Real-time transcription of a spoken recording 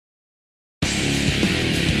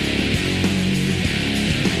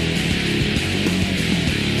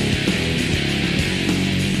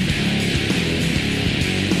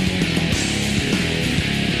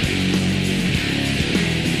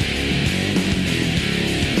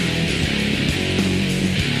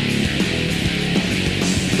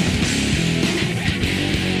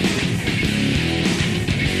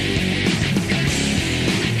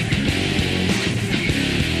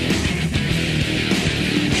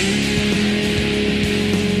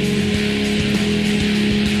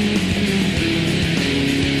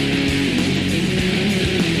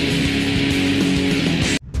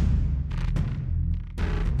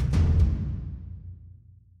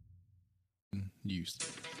wrestling news.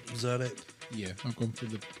 Is that it? Yeah, I've gone for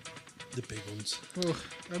the big ones. Well,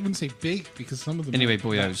 I wouldn't say big because some of them. Anyway, aren't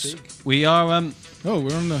that boyos, big. we are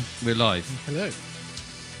We're live. Hello,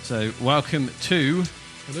 So welcome to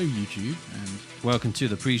YouTube, and welcome to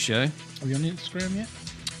the pre-show. are we on Instagram yet?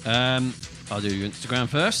 I'll do your Instagram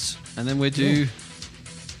first, and then we'll do.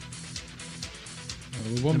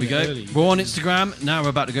 We're one There we minute go. early. We're on Instagram now. We're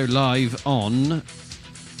about to go live on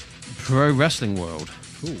Pro Wrestling World.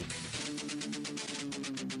 Cool. We've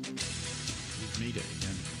made it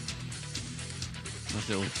again. Nice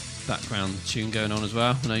little background tune going on as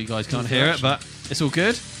well. I know you guys can't hear it, but it's all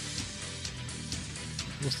good.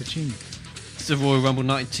 What's the tune? It's the Royal Rumble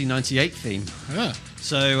 1998 theme. Ah,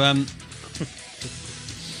 So, and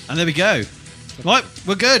there we go. Right,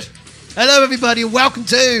 we're good. Hello, everybody, and welcome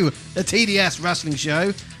to the TDS Wrestling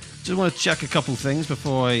Show. Just want to check a couple things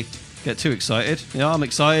before I get too excited. Yeah, I'm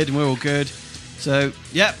excited, and we're all good. So,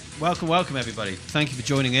 yeah, welcome, everybody. Thank you for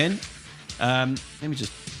joining in. Let me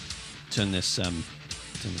just turn this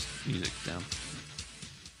music down.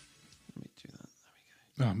 Let me do that. There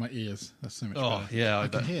we go. oh, my ears. That's so much Oh, better. yeah, I I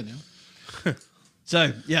can bet. hear now.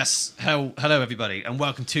 So, yes, hello everybody, and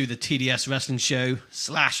welcome to the TDS Wrestling Show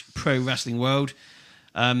 / Pro Wrestling World.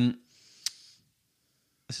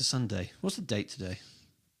 It's a Sunday. What's the date today?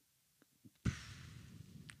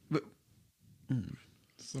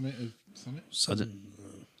 Summit of Summit.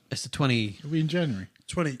 It's the 20... Are we in January?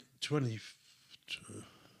 2020.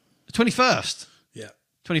 21st. Yeah.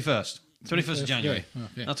 21st. 21st of January. Yeah. Oh,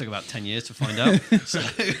 yeah. That took about 10 years to find out. So,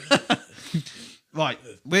 right,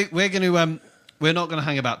 we're going to... we're not going to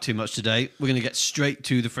hang about too much today. We're going to get straight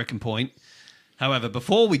to the frickin' point. However,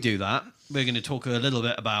 before we do that, we're going to talk a little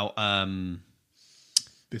bit about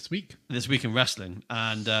This week. this week in wrestling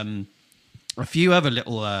and a few other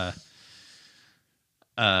little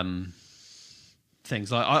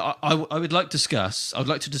things. Like I would like to discuss. I would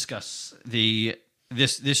like to discuss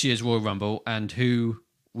this year's Royal Rumble and who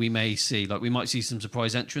we may see. Like we might see some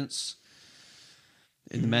surprise entrants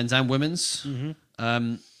in the men's and women's.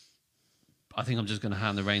 Mm-hmm. I think I'm just going to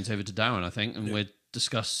hand the reins over to Darren. I think, and we'll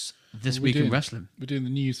discuss this What are we week in doing? wrestling. We're doing the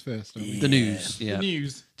news first, aren't we? The news. Yeah. The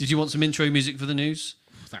news. Did you want some intro music for the news?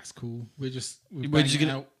 That's cool. We're We're banging just it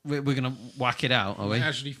gonna out. we're gonna whack it out, are we?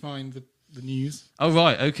 Actually find the news, Oh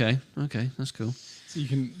right, okay, that's cool. so you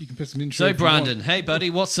can put some intro. So if you want. Brandon, hey buddy,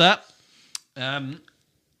 what's up?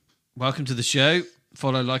 Welcome to the show.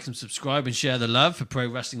 Follow, like, and subscribe, and share the love for Pro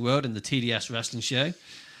Wrestling World and the TDS Wrestling Show.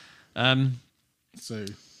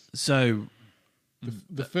 So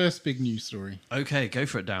the first big news story Okay, go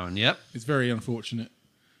for it, Darren. Yep. is very unfortunate.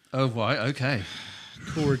 Oh right, okay.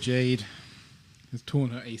 Cora Jade has torn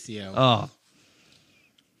her ACL Oh,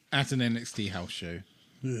 at an NXT house show.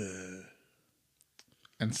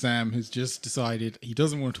 And Sam has just decided he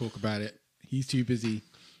doesn't want to talk about it. He's too busy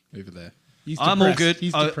over there. He's depressed. I'm all good.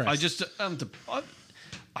 He's I depressed. just,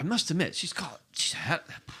 I must admit, she's had.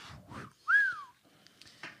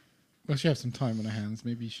 Well, she has some time on her hands.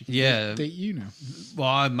 Maybe she can Yeah. date you now. Well,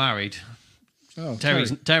 I'm married. Oh, Terry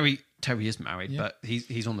is married, Yeah. but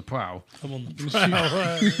he's on the prowl. I'm on the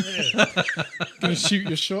Gonna shoot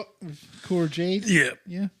your shot with Cora Jade? Yeah.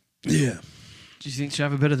 Yeah. Yeah. Do you think she'll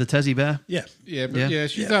have a bit of the Tezzy Bear? Yeah. Yeah, but Yeah. yeah,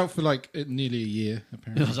 she's out for like nearly a year, It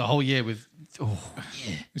apparently. was a whole year with. Oh.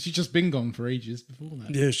 She's just been gone for ages before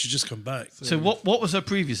that. Yeah, she just come back. So what was her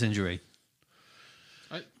previous injury?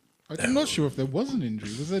 I'm not sure if there was an injury.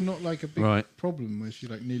 Was there not like a big Right. problem where she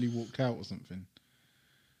like nearly walked out or something?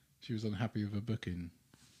 She was unhappy with her booking.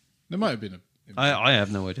 There might have been a. I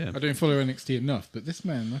have no idea. I don't follow NXT enough, but this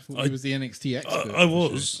man, I thought he was the NXT expert. I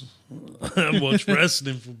was. I watched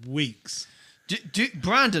wrestling for weeks.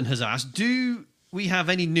 Brandon has asked, do we have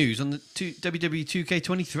any news on the WWE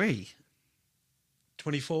 2K23?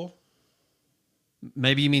 24?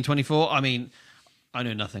 Maybe you mean 24? I mean, I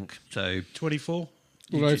know nothing. So 24?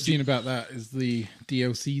 All I've seen about that is the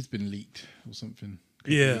DLC's been leaked or something. a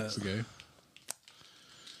couple Yeah. weeks ago,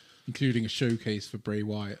 including a showcase for Bray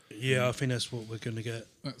Wyatt. Yeah, I think that's what we're going to get.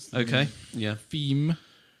 That's the okay, yeah. theme.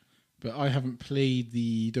 But I haven't played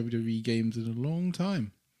the WWE games in a long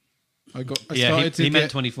time. I Yeah, he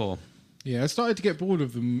meant 24. Yeah, I started to get bored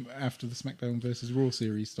of them after the SmackDown versus Raw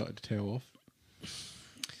series started to tail off.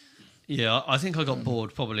 Yeah, I think I got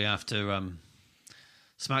bored probably after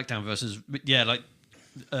SmackDown versus... Yeah, like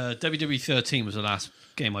WWE 13 was the last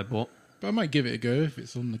game I bought. But I might give it a go if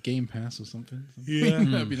it's on the Game Pass or something. Yeah.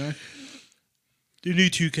 That'd be nice. The new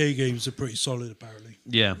 2K games are pretty solid, apparently.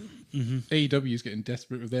 Yeah. AEW is getting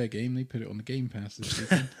desperate with their game. They put it on the Game Pass this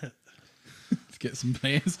season to get some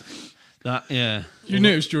players. You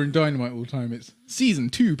notice during Dynamite all the time, it's season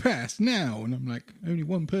 2 passed now, and I'm like, only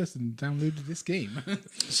one person downloaded this game.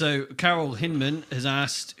 So Carol Hinman has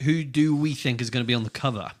asked, who do we think is going to be on the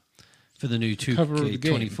cover for the new cover of the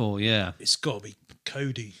game? 2K24? Yeah, It's got to be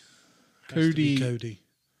Cody. Cody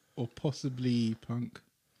or possibly Punk.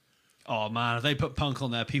 Oh man, if they put Punk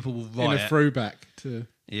on there, people will In riot. a throwback to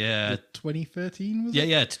Yeah, 2013, was it?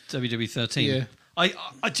 yeah, WWE 13. Yeah. I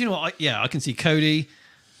do you know what? I can see Cody.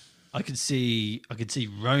 I could see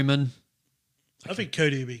Roman. I think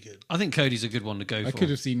Cody would be good. I think Cody's a good one to go I for. could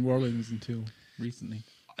have seen Rollins until recently.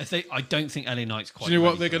 I don't think LA Knight's quite. Do you know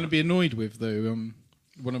ready what they're for going to that. be annoyed with, though?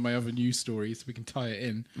 One of my other news stories, we can tie it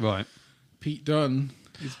in. Right. Pete Dunne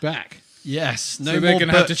is back. Yes. No so more they're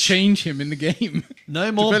going to have to Butch. change him in the game.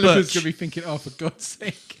 No more Developers Butch. going to be thinking, oh, for God's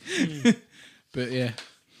sake. But yeah.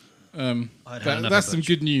 I'd have That's some Butch.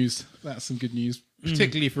 good news. That's some good news.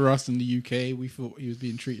 Particularly for us in the UK. We thought he was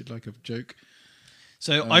being treated like a joke.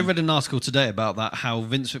 So I read an article today about that. How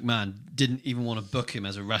Vince McMahon didn't even want to book him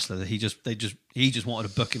as a wrestler. He just wanted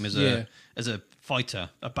to book him as a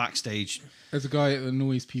fighter, a backstage. As a guy that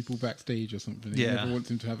annoys people backstage or something. He Yeah. never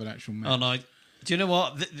wants him to have an actual match. And do you know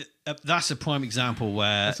what? That's a prime example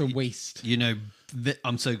where That's a waste. you know.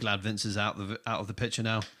 I'm so glad Vince is out of the picture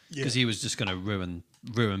now because he was just going to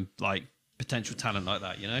ruin like potential talent like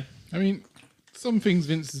that. You know. I mean, some things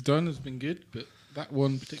Vince has done has been good, but that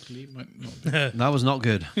one particularly might not be. That was not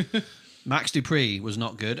good. Max Dupree was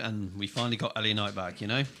not good, and we finally got LA Knight back. You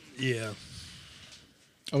know. Yeah.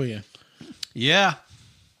 Oh, yeah. Yeah.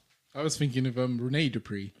 I was thinking of Rene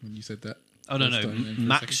Dupree when you said that. Oh no, First time then for a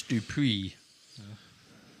Max Dupree.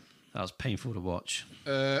 That was painful to watch.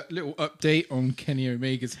 Little update on Kenny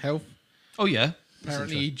Omega's health. Oh yeah.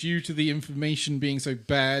 Apparently, due to the information being so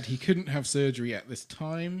bad, he couldn't have surgery at this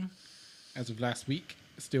time. As of last week,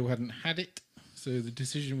 still hadn't had it. So the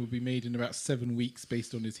decision will be made in about 7 weeks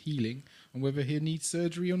based on his healing on whether he'll need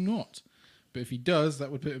surgery or not. But if he does, that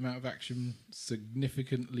would put him out of action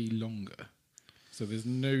significantly longer. So there's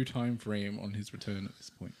no time frame on his return at this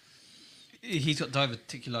point. He's got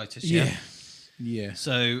diverticulitis. Yeah. Yeah.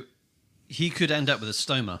 So he could end up with a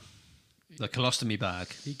stoma, the colostomy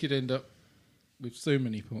bag. He could end up with so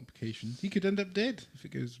many complications. He could end up dead if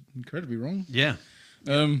it goes incredibly wrong. Yeah.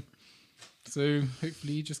 So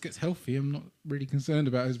hopefully he just gets healthy. I'm not really concerned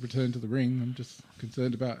about his return to the ring. I'm just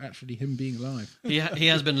concerned about actually him being alive. He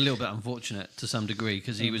has been a little bit unfortunate to some degree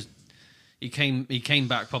because he came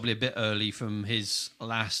back probably a bit early from his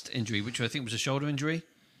last injury, which I think was a shoulder injury.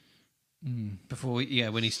 Before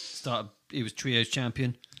when he was trios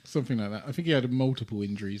champion. Something like that. I think he had multiple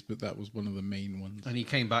injuries, but that was one of the main ones. And he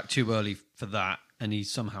came back too early for that, and he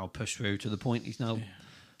somehow pushed through to the point he's gone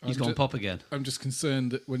pop again. I'm just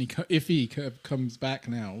concerned that when if he comes back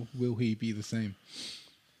now, will he be the same?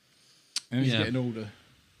 And he's getting older.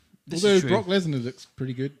 This Although is true. Brock Lesnar looks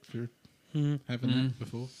pretty good for having that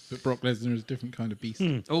before. But Brock Lesnar is a different kind of beast.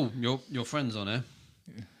 Oh, your friend's on here.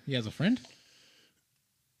 He has a friend?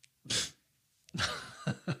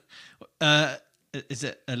 Is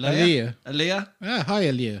it Aaliyah? Aaliyah? Ah, hi,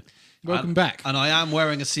 Aaliyah. Welcome back. And I am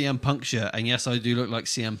wearing a CM Punk shirt, and yes, I do look like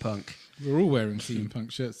CM Punk. We're all wearing CM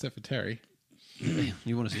Punk shirts except for Terry.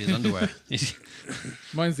 You want to see his underwear?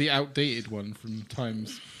 Mine's the outdated one from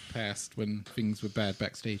times past when things were bad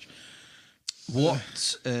backstage.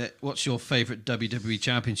 What's your favourite WWE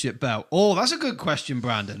Championship belt? Oh, that's a good question,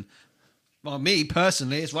 Brandon. Well, me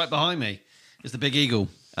personally, it's right behind me. It's the Big Eagle.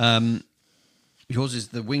 Yours is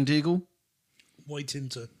the Winged Eagle? White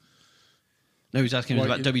Inter. No, he's asking White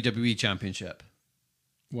about WWE Championship.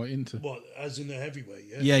 White Inter. What, as in the heavyweight,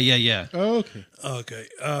 yeah? Yeah. Oh, okay. Okay.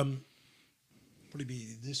 Probably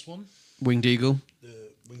be this one. Winged Eagle. The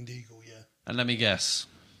Winged Eagle, yeah. And let me guess.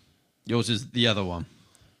 Yours is the other one.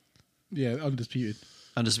 Yeah, Undisputed.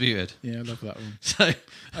 Undisputed. Yeah, I love that one. So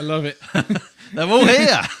I love it. they're all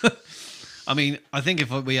here. I mean, I think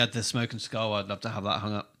if we had the Smoke and Skull, I'd love to have that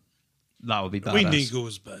hung up. That would be badass. Winged Eagle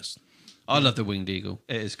is best. I love the Winged Eagle.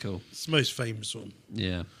 It is cool. It's the most famous one.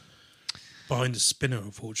 Yeah. Behind the spinner,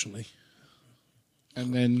 unfortunately.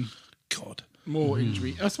 And then God. more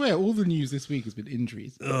injury. I swear, all the news this week has been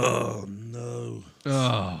injuries. Oh, no.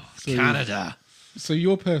 Oh, So- Canada. So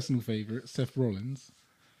your personal favourite, Seth Rollins.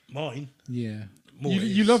 Mine? Yeah. More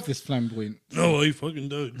You is. love this flamboyant. No, I fucking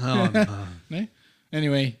don't. Oh, no. No?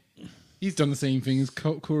 Anyway, he's done the same thing as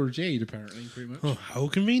Cora Jade, apparently, pretty much. Oh, how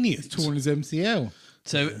convenient. Torn his MCL.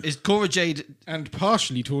 So is Cora Jade... And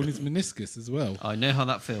partially torn his meniscus as well. I know how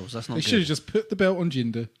that feels. That's not They good. should have just put the belt on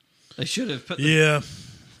Jinder, They should have put the... Yeah.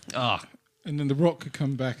 Ah, and then The Rock could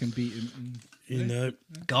come back and beat him. And You know.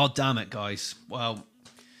 God damn it, guys. Well,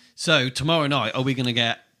 so tomorrow night, are we going to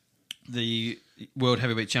get the World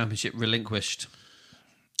Heavyweight Championship relinquished.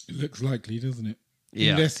 It looks likely, doesn't it?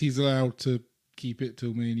 Yeah. Unless he's allowed to keep it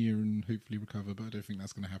till Mania and hopefully recover, but I don't think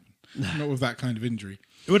that's going to happen. Not with that kind of injury.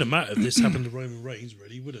 It wouldn't matter if this happened to Roman Reigns,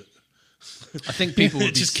 really, would it? I think people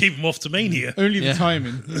would Just keep him off to Mania. Only the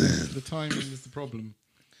timing. The timing is the problem.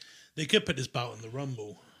 They could put this bout in the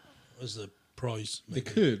Rumble as the prize. They Maybe.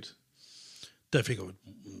 could. Don't think I would.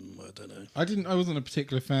 I don't know. I wasn't a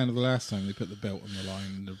particular fan of the last time they put the belt on the line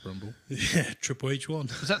in the Rumble. Yeah, Triple H won.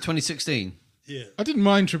 Was that 2016? Yeah. I didn't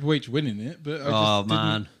mind Triple H winning it, but Oh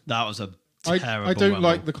man, that was a terrible. I don't Rumble.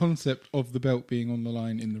 like the concept of the belt being on the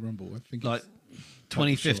line in the Rumble. I think like it's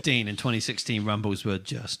 2015 and 2016 Rumbles were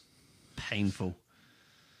just painful.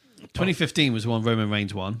 2015 was the one Roman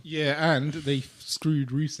Reigns won. Yeah, and they screwed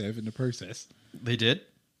Rusev in the process. They did.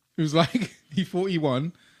 It was like he thought he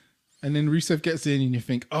won, and then Rusev gets in, and you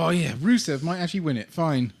think, oh yeah, Rusev might actually win it.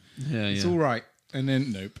 Fine, Yeah, it's yeah. all right. And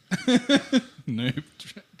then nope, nope.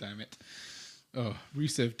 Damn it. Oh,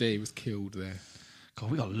 Rusev Day was killed there.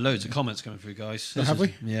 God, we got loads of comments coming through, guys. Have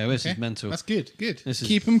we? Yeah, this Okay. is mental. That's good. Good. This is-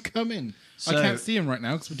 Keep them coming. So- I can't see him right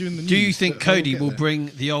now because we're doing the news. Do you think but I Cody get will there. bring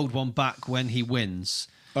the old one back when he wins?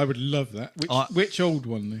 I would love that. Which old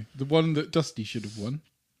one though? The one that Dusty should have won.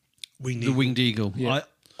 We need The Winged Eagle. Yeah.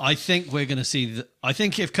 I think we're going to see. I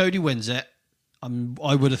think if Cody wins it,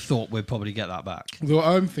 I would have thought we'd probably get that back. Though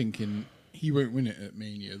I'm thinking he won't win it at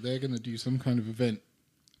Mania. They're going to do some kind of event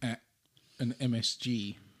at an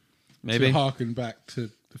MSG Maybe. to harken back to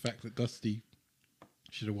the fact that Dusty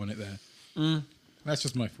should have won it there. That's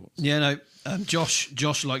just my thoughts. Yeah, no.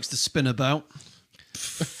 Josh likes the spin about.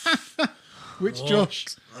 Which Josh?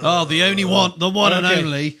 Oh, the only one, the one and Okay.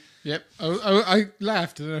 only. Yep. I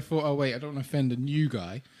laughed and then I thought, oh wait, I don't want to offend a new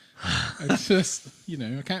guy. It's just,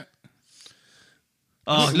 I can't.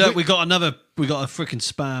 Oh, look, we got a freaking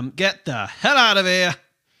spam. Get the hell out of here.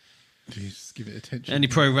 Jeez, give it attention. Any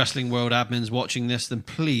Pro Wrestling World admins watching this, then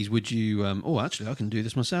please would you... oh, actually, I can do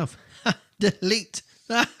this myself. Delete.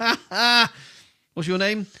 What's your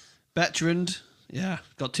name? Veteran. Yeah,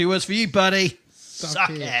 got 2 words for you, buddy. Suck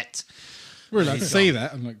it. it. We're allowed to say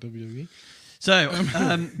that, unlike WWE.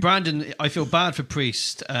 So, Brandon, I feel bad for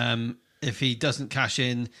Priest. If he doesn't cash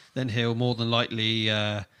in, then he'll more than likely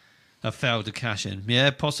have failed to cash in. Yeah,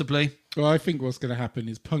 possibly. Well, I think what's going to happen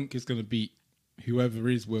is Punk is going to beat whoever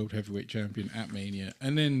is World Heavyweight Champion at Mania,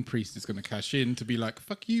 and then Priest is going to cash in to be like,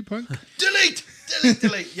 fuck you, Punk. Delete.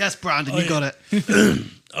 Yes, Brandon, you got it.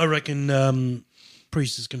 I reckon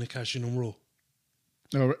Priest is going to cash in on Raw.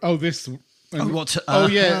 Oh, this... And, what?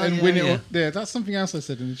 yeah, and win it. yeah. Off, yeah, that's something else I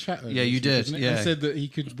said in the chat. Though, Yeah, you did, wasn't it? yeah. I said that he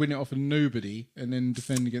could win it off of nobody and then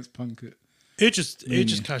defend against Punk. He'll just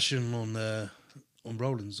cash in on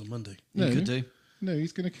Rollins on Monday. You No. could do. No,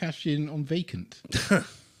 he's going to cash in on Vacant.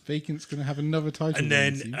 Vacant's going to have another title. And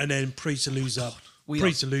run soon. then Priest will lose up. We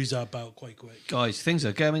Priest will lose our belt quite quick. Guys, things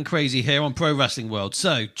are going crazy here on Pro Wrestling World.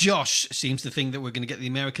 So, Josh seems to think that we're going to get the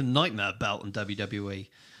American Nightmare belt in WWE.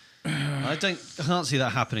 I can't see that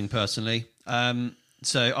happening personally. Not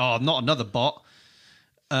another bot.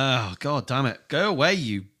 Oh, God damn it. Go away,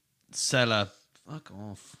 you seller. Fuck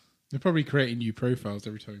off. They're probably creating new profiles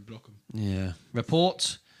every time we block them. Yeah.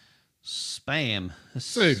 Report. Spam.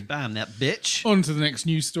 So- Spam that bitch. On to the next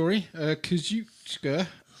news story. Kazuchika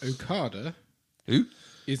Okada Who?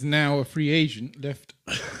 is now a free agent, left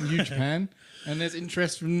New Japan, and there's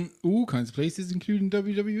interest from all kinds of places, including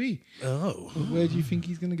WWE. Oh. Where do you think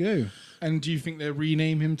he's going to go? And do you think they'll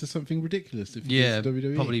rename him to something ridiculous if he Yeah, goes to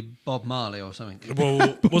WWE? probably Bob Marley or something.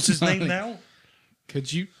 Well, what's his name now?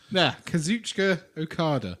 Kazuchika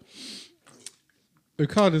Okada.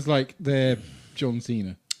 Okada's like their John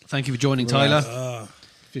Cena. Thank you for joining, Tyler.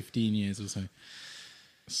 15 years or so.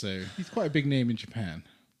 So he's quite a big name in Japan.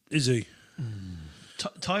 Is he?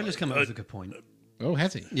 Tyler's come up with a good point. Oh,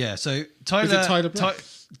 has he? Yeah, so Tyler, Is it Tyler Black?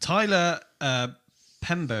 Tyler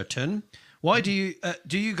Pemberton. Why do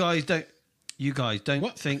you guys don't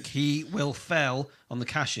What? think he will fail on the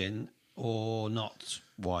cash in or not?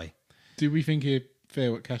 Why? Do we think he'd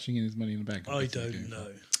fail at cashing in his money in the bank? I don't know.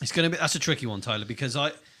 It's going to be that's a tricky one, Tyler, because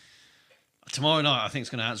tomorrow night I think it's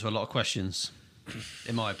going to answer a lot of questions,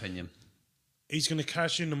 in my opinion. He's going to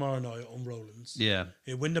cash in tomorrow night on Rollins. Yeah,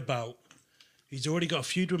 He'll win the bout. He's already got a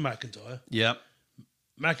feud with McIntyre. yeah.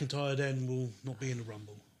 McIntyre then will not be in the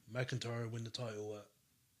Rumble. McIntyre will win the title at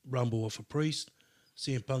Rumble off a Priest.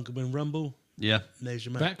 CM Punk will win Rumble. Yeah. And there's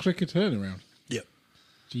your match. That quick a turnaround. Yep.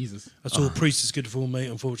 Jesus. That's all Priest is good for, mate,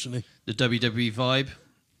 unfortunately. The WWE vibe.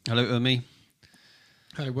 Hello, Umi.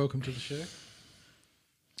 Hello, welcome to the show.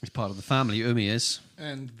 He's part of the family. Umi is.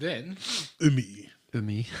 And then Umi.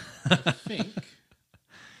 Umi. I think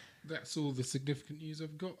that's all the significant news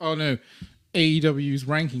I've got. Oh no, AEW's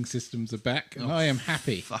ranking systems are back, and I am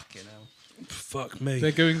happy. Fucking hell. Fuck me.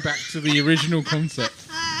 They're going back to the original concept.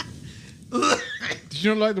 Did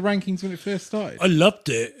you not like the rankings when it first started? I loved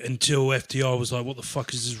it until FTR was like, what the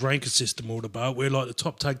fuck is this ranking system all about? We're like the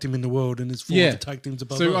top tag team in the world and there's 4 other tag teams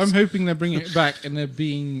above so us. I'm hoping they're bringing it back and they're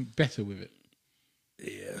being better with it.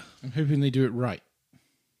 Yeah. I'm hoping they do it right.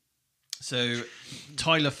 So,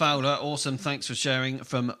 Tyler Fowler, awesome. Thanks for sharing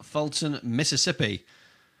from Fulton, Mississippi.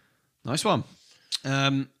 Nice one.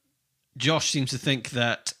 Josh seems to think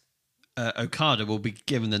that Okada will be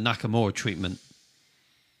given the Nakamura treatment.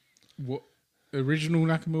 What, original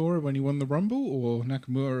Nakamura when he won the Rumble, or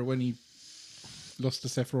Nakamura when he lost to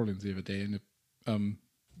Seth Rollins the other day in a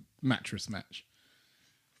mattress match?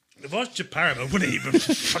 If I was Japan, I wouldn't even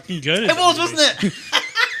fucking go to It was, WWE. wasn't it? It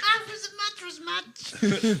was a mattress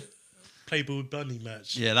match. Playboy Bunny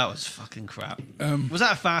match. Yeah, that was fucking crap. Was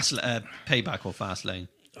that a fast payback or fast lane?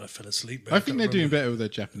 I fell asleep. I think they're doing better with their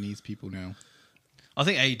Japanese people now. I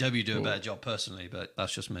think AEW do a better job personally, but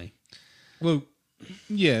that's just me. Well,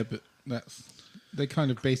 yeah, but they're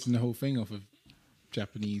kind of basing the whole thing off of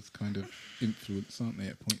Japanese kind of influence, aren't they,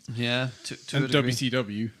 at points? Yeah, to And a degree.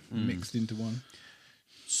 WCW mixed into one.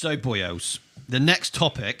 So, boyos, the next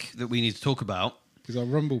topic that we need to talk about Is our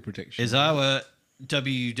Rumble prediction. is our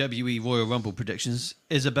WWE Royal Rumble predictions.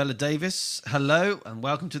 Isabella Davis, hello and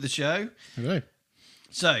welcome to the show. Hello.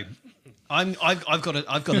 So, I've got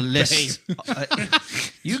a list.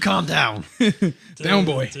 You calm down. Down,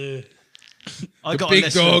 boy. I got big a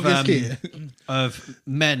list dog of, is here. of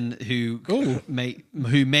men who Ooh. may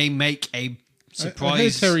make a I heard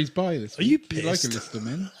surprise. Terry's by this. Are you week. You like a pissed? list of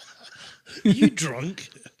men? Are you drunk?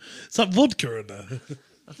 Is that vodka in there?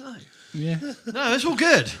 I don't know. Yeah. No, it's all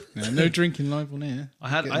good. No drinking live on air. I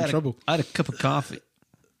had in trouble. I had a cup of coffee.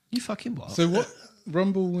 You fucking what? So what?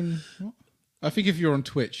 Rumble and what? I think if you're on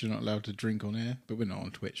Twitch, you're not allowed to drink on air, but we're not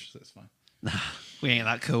on Twitch, so that's fine. We ain't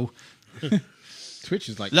that cool. Twitch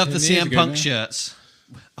is like Love 10 the years CM ago Punk now. shirts.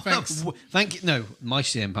 Thanks. Thank you. No, my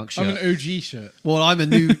CM Punk shirt. I'm an OG shirt. Well, I'm a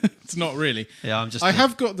new. It's not really. Yeah, I'm just. I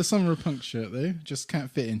have got the Summer of Punk shirt though. Just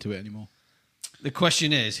can't fit into it anymore. The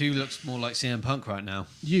question is, who looks more like CM Punk right now?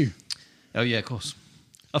 You. Oh yeah, of course.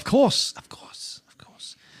 Of course.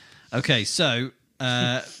 Okay, so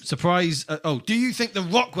surprise. Do you think The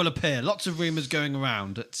Rock will appear? Lots of rumors going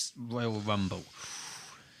around at Royal Rumble.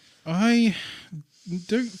 I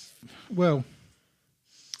don't. Well,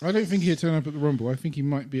 I don't think he'll turn up at the Rumble. I think he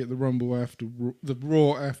might be at the Rumble after the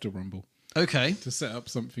Raw after Rumble Okay, to set up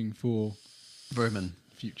something for Roman.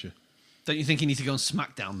 future Don't you think he needs to go on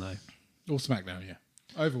SmackDown though? or SmackDown. Yeah,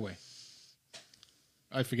 either way.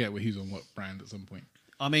 I forget who's on what brand at some point.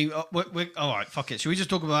 I mean, we're all right. Fuck it. Should we just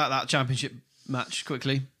talk about that championship match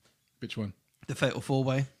quickly? Which one? The Fatal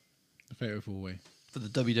 4-Way The Fatal 4-Way. for the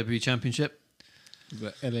WWE Championship.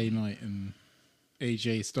 The LA Knight and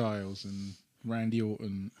AJ Styles and Randy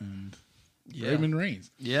Orton and Roman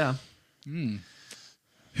Reigns. Yeah.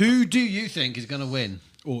 Who do you think is going to win?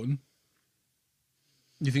 Orton.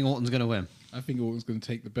 You think Orton's going to win? I think Orton's going to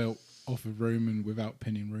take the belt off of Roman without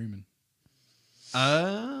pinning Roman.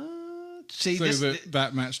 See, So this,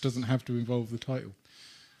 that match doesn't have to involve the title.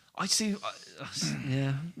 I see.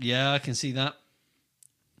 Yeah, I can see that.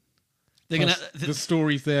 They're Plus, gonna. the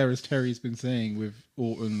story's there, as Terry's been saying, with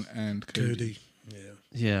Orton and Cody. Yeah.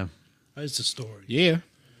 Yeah. That's the story. Yeah.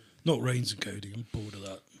 Not Reigns and Cody. I'm bored of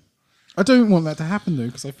that. I don't want that to happen, though,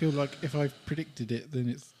 because I feel like if I've predicted it, then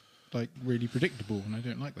it's like really predictable, and I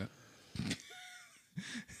don't like that.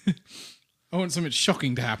 I want something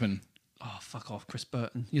shocking to happen. Oh, fuck off, Chris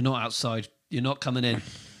Burton. You're not outside. You're not coming in.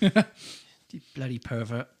 You bloody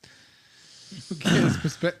pervert. Get his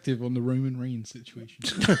perspective on the Roman Reigns situation.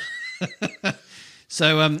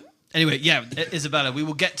 So, anyway, yeah, Isabella, we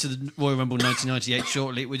will get to the Royal Rumble 1998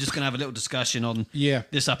 shortly. We're just going to have a little discussion on Yeah.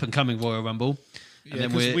 this up-and-coming Royal Rumble. And Yeah, then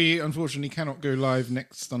because we unfortunately cannot go live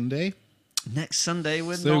next Sunday. next Sunday,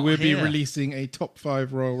 we're So not we'll here. be releasing a top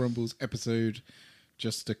 5 Royal Rumbles episode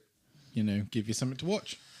just to, give you something to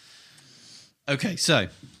watch. Okay, so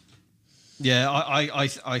yeah,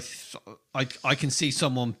 I can see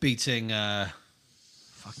someone beating.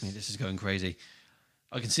 Fuck me, this is going crazy.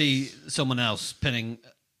 I can see someone else pinning,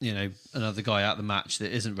 another guy out of the match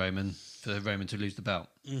that isn't Roman for Roman to lose the belt.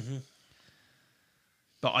 Mm-hmm.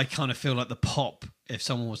 But I kind of feel like the pop, if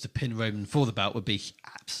someone was to pin Roman for the belt, would be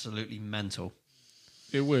absolutely mental.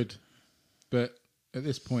 It would. But at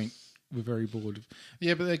this point, we're very bored of...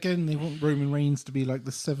 Yeah, but again, they want Roman Reigns to be like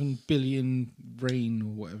the 7 billion reign or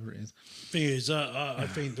whatever it is. Thing is, I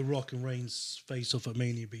think The Rock and Reigns face off at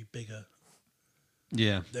Mania be bigger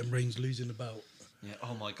Yeah. than Reigns losing the belt. Yeah.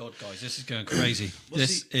 Oh my God, guys, this is going crazy.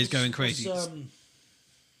 This is going crazy.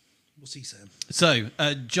 What's he saying? So,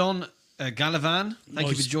 John Gallivan, thank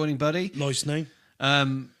you for joining, buddy. Nice name.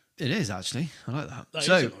 It is actually. I like that. That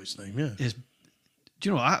so, is a nice name, yeah. do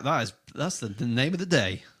you know what? That's the name of the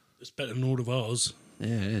day. It's better than all of ours. Yeah,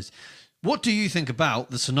 it is. What do you think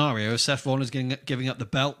about the scenario of Seth Rollins giving up the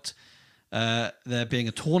belt? There being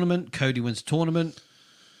a tournament, Cody wins a tournament,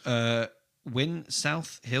 win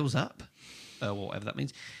South Heels Up, whatever that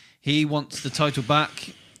means. He wants the title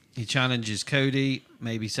back. He challenges Cody.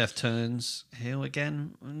 Maybe Seth turns heel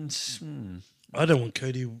again. I don't want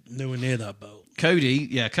Cody nowhere near that belt.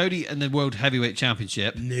 Cody and the World Heavyweight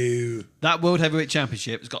Championship. No. That World Heavyweight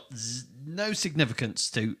Championship has got no significance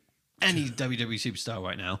to any WWE superstar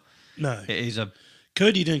right now. No. It is a...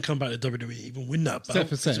 Cody didn't come back to WWE to even win that belt Except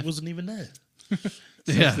for because Seth. he wasn't even there.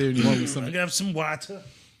 Yeah. The only one with I'm something. going to have some water.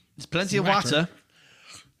 There's plenty of water.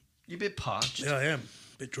 You're a bit parched. Yeah, I am.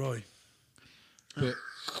 A bit dry. But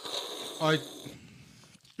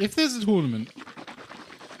if there's a tournament,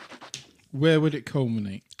 where would it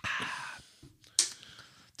culminate?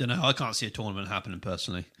 Don't know. I can't see a tournament happening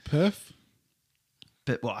personally. Perth?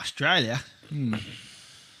 But what, Australia?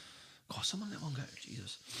 God, someone let one go.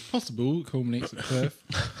 Jesus. Possible. It culminates at Perth.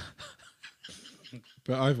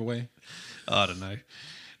 But either way, I don't know.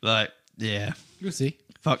 Like, yeah. we'll see.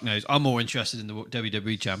 Fuck knows. I'm more interested in the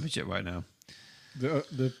WWE Championship right now.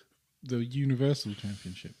 The Universal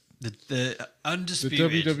Championship. The The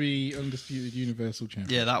undisputed. WWE Undisputed Universal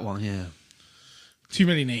Championship. Yeah, that one. Yeah. Too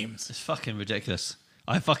many names. It's fucking ridiculous.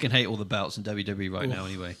 I fucking hate all the belts in WWE right now.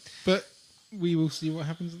 Anyway. But we will see what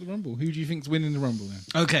happens at the Rumble. Who do you think's winning the Rumble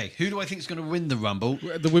then? Okay, who do I think is going to win the Rumble?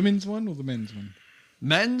 The women's one or the men's one?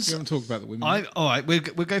 Men's. We haven't talked about the women. All right, we'll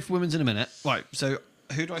go for women's in a minute. Right, so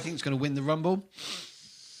who do I think is going to win the Rumble?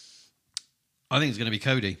 I think it's going to be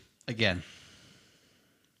Cody again.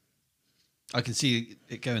 I can see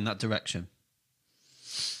it going that direction.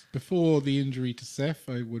 Before the injury to Seth,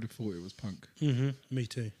 I would have thought it was Punk. Mm-hmm. Me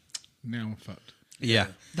too. Now I'm fucked. Yeah,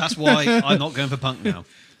 that's why I'm not going for Punk now.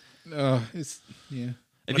 Yeah.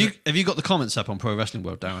 Have you got the comments up on Pro Wrestling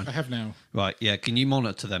World, Darren? I have now. Right, yeah. Can you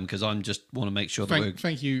monitor them? Because I'm just want to make sure that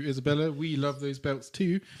Thank you, Isabella. We love those belts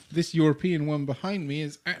too. This European one behind me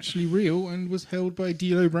is actually real and was held by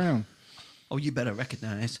D'Lo Brown Oh, you better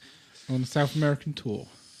recognise. on the South American tour.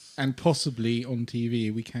 And possibly on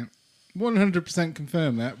TV. We can't 100%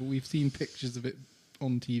 confirm that, but we've seen pictures of it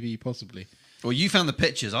on TV, possibly. Well, you found the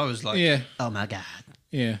pictures. I was like, Yeah. oh my god.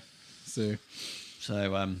 Yeah. So,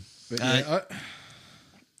 But yeah,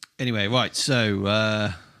 anyway, right. So,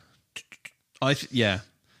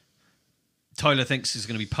 Tyler thinks it's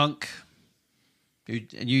going to be Punk.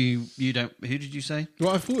 And you don't. Who did you say?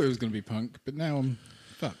 well, I thought it was going to be Punk, but now I'm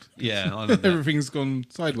fucked. Yeah, I remember that. Everything's gone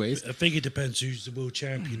sideways. I think it depends who's the world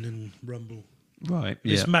champion in Rumble. Right.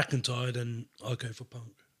 If Yeah. it's McIntyre, then I'll go for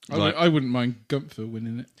Punk. Right. I wouldn't mind Gunther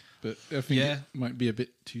winning it, but I think Yeah. it might be a bit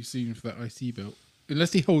too soon for that IC belt.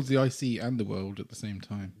 Unless he holds the IC and the world at the same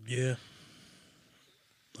time. Yeah.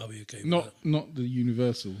 I'll be okay with Not that. the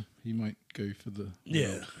Universal. He might go for the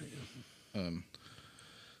Yeah. world.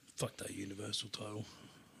 Fuck that Universal title.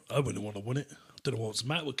 I wouldn't want to win it. I don't know what's the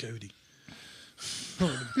matter with Cody. I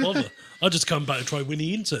wouldn't bother. I'll just come back and try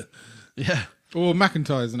winning into. Yeah. Or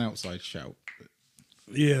McIntyre's an outside shout.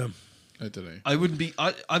 But Yeah. I don't know. I wouldn't be.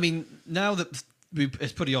 I mean, now that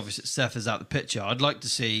it's pretty obvious that Seth is out the picture, I'd like to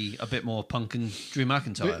see a bit more Punk and Drew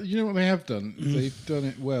McIntyre. But you know what they have done? They've done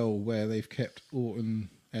it well where they've kept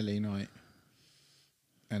Orton, LA Knight,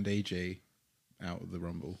 and AJ out of the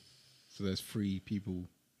Rumble. So there's 3 people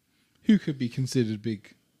who could be considered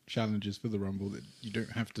big challengers for the Rumble that you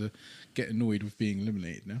don't have to get annoyed with being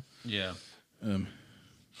eliminated now. Yeah. Um,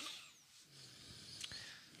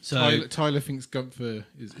 So Tyler thinks Gunther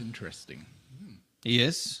is interesting. he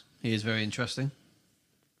is. He is very interesting.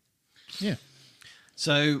 Yeah.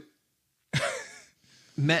 So,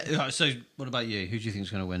 so what about you? Who do you think is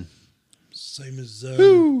going to win? Same as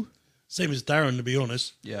Woo! same as Darren, to be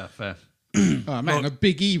honest. Yeah, fair. Oh man, a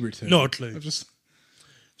Big E return. Not a clue. I've just,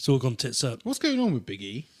 It's all gone tits up. what's going on with Big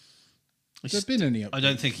E? Has there been any updates? I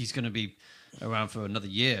don't think he's going to be around for another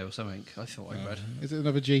year or something. I thought I read. Is it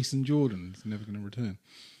another Jason Jordan? He's never going to return.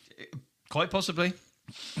 Quite possibly.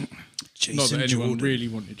 Jason Not that anyone Jordan. really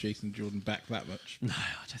wanted Jason Jordan back that much. No,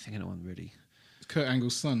 I don't think anyone really. It's Kurt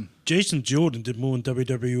Angle's son. Jason Jordan did more in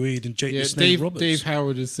WWE than Jake Yeah, the Snake Dave, Roberts. Dave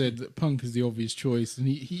Howard has said that Punk is the obvious choice, and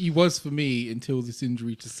he was for me until this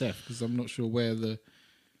injury to Seth, because I'm not sure where who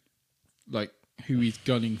he's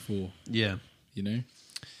gunning for, Yeah. you know,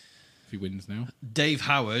 if he wins now. Dave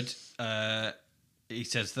Howard, he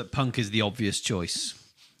says that Punk is the obvious choice.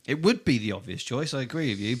 It would be the obvious choice. I agree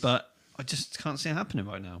with you, but I just can't see it happening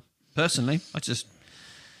right now. Personally, I just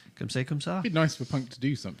come say come ça. It'd be nice for Punk to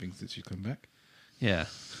do something since you come back. Yeah.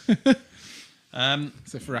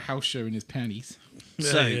 So for a house show in his panties.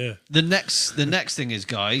 So the next thing is,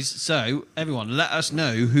 guys. So everyone, let us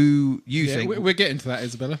know who you think. We're getting to that,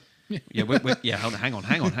 Isabella. Yeah, hang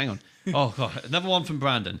on. Oh god, another one from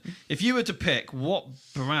Brandon. If you were to pick what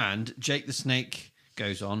brand Jake the Snake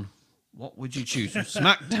goes on, what would you choose? Raw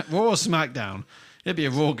or SmackDown? It'd be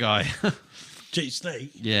a Raw guy. Jake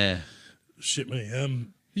Snake. Yeah, Shit me.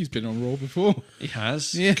 He's been on Raw before. he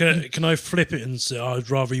has. Yeah. Can I flip it and say I'd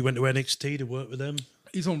rather he went to NXT to work with them?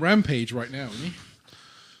 He's on Rampage right now, isn't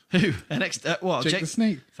he? Who? NXT? What? Jake the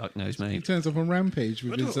Snake. Fuck knows, He mate. turns up on Rampage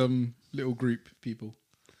with his little group of people.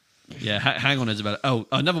 Yeah, hang on, Isabella. Oh,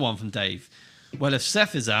 another one from Dave. Well, if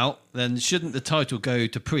Seth is out, then shouldn't the title go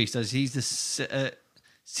to Priest as he's the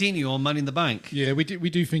senior on Money in the Bank? Yeah, we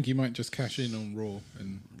do think he might just cash in on Raw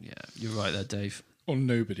and Yeah, you're right there, Dave. on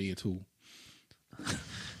nobody at all.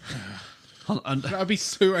 And That'd be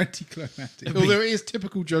so anticlimactic. Although it is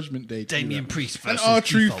typical Judgment Day. to do Damien that. Priest And versus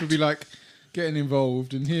R-Truth Default. would be like getting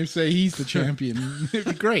involved and he'll say he's the champion. It'd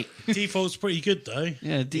be great. Default's pretty good though.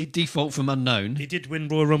 Yeah, default from unknown. He did win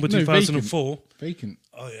Royal Rumble No, 2004. Vacant.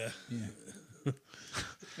 Oh yeah.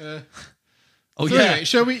 Oh So yeah. anyway,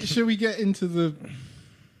 shall we get into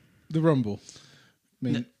the Rumble?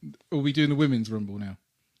 Are we doing the women's Rumble now?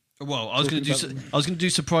 Well, I was going to do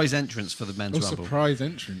surprise entrance for the men's rumble. Surprise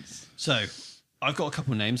entrance. So, I've got a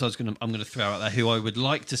couple of names I'm going to throw out there who I would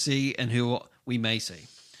like to see and who we may see.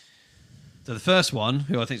 So the first one,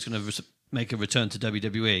 who I think is going to make a return to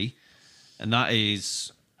WWE, and that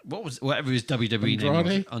is whatever his WWE name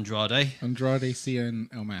was. Andrade. Andrade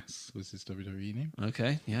Cien Almas was his WWE name.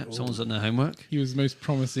 Okay, yeah, someone's done their homework. He was the most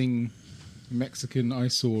promising Mexican I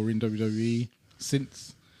saw in WWE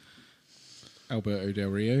since Alberto Del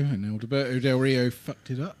Rio, and Alberto Del Rio fucked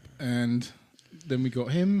it up, and then we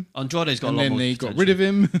got him. Andrade's got and a lot then more they potential. got rid of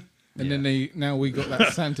him, and then now we got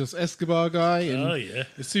that Santos Escobar guy. And Oh yeah.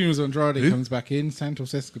 as soon as Andrade comes back in,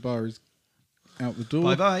 Santos Escobar is out the door.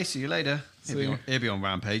 Bye bye. See you later. So- He'll be on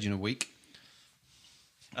Rampage in a week.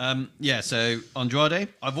 Yeah. So Andrade.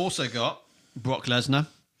 I've also got Brock Lesnar.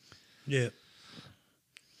 Yeah.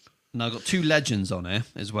 And I've got two legends on here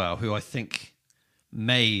as well, who I think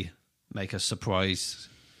may make a surprise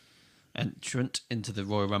entrant into the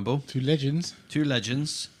Royal Rumble. Two legends. Two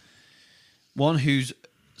legends. One who's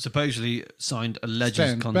supposedly signed a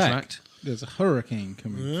Legends Stand contract. back. There's a hurricane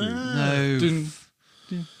coming through. No. Dun.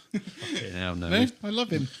 Fucking hell, no. No, I love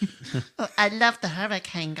him. I love the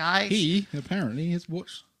hurricane, guys. He apparently has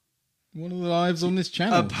watched one of the lives on this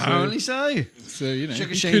channel. Apparently so. So you know, Sugar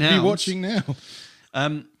he Shane could be Helms. watching now.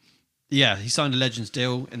 Yeah, he signed a Legends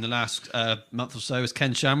deal in the last month or so as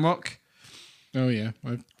Ken Shamrock. Oh yeah,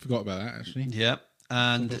 I forgot about that actually. Yeah.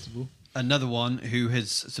 And Possible. another one who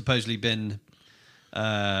has supposedly been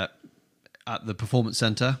at the Performance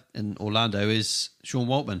Center in Orlando is Sean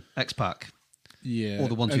Waltman, X-Pac. Yeah, Or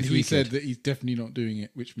the 1, 2, and 3 he said kid. that he's definitely not doing it,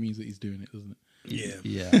 which means that he's doing it, doesn't it?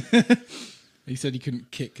 Yeah. Yeah. He said he couldn't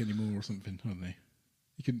kick anymore or something, hadn't he?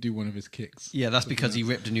 He couldn't do one of his kicks. Yeah, that's because he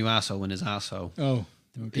ripped a new asshole in his asshole. Oh,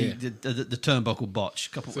 He okay. did the turnbuckle botch a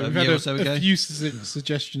couple So a we've year had or so ago. a few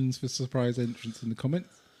suggestions for surprise entrance in the comments.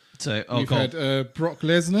 So, We've had Brock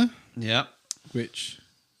Lesnar, yeah. which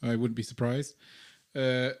I wouldn't be surprised.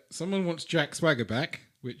 Someone wants Jack Swagger back,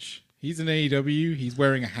 which he's in AEW. He's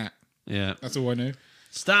wearing a hat. Yeah. That's all I know.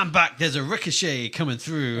 Stand back, there's a ricochet coming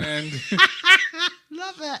through. And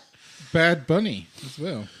Love it. Bad Bunny as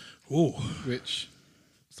well, Oh. which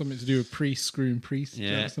something to do with Priest screwing Priest.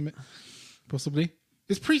 Yeah. Or something, possibly.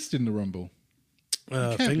 Is Priest in the Rumble?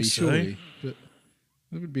 I Can't think be, so. surely, but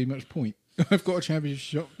there wouldn't be much point. I've got a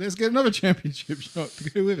championship shot. Let's get another championship shot to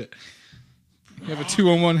go with it. You have a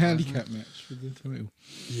 2-on-1 handicap match for the title.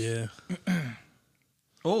 Yeah.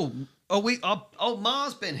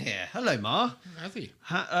 Mar's been here. Hello, Mar. Has he?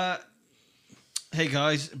 Hey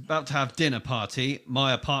guys, about to have dinner party.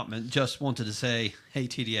 My apartment just wanted to say, hey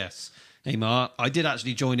TDS. Hey Mar, I did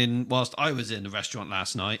actually join in whilst I was in the restaurant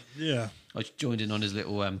last night. Yeah. I joined in on his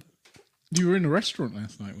little. You were in a restaurant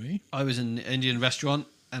last night, were you? I was in an Indian restaurant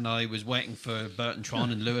and I was waiting for Bert and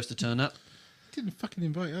Tron and Lewis to turn up. He didn't fucking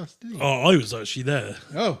invite us, did he? Oh, I was actually there.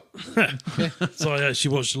 Oh, So I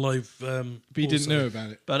actually watched the live. but he didn't know about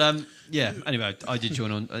it. But yeah. Anyway, I did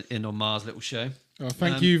join in on Mar's little show. Oh,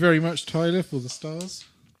 thank you very much, Tyler, for the stars.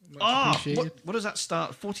 Much appreciated. What does that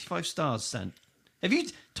start? 45 stars sent.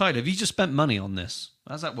 Tyler? Have you just spent money on this?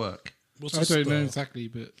 How does that work? What's I the don't know star? exactly,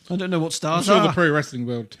 but I don't know what I'm stars sure are. the pro wrestling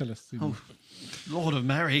world will tell us soon. Oh. Lord of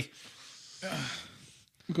Mary.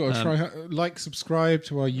 We've got to try subscribe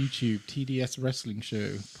to our YouTube TDS Wrestling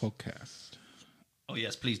Show podcast. Oh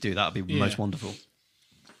yes, please do. That would be Yeah. most wonderful.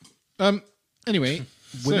 Anyway,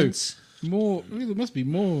 Women's. so more. Well, there must be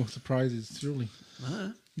more surprises, surely.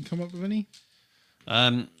 You come up with any?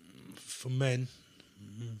 For men,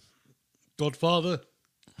 Godfather.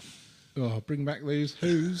 Oh, bring back those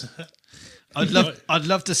hoes. I'd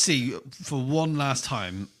love to see for one last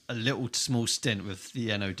time a little small stint with the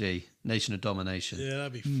NOD, Nation of Domination. Yeah,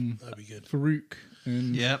 that'd be good. Farouk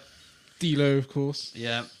and Yep. D'Lo, of course.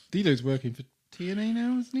 Yeah. D'Lo's working for TNA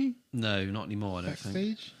now, isn't he? No, not anymore. I don't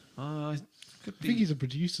think. Backstage. Could I think he's a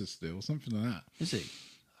producer still, something like that. Is he?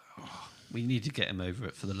 Oh, we need to get him over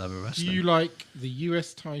it for the love of Do wrestling. you like the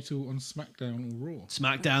US title on SmackDown or Raw?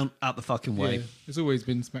 SmackDown out the fucking way. Yeah, it's always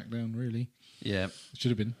been SmackDown, really. Yeah. It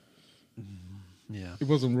should have been. Yeah. It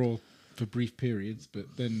was on Raw for brief periods, but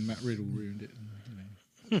then Matt Riddle ruined it.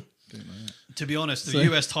 And, don't like that. To be honest, the So-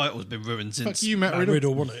 US title's been ruined since. Fuck you, Matt Matt Riddle.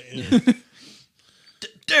 Riddle won it.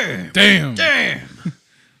 Yeah. Damn.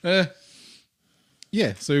 Damn.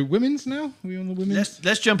 Yeah, so women's now? Are we on the women's?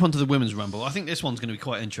 Let's jump onto the women's rumble. I think this one's going to be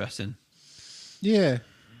quite interesting. Yeah.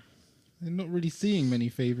 I'm not really seeing many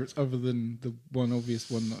favourites other than the one obvious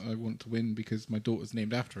one that I want to win because my daughter's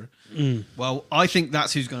named after her. Well, I think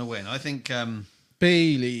that's who's going to win. I think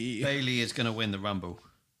Bailey. Bailey is going to win the rumble.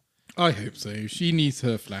 I hope so. She needs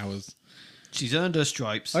her flowers. She's earned her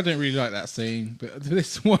stripes. I don't really like that saying, but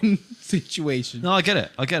this one situation, No, I get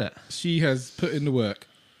it. she has put in the work.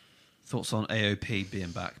 Thoughts on AOP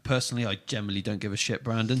being back? Personally, I generally don't give a shit,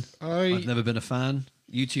 Brandon. I- I've never been a fan.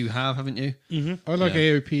 You two have, haven't you? I like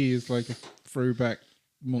Yeah. AOP as like a throwback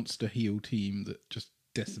monster heel team that just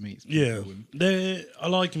decimates people. Yeah, And I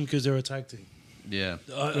like them because they're a tag team. Yeah.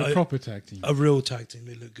 they're a proper tag team. A real tag team.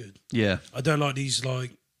 They look good. Yeah. I don't like these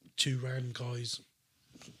like two random guys.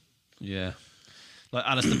 Yeah. Like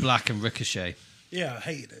Alistair Black and Ricochet. Yeah, I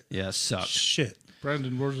hated it. Yeah, it sucked. Shit.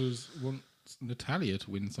 Brandon Rogers wants Natalia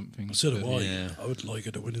to win something. So do but I. Yeah. I would like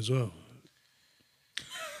her to win as well.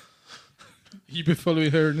 You've been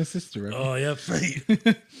following her and her sister, right? Oh yeah,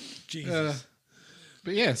 mate. Jesus.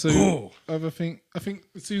 But yeah, so Oh. I think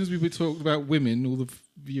as soon as we were talking about women, all the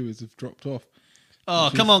viewers have dropped off.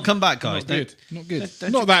 Oh, come on, come back, guys. Not good. Not good.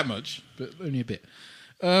 don't Not you- that much, but only a bit.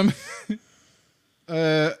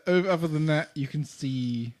 Other than that, you can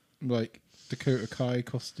see like Dakota Kai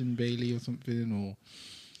costing Bailey or something, or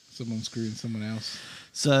someone screwing someone else.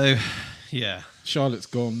 So, yeah. Charlotte's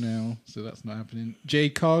gone now, so that's not happening.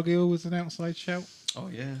 Jade Cargill was an outside shout. Oh,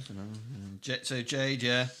 yeah. I don't know. So, Jade,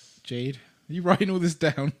 yeah. Jade, are you writing all this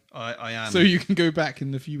down I am. so you can go back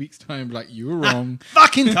in a few weeks' time like you were wrong?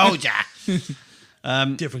 fucking told ya.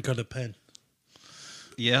 Different kind of pen.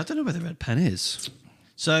 Yeah, I don't know where the red pen is.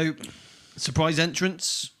 So, surprise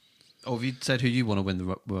entrance. Or have you said who you want to win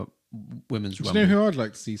the women's Do you rumble? know who I'd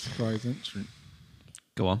like to see surprise entrant?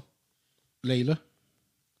 Go on. Layla.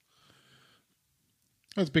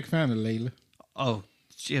 I was a big fan of Layla. Oh,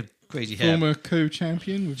 she had crazy hair. Former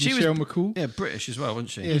co-champion with She Michelle was- McCool. Yeah, British as well, wasn't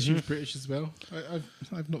she? Yeah, she was British as well.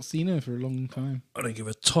 I've not seen her for a long time. I don't give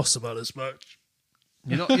a toss about this match.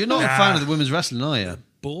 You're not a fan of the women's wrestling, are you?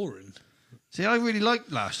 Boring. See, I really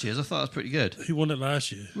liked last year's. I thought it was pretty good. Who won it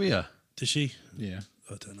last year? Rhea. Did she? Yeah,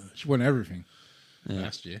 I don't know. she won everything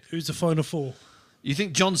last year. Who's the final four? You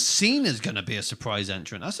think John Cena's going to be a surprise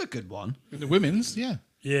entrant? That's a good one. In the women's, yeah.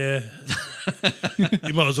 Yeah.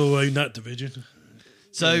 You might as well own that division.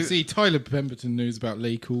 So, You see, Tyler Pemberton knows about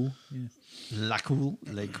Lay Cool. Yeah. Lacool.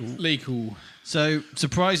 Lay Cool. So,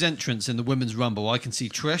 surprise entrance in the women's rumble. I can see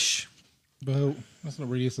Trish. Well, that's not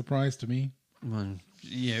really a surprise to me. Well,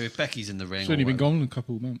 you know, if Becky's in the ring. She's or only been whatever. gone a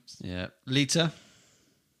couple of months. Yeah. Lita.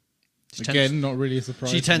 Again, not really a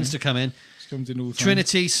surprise. She tends me. to come in. She comes in all the time.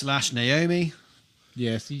 Trinity / Naomi.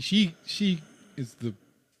 Yeah, see, she is the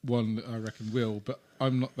one that I reckon will, but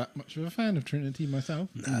I'm not that much of a fan of Trinity myself.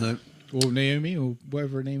 No. Or Naomi, or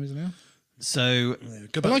whatever her name is now. So, Yeah,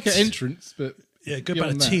 go I back like her to- entrance, but Yeah, go back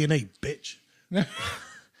to beyond that- TNA, bitch.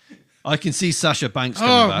 I can see Sasha Banks Oh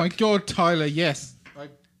coming my back. God, Tyler! Yes, I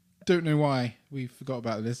don't know why we forgot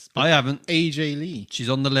about this. But I haven't. AJ Lee. She's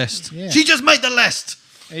on the list. Yeah. She just made the list.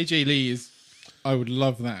 AJ Lee is. I would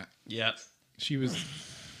love that. Yeah. She was.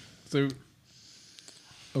 So.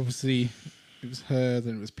 Obviously, it was her.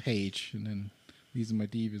 Then it was Paige, and then these are my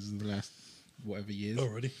divas of the last whatever years.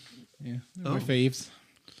 Already. Yeah, they're my faves.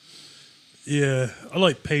 Yeah, I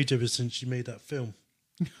like Paige ever since she made that film.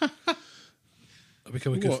 I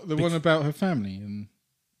become a good. What the big- one about her family and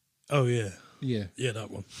Oh yeah, yeah, yeah, that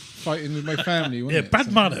one. fighting with my family. Yeah, Wasn't it? Brad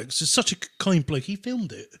Something- Maddox is such a kind bloke. He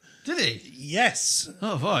filmed it. Did he? Yes.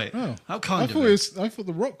 Oh, right. Oh, How kind I of thought him. it was. I thought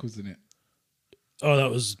The Rock was in it. Oh,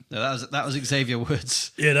 that was No, that was Xavier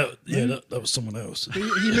Woods. that was someone else.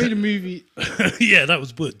 He made a movie. Yeah, that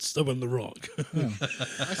was Woods. That wasn't The Rock.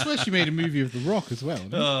 I swear she made a movie of The Rock as well.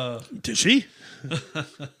 No? Did she?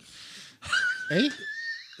 Eh?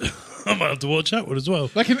 I might have to watch that one as well.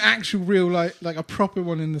 Like an actual real, like a proper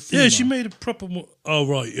one in the cinema. Yeah, she made a proper one. Oh,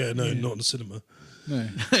 right. Yeah, no, not in the cinema. No.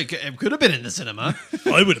 It could have been in the cinema.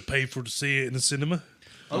 I would have paid for to see it in the cinema.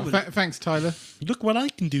 Thanks, Tyler. Look what I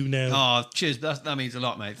can do now. Oh, cheers. That means a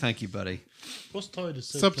lot, mate. Thank you, buddy. What's Tyler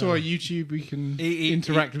said? Sub to our YouTube. We can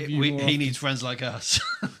interact with you more He often. needs friends like us.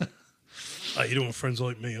 Oh, you don't want friends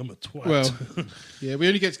like me. I'm a twat. Well, yeah, we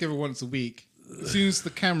only get together once a week. As soon as the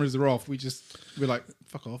cameras are off, we're like,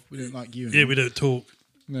 fuck off. We don't like you anymore. yeah, we don't talk.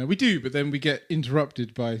 No, we do, but then we get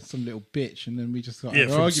interrupted by some little bitch, and then we just start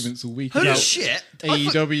having from arguments all week Holy about shit.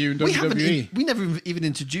 AEW and we haven't WWE. we never even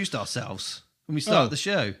introduced ourselves when we started Oh. the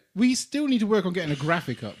show. We still need to work on getting a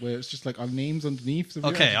graphic up where it's just like our names underneath. So we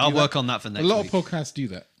don't Okay, have to I'll do work that. on that for A next lot week. of podcasts do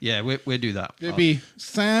that. Yeah, we'll do that. It'd be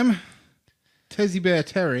Sam, Tezzy Bear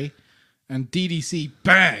Terry, and DDC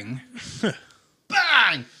Bang.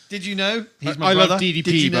 Bang! Did you know? He's my I brother. love Did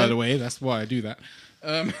DDP, you know? by the way. That's why I do that.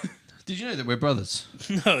 Did you know that we're brothers?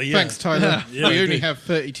 Oh, yeah. Thanks, Tyler. Yeah, we I only agree. have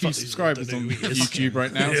 32 Fuck, subscribers on I don't know who he is. YouTube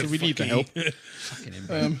right now, so we need the help. Fucking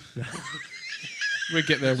him. We'll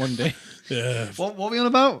get there one day. Yeah. What are we on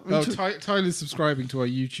about? Oh, Tyler's subscribing to our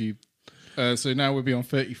YouTube. So now we'll be on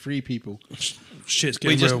 33 people. Shit's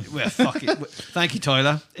we getting real. fuck it. Thank you,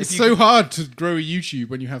 Tyler. It's so hard to grow a YouTube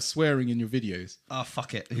when you have swearing in your videos. Oh,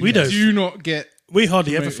 fuck it. We don't. Do not get... We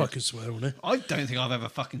hardly ever Promoted. fucking swear on it. I don't think I've ever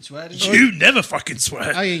fucking sweared. You never fucking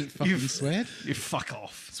swear. I ain't fucking sweared. You fuck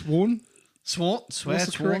off. Sworn? Swear, What's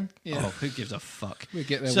the sworn. correct- yeah. Oh, who gives a fuck? We'll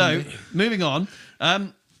get there So, one day. moving on.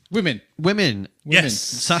 Women. Women. Yes.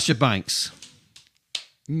 Sasha Banks.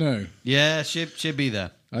 No. Yeah, she'll be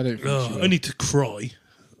there. I don't think she Oh, will. I need to cry.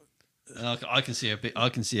 I can see her. I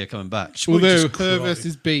can see her coming back. She'll probably Although just her cry.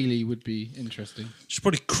 versus Bailey would be interesting. She'll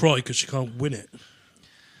probably cry because she can't win it.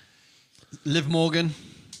 Liv Morgan.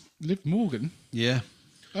 Liv Morgan? Yeah.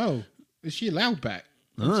 Oh, is she allowed back?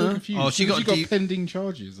 I'm so Uh-huh. confused. Oh, she got deep- pending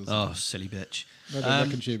charges or something. Oh, silly bitch. I don't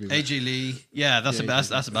reckon she'll be back. AJ Lee. Yeah, that's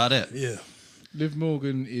about it. Yeah. Liv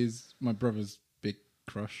Morgan is my brother's big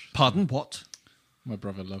crush. Pardon? What? My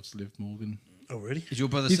brother loves Liv Morgan. Oh, really? Is your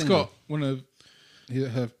brother He's single? got one of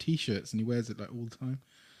her t-shirts and he wears it like all the time.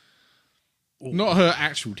 Not her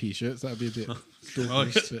actual t-shirts. That'd be a bit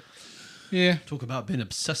stalkerish, but yeah. Talk about being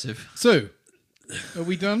obsessive. So, are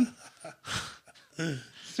we done?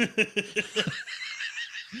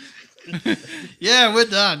 Yeah, we're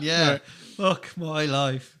done. Yeah. Right. Fuck my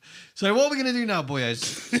life. So what are we going to do now,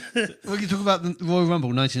 boys? We're going to talk about the Royal Rumble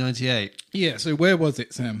 1998. Yeah. So where was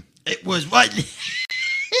it, Sam? It was right.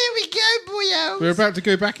 Here we go, boyos. We're about to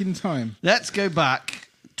go back in time. Let's go back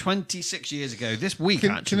 26 years ago. This week,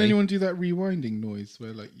 Can actually. anyone do that rewinding noise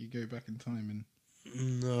where like you go back in time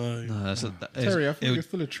and No. No, that's Terry? I thought you're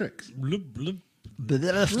full of tricks. Blub, blub.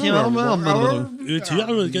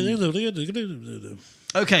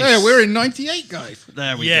 Okay. There, we're in '98, guys.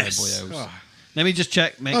 There we Yes. go, boyos. Oh, Let me just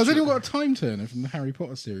check. Make has sure. anyone got a time turner from the Harry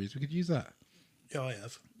Potter series? We could use that. Yeah, I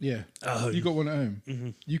have. Yeah. At home. You got one at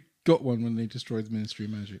home. You got one when they destroyed the Ministry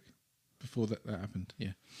of Magic. Before that happened.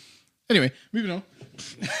 Yeah. Anyway, moving on.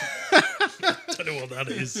 Don't know what that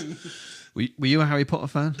is. Were you a Harry Potter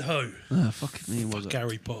fan? No. Oh, fuck me, was Fuck it?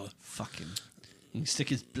 Harry Potter. Fuck him. He can stick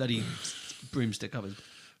his bloody broomstick up his...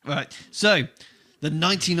 Right, so the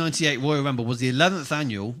 1998 Royal Rumble was the 11th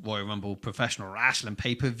annual Royal Rumble professional wrestling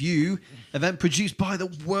pay-per-view event produced by the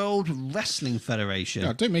World Wrestling Federation.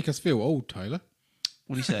 Yeah, don't make us feel old, Tyler.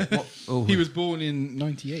 What do you say? What? Oh, He was born in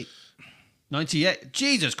 '98. 98.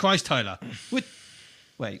 Jesus Christ, Tyler.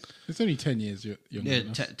 Wait. It's only 10 years younger Yeah, than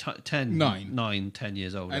us. 10, Nine. 10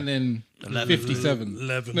 years older. And then 11. 57.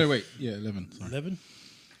 11. No, wait. Yeah, 11. Sorry. 11?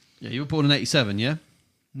 Yeah, you were born in 87, yeah?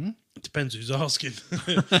 It depends who's asking.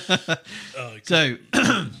 Oh, So,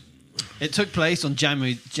 it took place on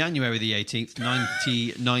January the 18th,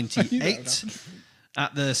 1998,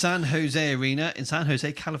 at the San Jose Arena in San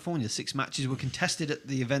Jose, California. 6 matches were contested at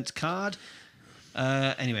the event's card.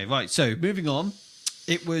 Anyway, right, so moving on.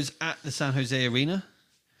 It was at the San Jose Arena.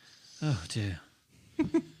 Oh, dear.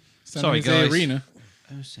 San Sorry, Jose guys. Arena.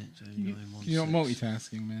 060916. You're not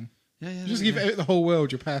multitasking, man. Yeah, Just give the whole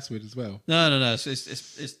world your password as well. No. It's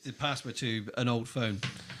the password to an old phone.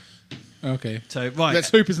 Okay. So, right. Let's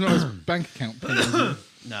hope it's not his bank account pin. is it?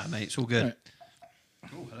 Nah, mate, it's all good. Right.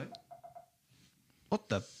 Oh, hello. What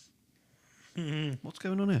the? What's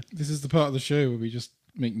going on here? This is the part of the show where we just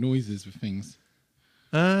make noises with things.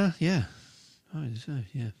 Yeah. Oh, so,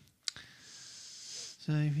 yeah.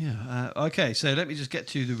 So, yeah. Okay, so let me just get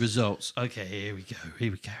to the results. Okay, here we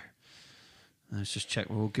go. Let's just check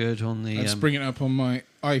we're all good on the... Let's bring it up on my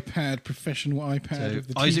iPad, professional iPad of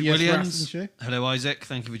the Isaac TDS Williams. Wrestling Show. Hello, Isaac.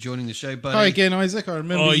 Thank you for joining the show, buddy. Hi again, Isaac. I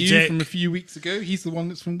remember you Isaac. from a few weeks ago. He's the one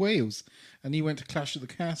that's from Wales. And he went to Clash at the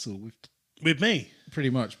Castle With me. pretty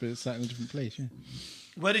much, but it's sat in a different place, yeah.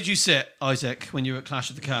 Where did you sit, Isaac, when you were at Clash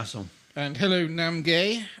of the Castle? And hello,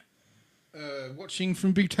 Namgay. Watching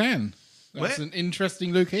from Bhutan. That's Where? an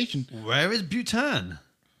interesting location. Where is Bhutan?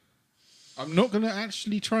 I'm not going to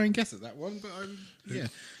actually try and guess at that one, but yeah.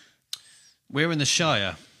 We're in the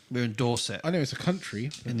Shire. We're in Dorset. I know it's a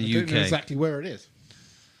country. But In the I don't know UK. exactly where it is.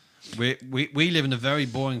 We live in a very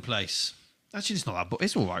boring place. Actually, it's not that boring.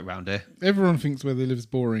 It's all right round here. Everyone thinks where they live is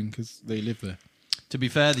boring because they live there. To be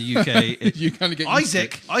fair, the UK... You kind of get used to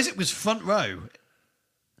it. Isaac was front row.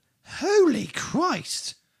 Holy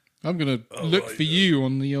Christ. I'm going to look for you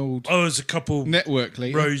on the old I was a couple network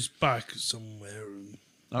later. rows back somewhere.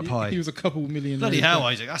 Up high. He was a couple million. Bloody rows hell, back.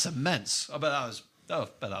 Isaac. That's immense. I bet that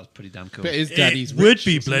was pretty damn cool. But his daddy's It would rich,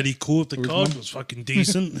 be isn't bloody it? cool if the Or his card mum. was fucking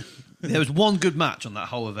decent. There was one good match on that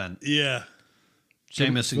whole event. Yeah.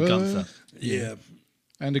 Sheamus and Gunther. Yeah.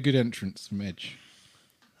 And a good entrance from Edge.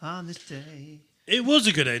 On this day. It was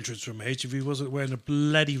a good entrance from H if he wasn't wearing a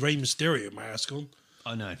bloody Rey Mysterio mask on.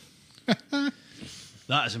 I know.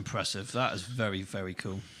 That is impressive. That is very, very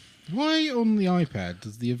cool. Why on the iPad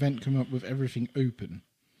does the event come up with everything open?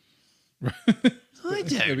 I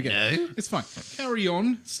There we don't go. know. It's fine. Carry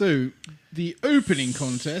on. So, the opening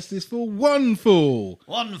contest is for one fall.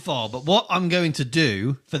 One fall. But what I'm going to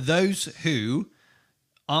do, for those who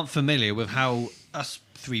aren't familiar with how us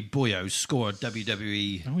three boyos score a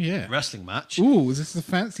WWE Oh, yeah. wrestling match, Ooh, is this the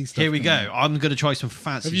fancy stuff? here we go. now? I'm going to try some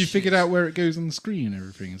fancy Have you shit. figured out where it goes on the screen and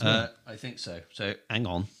everything as well? I think so. So hang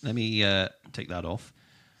on. Let me take that off.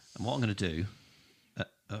 And what I'm going to do...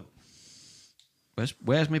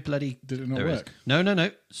 Where's my bloody... Did it not There is. work?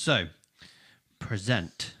 No. So,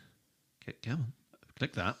 present. Come on.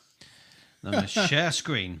 Click that. And I'm going to share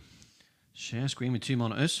screen. Share screen with two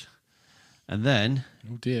monitors. And then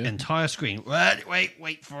Oh, dear. entire screen.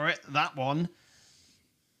 Wait for it. That one.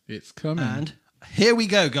 It's coming. And here we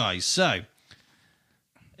go, guys. So,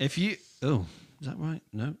 if you... Oh, is that right?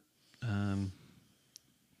 No.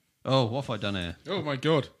 Oh, what have I done here? Oh, my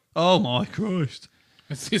God. Oh, my Christ.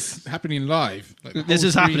 This is happening live. Like the This whole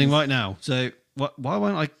is happening screen's- right now. So,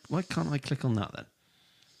 why can't I click on that then?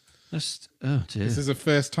 Oh, dear. This is a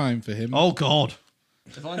first time for him. Oh, God.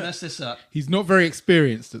 If I mess this up... He's not very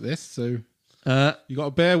experienced at this, so you got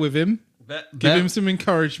to bear with him. Give him some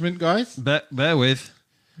encouragement, guys. Bear with.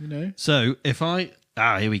 You know. So if I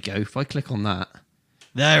here we go. If I click on that,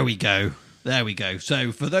 there we go.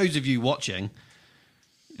 So for those of you watching,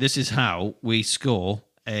 this is how we score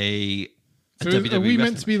a So WWE are we wrestling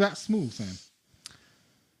meant to be that small, Sam?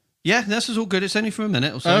 Yeah, this is all good. It's only for a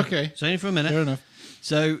minute or so. Okay. It's only for a minute. Fair enough.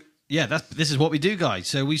 So yeah, this is what we do, guys.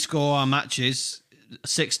 So we score our matches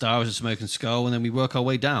 6 stars of Smoke and Skull, and then we work our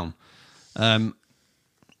way down.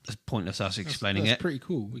 It's pointless us explaining That's it. pretty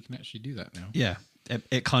cool. We can actually do that now. Yeah,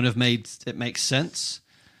 it kind of makes sense.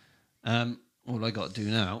 All I got to do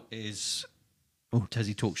now is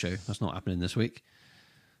Tezzy Talk Show. That's not happening this week.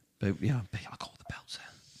 But yeah, I got all the belts there.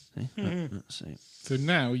 See? Let's see. So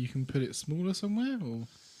now you can put it smaller somewhere, or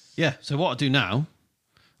Yeah. So what I do now,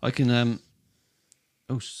 I can.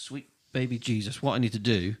 Oh, sweet baby Jesus! What I need to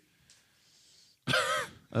do.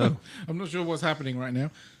 Oh, I'm not sure what's happening right now.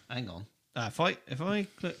 hang on. If I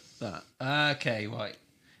click that, okay, right,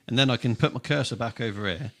 and then I can put my cursor back over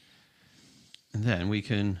here, and then we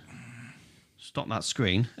can stop that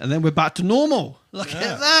screen, and then we're back to normal. Look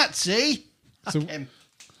at that! See? So, Okay.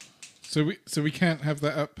 so we can't have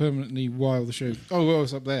that up permanently while the show. Oh, well,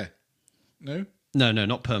 it's up there. No. No,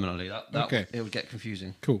 not permanently. That Okay. it would get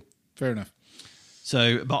confusing. Cool. Fair enough.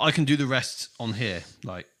 So, but I can do the rest on here.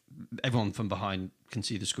 Like everyone from behind can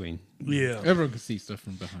see the screen. Yeah. Everyone can see stuff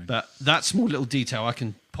from behind. But that small little detail I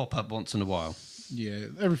can pop up once in a while. Yeah,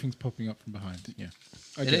 everything's popping up from behind. Yeah,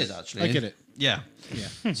 I It get is actually. I get it. Yeah.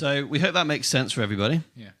 Yeah, So we hope that makes sense for everybody.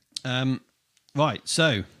 yeah. Right.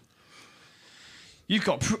 So you've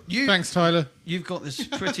got Thanks, Tyler. you've got this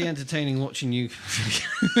pretty entertaining watching you.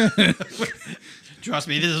 Trust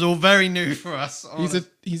me, this is all very new for us.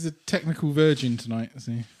 He's a technical virgin tonight. Is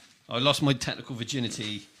he? I lost my technical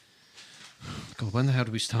virginity. God, when the hell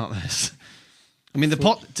did we start this? I mean, this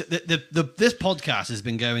podcast has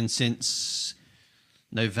been going since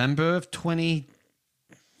September of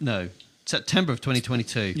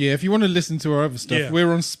 2022. Yeah, if you want to listen to our other stuff, Yeah.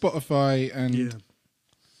 we're on Spotify and Yeah.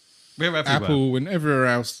 We're everywhere. Apple and everywhere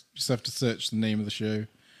else. Just have to search the name of the show.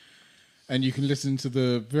 And you can listen to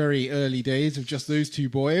the very early days of just those two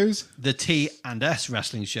boyos. The T&S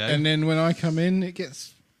Wrestling Show. And then when I come in, it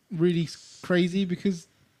gets really crazy because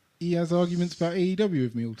he has arguments about AEW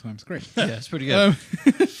with me all the time. It's great. Yeah, it's pretty good.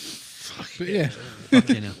 But yeah.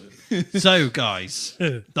 Fucking hell. So, guys,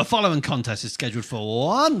 the following contest is scheduled for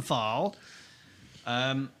one fall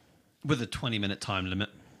with a 20-minute time limit.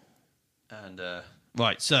 And,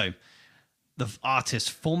 right, so the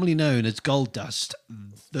artist formerly known as Goldust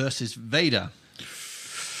versus Vader.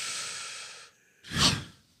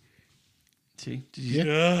 See? Did you?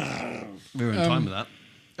 Yeah. We were in time with that.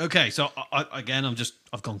 Okay, so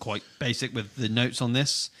I've gone quite basic with the notes on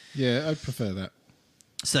this. Yeah, I prefer that.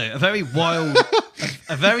 So a very wild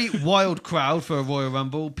crowd for a Royal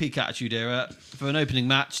Rumble, peak Attitude Era. For an opening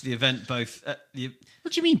match, the event both What do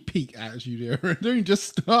you mean peak Attitude Era? They only just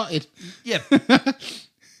started. yeah,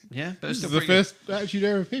 yeah, but This it's is still the pretty good. first Attitude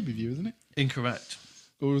Era pay-per-view, isn't it? Incorrect.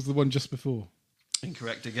 Or was the one just before?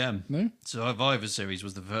 Incorrect again. No? Survivor Series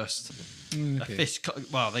was the first. Okay.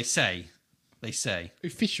 Well, they say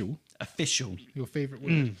Official? official. Your favourite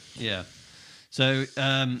word? Yeah. So,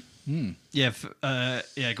 great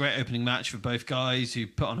opening match for both guys who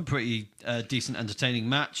put on a pretty decent, entertaining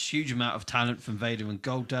match. Huge amount of talent from Vader and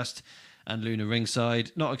Goldust and Luna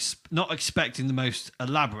ringside. Not expecting the most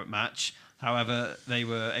elaborate match. However, they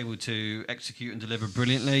were able to execute and deliver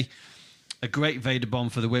brilliantly. A great Vader bomb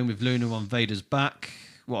for the win with Luna on Vader's back.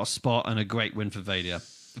 What a spot and a great win for Vader.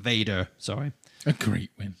 Sorry. A great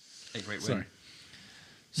win. A great win. Sorry.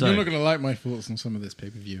 So, You're not going to like my thoughts on some of this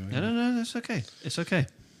pay-per-view. No, that's okay. It's okay.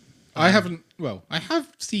 I haven't... Well, I have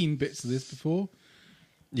seen bits of this before.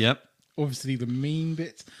 Yep. Obviously, the main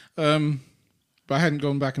bits. But I hadn't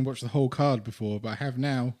gone back and watched the whole card before, but I have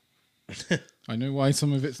now. I know why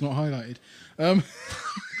some of it's not highlighted.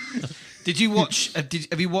 Did you watch?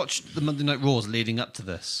 Have you watched the Monday Night Raws leading up to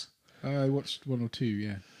this? I watched one or two,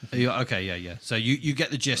 yeah. Okay, yeah. So you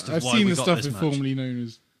get the gist of I've why seen we the got stuff this that's match. formerly known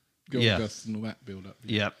as Gold Yeah. Dust and all that build-up.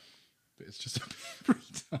 Yep. But it's just a bit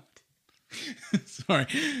retarded. Sorry.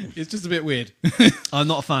 It's just a bit weird. I'm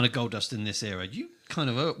not a fan of Goldust in this era. You kind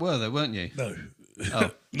of were though, weren't you? No,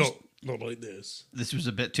 Oh. not like this. This was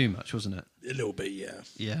a bit too much, wasn't it? A little bit, yeah.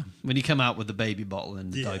 Yeah. When he came out with the baby bottle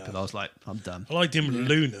and the Yeah. diaper, I was like, I'm done. I liked him with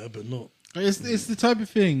Luna, but not. It's the type of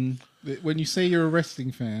thing that when you say you're a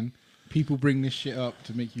wrestling fan, people bring this shit up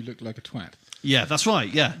to make you look like a twat. Yeah, that's right.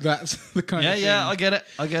 Yeah. That's the kind of thing. Yeah. I get it.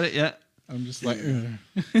 Yeah. I'm just like,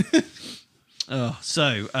 ugh. Oh,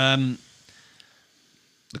 so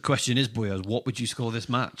the question is, boyos, what would you score this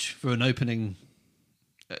match for an opening?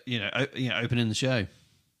 Opening the show.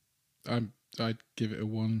 I'd give it a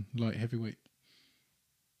 1 light heavyweight.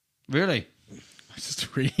 Really? I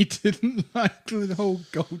just really didn't like the whole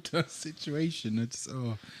Goldust situation. It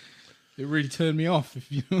really turned me off.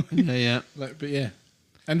 If you know, Yeah. but yeah.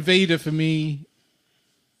 And Vader for me,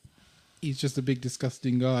 he's just a big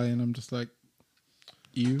disgusting guy, and I'm just like,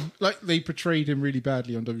 they portrayed him really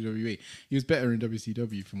badly on WWE. He was better in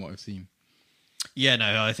WCW from what I've seen, Yeah,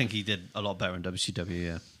 no, I think he did a lot better in WCW,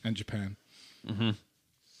 yeah. and Japan. Mm-hmm.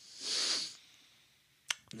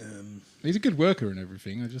 He's a good worker and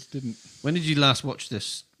everything. I just didn't. When did you last watch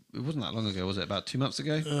this? It wasn't that long ago, was it? About 2 months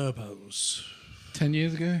ago? About 10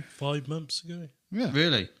 years ago. 5 months ago. Yeah.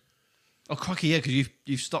 Really? Oh, crikey, yeah, because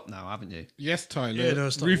you've stopped now, haven't you? Yes, Tyler. Yeah, no, I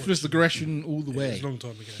started Ruthless watching aggression all the Yeah, way. it was a long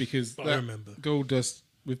time ago. Because But that I remember. Goldust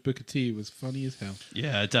with Booker T was funny as hell.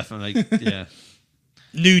 Yeah, definitely. Yeah.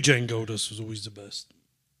 New Gen Goldust was always the best.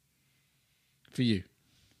 For you.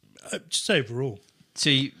 Just overall.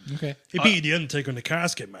 See, Okay. He beat The Undertaker in the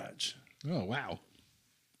casket match. Oh, wow.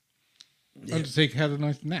 Yeah. Undertaker had a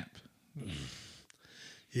nice nap.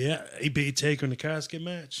 Yeah, he beat Taker in the casket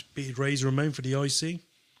match. Beat Razor Ramon for the IC.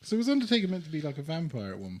 So was Undertaker meant to be like a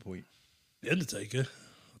vampire at one point? The Undertaker?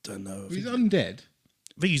 I don't know. He's undead.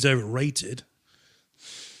 I think he's overrated.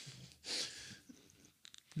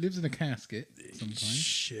 Lives in a casket sometimes.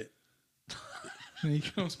 Shit. And he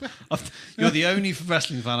comes back. you're the only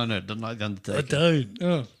wrestling fan I know that doesn't like The Undertaker. I don't.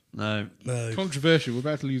 Oh, No. No. controversial. We're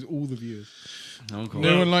about to lose all the viewers. Oh, God.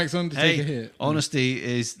 No one likes Undertaker Hey, here. honesty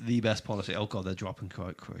is the best policy. Oh, God, they're dropping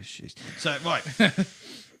quite crazy. So, right.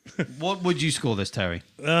 What would you score this, Terry?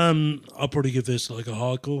 I'll probably give this like a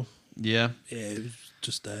hardcore. Yeah. Yeah, it was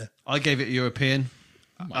just there. I gave it European.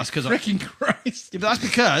 That's because Freaking Christ. Yeah, but that's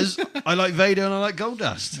because I like Vader and I like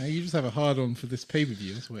Goldust. No, you just have a hard on for this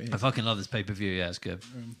pay-per-view. That's what it I is. fucking love this pay-per-view. Yeah, it's good.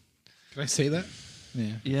 Can I say that?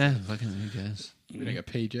 Yeah. Yeah, fucking who cares? We don't get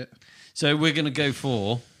paid yet. So we're going to go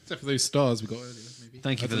for... Except for those stars we got earlier, maybe.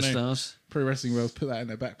 Thank you I for the don't know. stars. Pro Wrestling World's put that in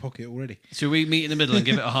their back pocket already. Should we meet in the middle and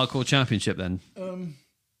give it a hardcore championship then?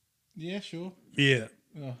 Yeah, sure. Yeah.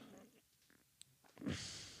 Oh.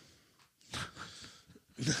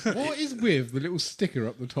 What is with the little sticker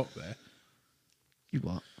up the top there? You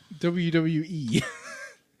what? WWE.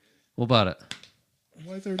 What about it?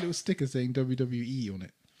 Why is there a little sticker saying WWE on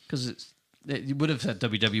it? Because you would have said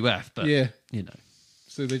WWF, but Yeah. you know,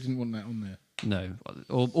 So they didn't want that on there. no.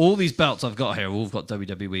 All these belts I've got here have all got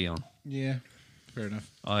WWE on. Yeah. Fair enough.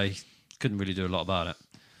 I couldn't really do a lot about it.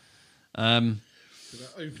 So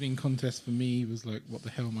that opening contest for me was like, what the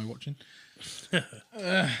hell am I watching?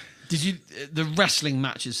 Did you the wrestling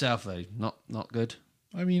match itself though? Not good.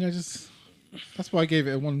 I mean, that's why I gave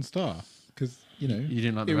it a 1 star. Because, you know, You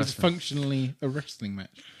didn't like the it was wrestling. functionally a wrestling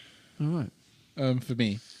match All right. for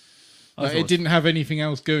me. I Like, thought- it didn't have anything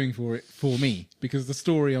else going for it for me because the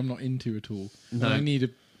story I'm not into at all. No. And I need a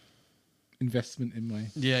investment in my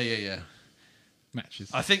Yeah. matches.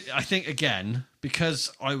 I think again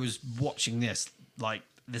because I was watching this like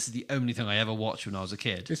this is the only thing I ever watched when I was a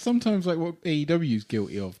kid. It's sometimes like what AEW's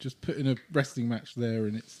guilty of, just putting a wrestling match there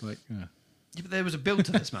and it's like, Yeah, but there was a build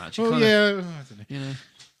to this match. You oh kinda- yeah, I don't know. You know.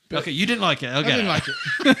 Okay, you didn't like it. I Okay. didn't like it.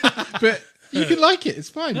 But you can like it, it's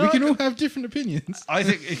fine. No, we can I all have different opinions. I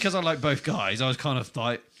think because I like both guys, I was kind of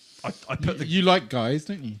like I put the You like guys,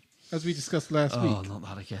 don't you? As we discussed last oh week. not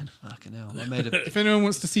that again. Fucking hell. I made a If anyone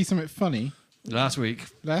wants to see something funny, last week.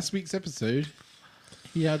 last week's episode,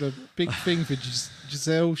 he had a big thing for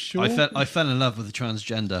Giselle Shaw. I fell in love with a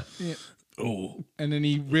transgender. Yeah. Oh, And then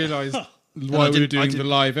he realised I why we were didn't- I doing the didn't-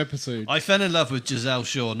 live episode. I fell in love with Giselle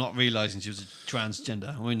Shaw, not realizing she was a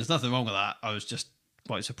transgender. I mean, there's nothing wrong with that. I was just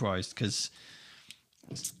quite surprised because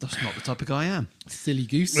that's not the topic I am. Silly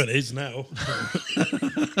goose. well, it is now.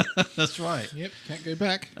 That's right. Yep, can't go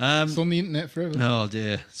back. Um, It's on the internet forever. Oh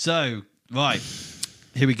dear. So right,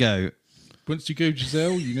 here we go. Once you go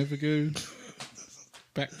Giselle, you never go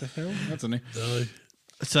back to hell. I don't know. No.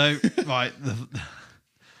 So right,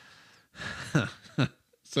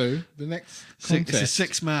 So the next it's a contest.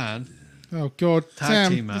 6-man. Oh God, Tag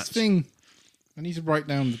Sam, team this match. thing. I need to write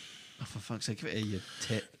down Oh, for fuck's sake, give it here, you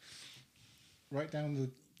tit. the Do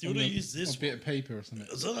you on wanna the- use this on a bit one? of paper or something.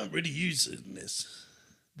 Because I don't really use this.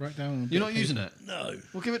 Write down. On a bit You're of not using paper. it. No.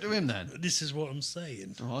 Well, give it to him then. This is what I'm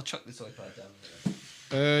saying. Oh, I'll chuck this iPad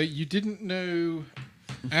down. You didn't know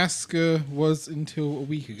Asuka was until a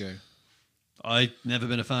week ago. I've never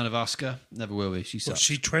been a fan of Asuka. Never will be. She What, sucks.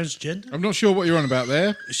 she transgender? I'm not sure what you're on about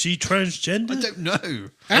there. Is she transgender? I don't know.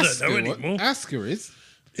 I don't know anymore. Asuka is.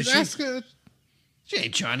 Is Is she? Asuka? She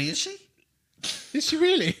ain't Chinese, is she? Is she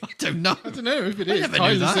really? I don't know. I don't know if it I is. never knew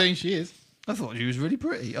Tyler's that. saying she is. I thought she was really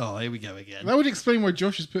pretty. Oh, here we go again. That would explain why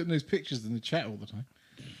Josh is putting those pictures in the chat all the time.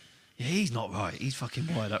 Yeah, he's not right. He's fucking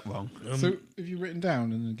wired up wrong. So have you written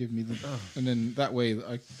down and then give me the, and then that way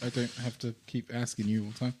I don't have to keep asking you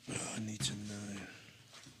all the time. I need to know.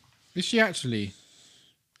 Is she actually?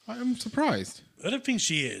 I'm surprised. I don't think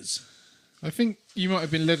she is. I think you might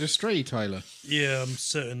have been led astray, Tyler. Yeah, I'm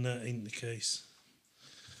certain that ain't the case.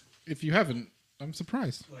 If you haven't, I'm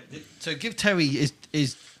surprised. So give Terry his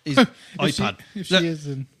If iPad. If she Look, is,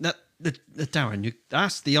 then Darren,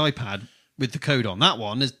 that's the iPad with the code on. That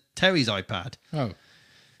one is Terry's iPad. oh,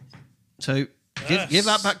 So give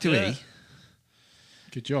that back to Yeah. E.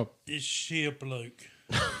 good job. Is she a bloke?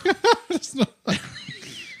 That's not.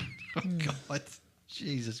 Oh God,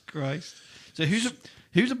 Jesus Christ! So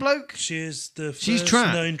who's a bloke? She is the She's first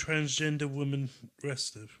trans. known transgender woman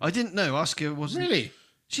wrestler. I didn't know. Asuka wasn't. Really?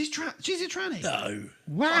 She's a tranny. No.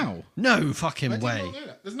 Wow. No fucking I did way. not know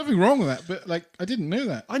that. There's nothing wrong with that, but like I didn't know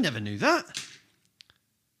that. I never knew that.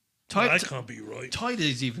 That can't be right.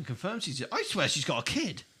 Tyler's even confirmed she's. I swear she's got a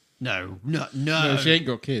kid. No. No, she ain't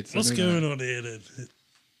got kids. I What's know going that. on here then?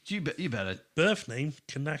 You better. Birth name?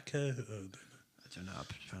 Kanaka. I don't know how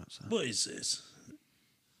to pronounce that. What is this?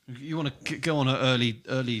 You want to go on her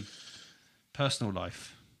early personal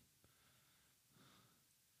life?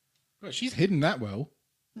 Well, she's hidden that well.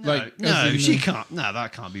 No, she can't. No,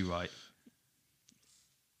 that can't be right.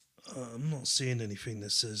 I'm not seeing anything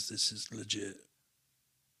that says this is legit.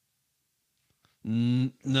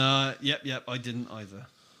 No, yep, I didn't either.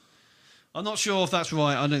 I'm not sure if that's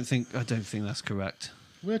right. I don't think that's correct.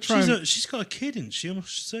 We're trying. She's got a kid, isn't she? I'm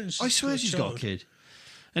certain I swear she's got a child. kid.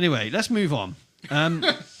 Anyway, let's move on.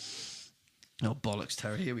 Oh bollocks,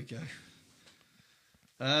 Terry. Here we go.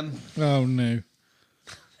 Oh no.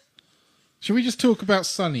 Should we just talk about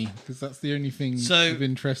Sunny because that's the only thing So of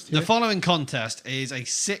interest here? the following contest is a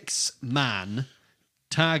 6-man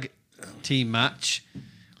tag team match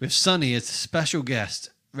with Sunny as a special guest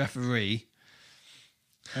referee.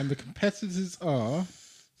 and the competitors are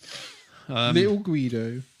Little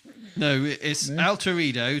Guido. No, it's El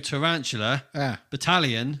Torito, Tarantula, Ah,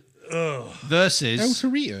 Battalion Oh, versus El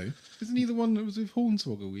Torito. Isn't he the one that was with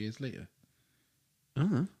Hornswoggle years later?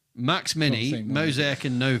 Max Mini, same one. Mosaic,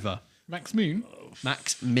 and Nova. Max Moon?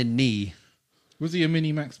 Max Mini. Was he a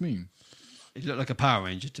mini Max Moon? He looked like a Power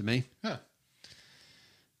Ranger to me. Huh.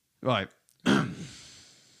 Right.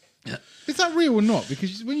 Is that real or not?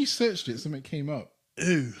 Because when you searched it, something came up.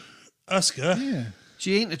 Ooh, Asuka. Yeah.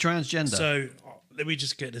 She ain't a transgender. So let me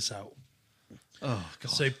just get this out. oh, God.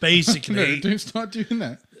 So No, basically, don't start doing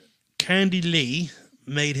that. Candy Lee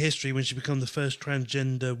made history when she became the first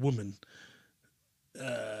transgender woman.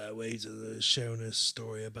 Wait, sharing a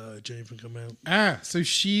story about her journey from coming out. Ah, so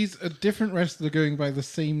she's a different wrestler going by the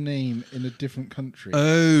same name in a different country.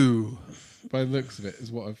 Oh. By the looks of it,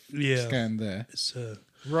 is what I've Yeah. scanned there. It's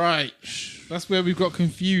Right. That's where we've got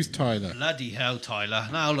confused, Tyler. Bloody hell, Tyler.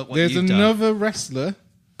 Now look what There's you've done. another wrestler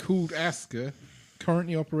called Asuka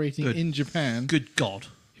currently operating in Japan Good God.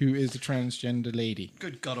 who is a transgender lady.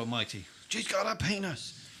 Good God almighty. She's got a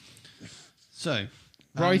penis. So,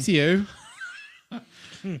 Rightio.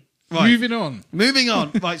 right. Moving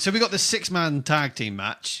on. Right, so we got the 6-man tag team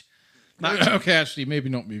match. Okay, actually, maybe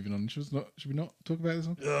not moving on. Should we not talk about this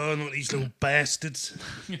one? oh, not these little bastards.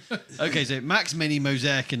 Okay, so Max Mini,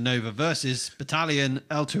 Mosaic, and Nova versus Battalion,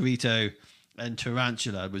 El Torito, and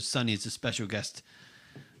Tarantula, with Sonny as a special guest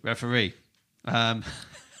referee.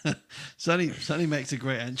 Sonny makes a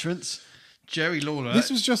great entrance. Jerry Lawler,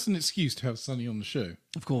 This was just an excuse to have Sonny on the show.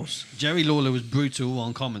 of course. Jerry Lawler was brutal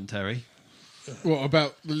on commentary. What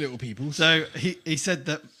about the little people? So he said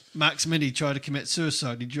that Max Mini tried to commit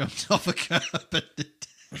suicide. He jumped off a curb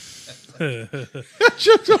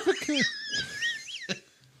Jumped off a curb.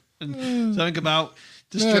 and something about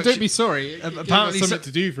No, destruction. don't be sorry. Apparently Apparently, something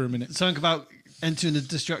to do for a minute. Something about entering the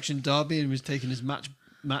Destruction Derby and was taking his Matchbox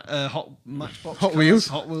Hot cars, Wheels.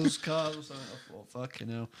 Hot Wheels cars. Or something. I thought, fucking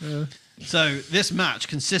hell. Yeah. So this match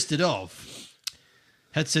consisted of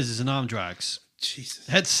head scissors and arm drags. Jesus.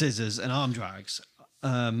 Head scissors and arm drags.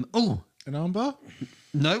 An armbar?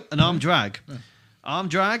 No, an arm drag. Arm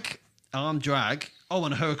drag. Oh,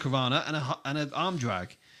 and a hurricanrana and an arm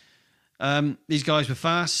drag. These guys were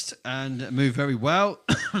fast and moved very well.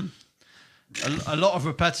 a lot of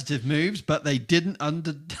repetitive moves, but they didn't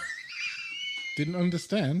Didn't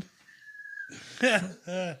understand.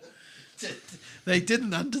 They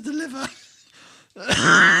didn't under-deliver.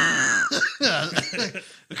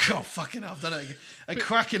 God, fucking hell, I've done it again. A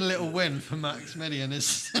cracking little win for Max Mini and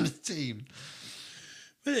his team.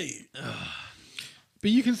 Hey,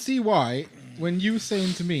 But you can see why, when you were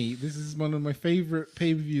saying to me, this is one of my favourite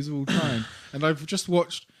pay-per-views of all time, and I've just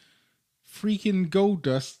watched freaking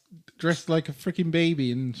Goldust dressed like a freaking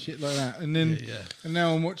baby and shit like that, and then and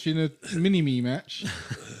now I'm watching a mini-me match.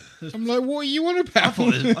 I'm like, what are you on about?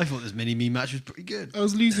 I thought this mini-me match was pretty good. I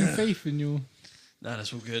was losing faith in your No,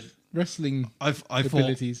 that's all good. wrestling I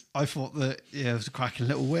abilities. thought that, it was a cracking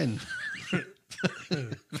little win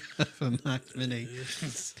for Max Mini.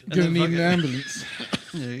 Gonna need an ambulance.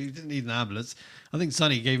 No, he didn't need an ambulance. I think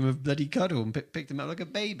Sonny gave him a bloody cuddle and picked him up like a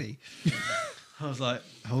baby. I was like,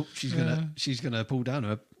 oh, she's gonna pull down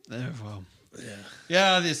her. Well,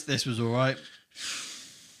 yeah. This was all right.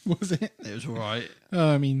 Was it? It was all right.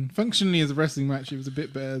 I mean, functionally as a wrestling match, it was a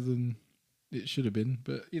bit better than it should have been.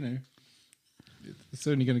 But, you know, it's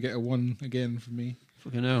only going to get a 1 again from me.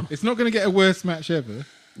 Fucking hell. It's not going to get a worst match ever.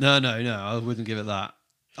 No, I wouldn't give it that.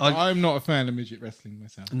 I'm not a fan of midget wrestling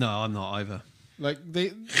myself. No, I'm not either. Like,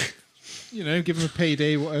 they, you know, give them a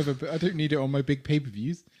payday, whatever, but I don't need it on my big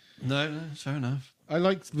pay-per-views. No, fair enough. I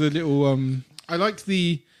liked the little,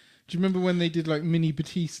 do you remember when they did, like, mini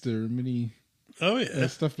Batista and mini oh yeah.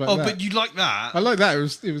 stuff like that? Oh, but you like that? I like that. It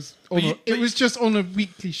was just on a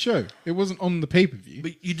weekly show. It wasn't on the pay-per-view.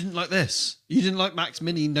 But you didn't like this. You didn't like Max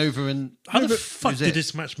Mini, Nova, and How the was fuck it? did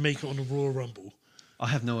this match make it on the Royal Rumble? I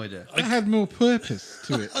have no idea. It had more purpose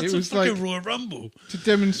to it. That's It was a fucking like Royal Rumble. to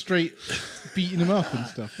demonstrate beating him up and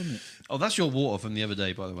stuff, wasn't it? Oh, that's your water from the other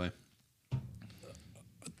day, by the way.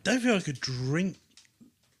 Don't think I could drink.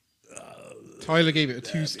 Tyler gave it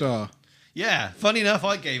a 2-star. Yeah, funny enough,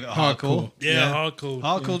 I gave it a hardcore. Yeah, hardcore.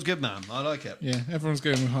 Hardcore's good, man. I like it. Yeah, everyone's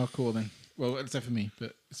going with hardcore then. Well, except for me,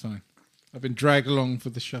 but it's fine. I've been dragged along for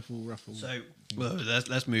the shuffle ruffle. So, well,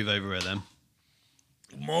 let's move over here then.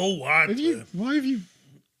 More wine. Why have you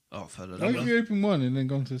Oh, for the why have you opened one and then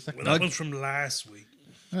gone to the second? Well, that was from last week,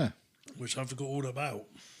 Ah, which I forgot all about.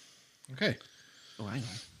 okay. Oh, hang on.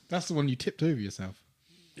 That's the one you tipped over yourself.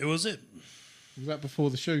 It was it. Was that before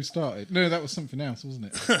the show started? No, that was something else, wasn't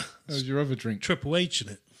it? That was your other drink. Triple H in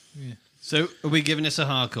it. So, are we giving this a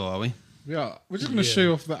hardcore, are we? We are. We're just going to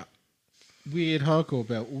show off that weird hardcore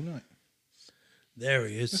belt all night. There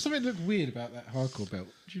he There's is. something that looked weird about that hardcore belt.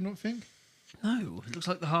 Do you not think? No, it looks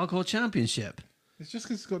like the Hardcore Championship. It's just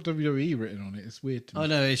because it's got WWE written on it. It's weird to me. Oh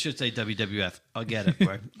no, it should say WWF. I get it,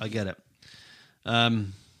 bro. I get it.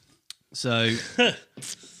 So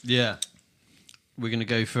yeah, we're gonna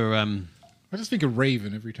go for I just think of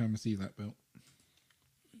Raven every time I see that belt.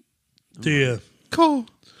 Dear. Cool.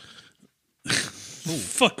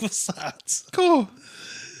 Fuck, what's that? Cool.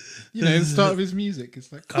 You know, the start of his music.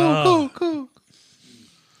 It's like, cool, Ah. cool.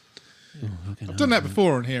 I've done that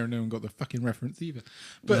before on here and no one got the fucking reference either.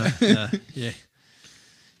 But yeah.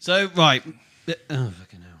 So right,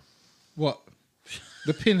 fucking hell. what?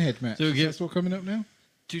 The Pinhead match. So we get- That's what coming up now?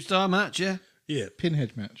 2-star match, yeah. Yeah.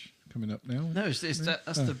 Pinhead match coming up now. No, that's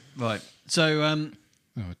the right. So Oh,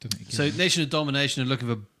 I've done it again. so Nation of Domination are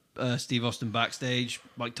looking for Steve Austin backstage,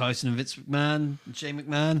 Mike Tyson and Vince McMahon and Shane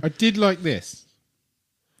McMahon. I did like this.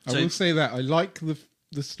 I So- will say that. I like the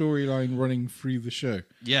storyline running through the show.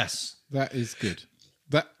 Yes, That is good.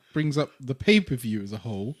 That brings up the pay-per-view as a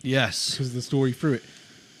whole yes. because of the story through it.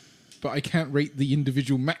 But I can't rate the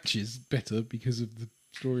individual matches better because of the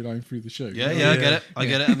storyline through the show. Yeah, I get it. I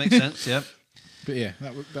get it. That makes sense. Yeah. But yeah,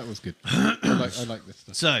 that was good. I like this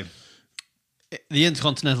stuff. So, the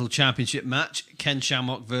Intercontinental Championship match: Ken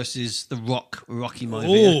Shamrock versus The Rock, Rocky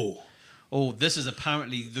Maivia. Oh, this is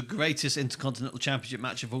apparently the greatest Intercontinental Championship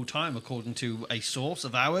match of all time, according to a source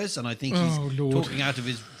of ours, and I think he's Oh, Lord. talking out of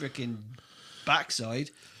his freaking backside.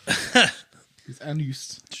 It's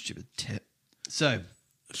anus. Stupid tip. So,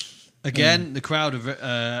 again, the crowd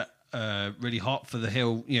are really hot for the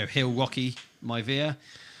heel Rocky Maivia.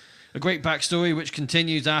 A great backstory which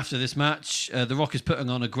continues after this match. The Rock is putting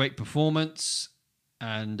on a great performance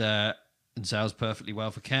and sells perfectly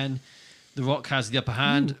well for Ken. The Rock has the upper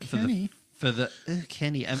hand Kenny.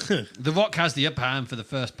 Kenny. The Rock has the upper hand for the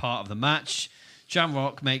first part of the match.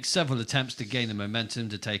 Shamrock makes several attempts to gain the momentum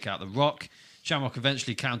to take out The Rock. Shamrock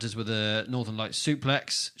eventually counters with a Northern Lights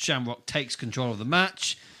suplex. Shamrock takes control of the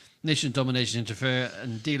match. Nation of Domination interfere,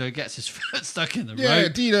 and D'Lo gets his foot stuck in the Yeah,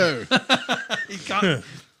 rope. Dino. He can't.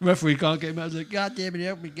 Referee can't get him out. He's like, God damn it,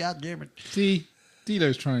 help me, God damn it. See,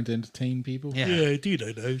 Dino's trying to entertain people. Yeah. Yeah,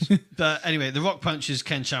 Dino knows. But anyway, The Rock punches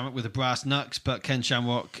Ken Shamrock with a brass knucks, but Ken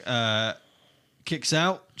Shamrock kicks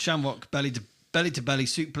out. Shamrock belly to belly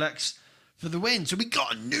suplex for the win. So we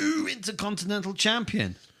got a new Intercontinental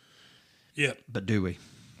Champion. Yeah. But do we?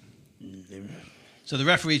 So the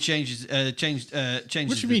referee changes. Changes. What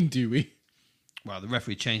do you mean, do we? Well, the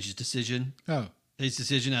referee changed his decision. Oh. His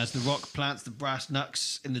decision as The Rock plants the brass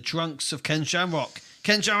knucks in the trunks of Ken Shamrock.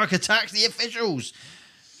 Ken Shamrock attacks the officials.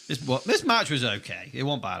 This match was okay. It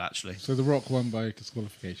wasn't bad, actually. So The Rock won by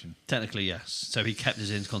disqualification. Technically, yes. So he kept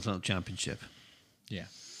his Intercontinental Championship. Yeah.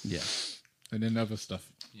 Yeah. And then other stuff.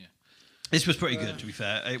 Yeah. This was pretty good, to be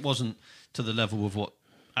fair. It wasn't to the level of what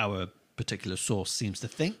our particular source seems to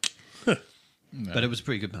think, No. but it was a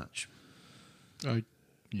pretty good match. I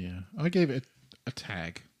gave it a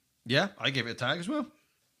tag. Yeah, I gave it a tag as well.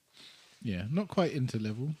 Yeah, not quite Inter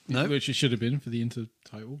level, No. which it should have been for the Inter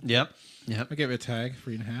title. Yep. I gave it a tag,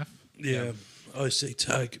 3.5. Yeah. I say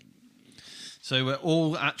tag. So we're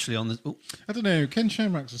all actually on the... Oh, I don't know. Ken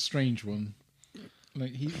Shamrock's a strange one.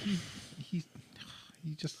 Like he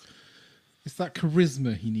just, it's that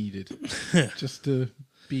charisma he needed just to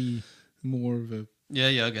be more of a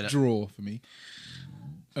yeah, I get it. draw for me.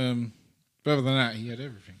 But other than that, he had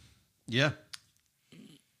everything. Yeah.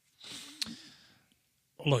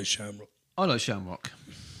 I like Shamrock. I like Shamrock.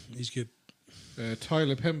 He's good.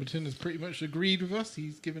 Tyler Pemberton has pretty much agreed with us.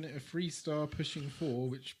 He's given it a 3-star pushing 4,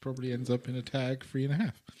 which probably ends up in a tag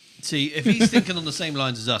 3.5. See, if he's thinking on the same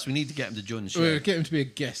lines as us, we need to get him to join the show. Well, get him to be a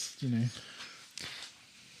guest, you know.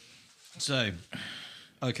 So,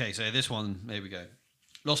 okay, so this one, there we go.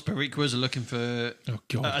 Los Periquas are looking for Oh,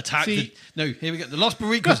 God. attack. See- No, here we go. The Los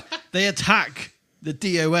Periquas, they attack the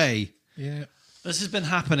DOA. Yeah. This has been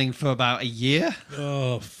happening for about a year.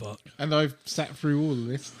 Oh, fuck. And I've sat through all of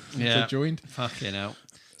this since I joined. Fucking hell.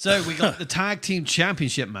 So we got the tag team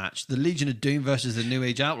championship match, the Legion of Doom versus the New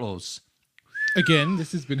Age Outlaws. Again,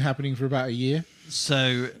 this has been happening for about a year.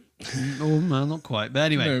 So, oh man, not quite. But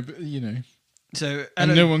anyway, No, but you know. so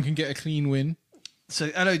And no one can get a clean win. So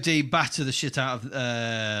LOD batter the shit out of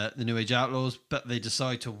the New Age Outlaws, but they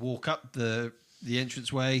decide to walk up the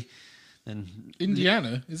entranceway. And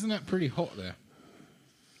Indiana, isn't that pretty hot there?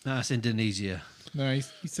 that's Indonesia. No,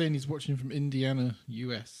 he's saying he's watching from Indiana,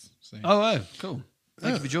 US. So Oh, cool.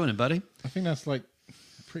 Thank you for joining, buddy. I think that's like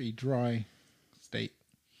a pretty dry state.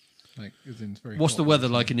 Like, as in it's very What's hot. the weather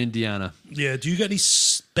like in Indiana? Yeah, do you get any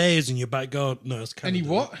bears in your back garden? No, it's Canada. Any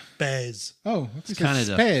what? Bears. Oh, I think Canada. it's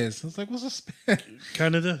spares. I was like, what's a spare?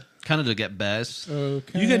 Canada? Canada get bears. Oh,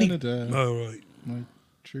 You get any... Canada. Oh, right. My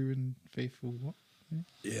true and faithful. What?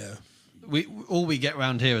 Yeah. All we get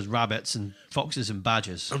around here is rabbits and foxes and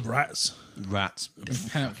badgers. And rats. Rats. And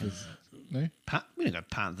panthers. No. We don't got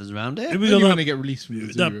panthers around here. We Only got when they get released from the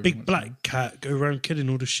zoo. that every big once in a black cat go around killing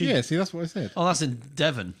all the sheep. while. Yeah, see, that's what I said. Oh, that's in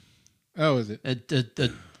Devon. Oh, is it?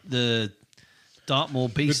 The Dartmoor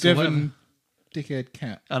The beast. or whatever. Devon dickhead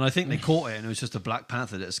cat. And I think they caught it, and it was just a black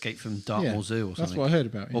panther that escaped from Dartmoor Yeah, Zoo or something. that's what I heard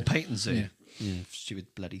about. Or Yeah. Peyton Zoo. Yeah. Yeah, stupid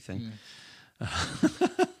bloody thing.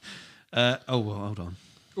 Oh, well, hold on.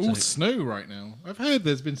 All snow right now. I've heard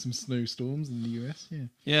there's been some snowstorms in the US. Yeah.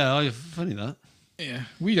 Yeah, funny that. Yeah.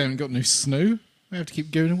 We don't got no snow. We have to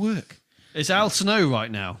keep going to work. It's Al Snow right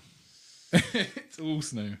now. It's all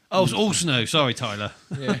snow. Oh, it's all snow. Sorry, Tyler.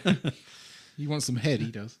 Yeah. He wants some head,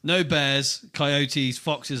 he does. No bears, coyotes,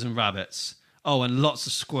 foxes, and rabbits. Oh, and lots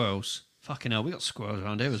of squirrels. Fucking hell, we got squirrels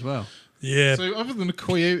around here as well. Yeah. So other than the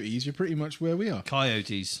coyotes, you're pretty much where we are.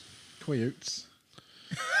 Coyotes. Coyotes.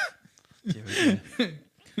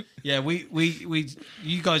 Yeah,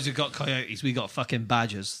 you guys have got coyotes. We got fucking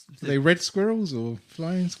badgers. Are they red squirrels or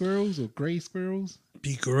flying squirrels or grey squirrels?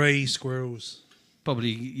 Be grey squirrels. Probably,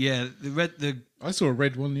 yeah. I saw a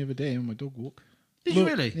red one the other day on my dog walk. Did you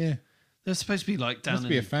really? Yeah. They're supposed to be like down Must in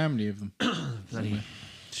be a family of them. bloody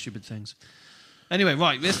stupid things. Anyway,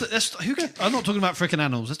 right. I'm not talking about freaking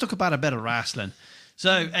animals. Let's talk about a bit of wrestling.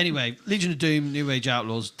 So, anyway, Legion of Doom, New Age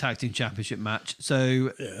Outlaws Tag Team Championship match.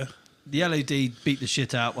 So, Yeah. the LOD beat the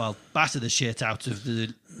shit out, batter the shit out of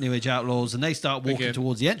the New Age Outlaws, and they start walking Again.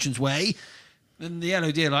 towards the entranceway. And the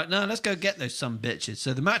LOD are like, no, let's go get those some bitches.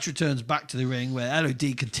 So the match returns back to the ring where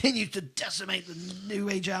LOD continues to decimate the New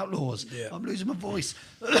Age Outlaws. Yeah. I'm losing my voice.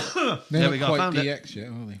 They're There we not go, I quite found it. DX yet,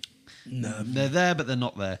 are they? No. They're there, but they're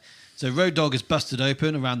not there. So Road Dogg is busted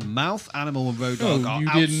open around the mouth. Animal and Road Oh, Dogg are you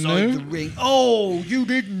outside didn't know? the ring. Oh, you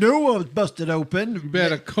didn't know I was busted open. You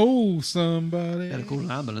better call somebody. Better call an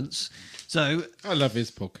ambulance. So I love his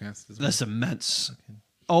podcast as well. that's immense.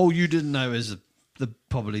 Oh, you didn't know is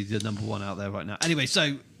probably the number one out there right now. Anyway,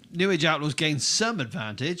 so New Age Outlaws gain some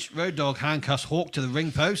advantage. Road Dogg handcuffs Hawk to the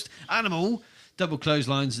ring post. Animal double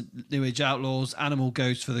clotheslines New Age Outlaws. Animal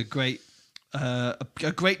goes for the great a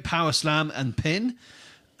great power slam and pin,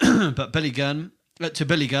 but Billy Gunn.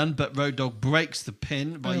 But Road Dogg breaks the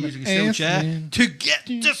pin by using a steel chair to get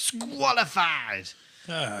disqualified.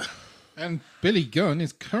 And Billy Gunn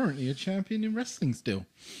is currently a champion in wrestling still.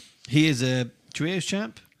 He is a trios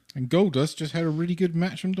champ. And Goldust just had a really good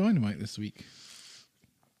match on Dynamite this week.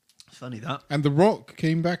 Funny that. And The Rock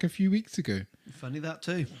came back a few weeks ago. Funny that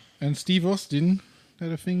too. And Steve Austin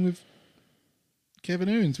had a thing with Kevin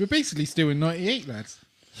Owens. We're basically still in 98, lads.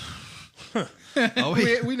 Are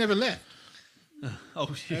we? We never left.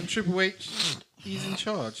 Oh, shit. And Triple H, he's in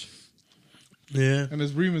charge. Yeah. And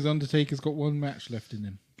there's rumours Undertaker's got one match left in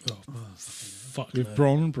him. Fuck With no.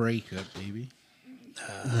 Braun Breaker, baby.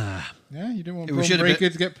 Nah. Yeah, you don't want It Braun should have Breaker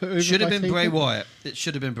been- to get put over Should have by been Bray Taker? Wyatt. It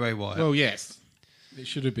should have been Bray Wyatt. Well, yes. It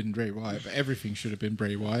should have been Bray Wyatt, but everything should have been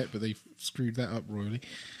Bray Wyatt, but they screwed that up royally.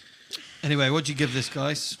 Anyway, what'd you give this,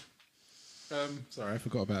 guys? Sorry, I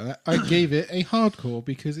forgot about that. I gave it a hardcore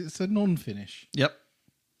because it's a non-finish. Yep.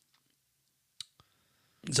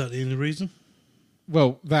 Is that the only reason?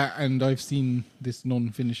 Well, that, and I've seen this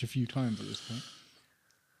non-finish a few times at this point.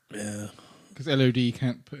 Yeah. Because LOD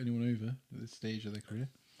can't put anyone over at this stage of their career.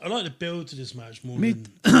 I like the build to this match more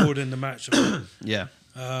than the match. Yeah.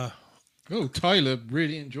 Oh, Tyler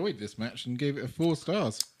really enjoyed this match and gave it a 4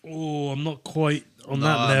 stars. I'm not quite on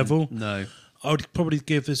that level. No. I would probably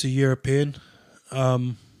give this a European.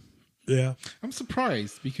 Yeah. I'm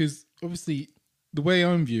surprised because obviously the way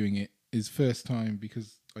I'm viewing it is first time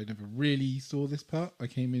because I never really saw this part. I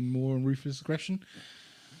came in more on Ruthless Aggression.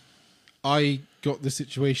 I got the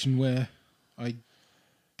situation where I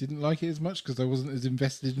didn't like it as much because I wasn't as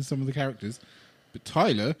invested in some of the characters. But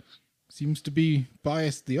Tyler seems to be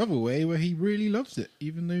biased the other way where he really loves it,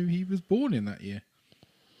 even though he was born in that year.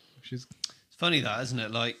 Which is It's funny that, isn't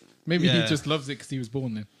it? Like maybe yeah. he just loves it because he was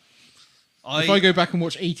born then. If I go back and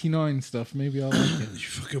watch 89 stuff, maybe I'll like it. You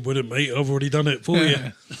fucking wouldn't, mate. I've already done it for you.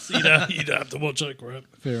 So you'd have to watch that crap.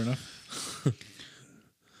 Fair enough.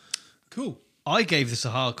 Cool. I gave this a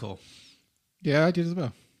hardcore. Yeah, I did as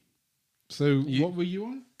well. So what were you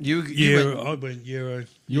on? You Euro. went- I went Euro.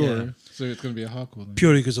 Euro. Yeah. So it's going to be a hardcore then.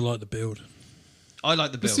 Purely because I like the build. I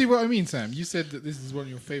like the But build. see what I mean, Sam? You said that this is one of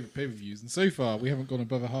your favourite pay-per-views, and so far we haven't gone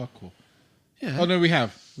above a hardcore. Yeah. Oh, no, we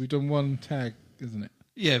have. We've done one tag, isn't it?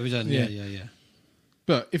 Yeah, we've done. Yeah. Yeah.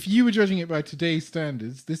 But if you were judging it by today's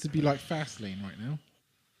standards, this would be like Fastlane right now.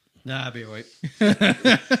 Nah, I'll be alright.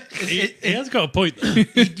 He has got a point, though.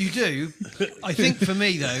 You do. I think for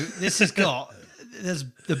me though, this has got there's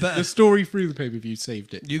the better. The story through the pay-per-view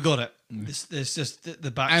saved it. You got it. There's just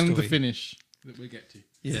the backstory And the finish that we'll get to.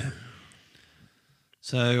 Yeah.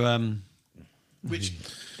 So, Which,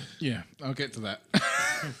 yeah, I'll get to that.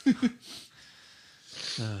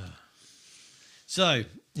 so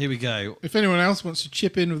here we go. If anyone else wants to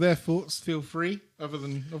chip in with their thoughts, feel free. Other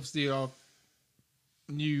than, obviously, our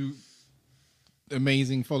new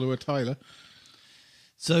amazing follower, Tyler.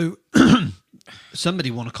 So,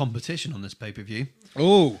 somebody won a competition on this pay-per-view.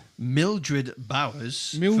 Oh, Mildred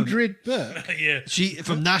Bowers. Mildred Burke. Yeah. She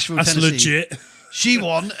from Nashville, That's Tennessee. legit. She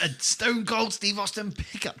won a Stone Cold Steve Austin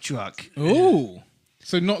pickup truck. Oh.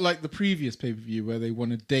 So not like the previous pay-per-view where they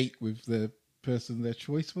won a date with the person of their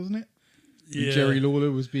choice, wasn't it? And Yeah. Jerry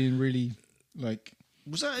Lawler was being really, like,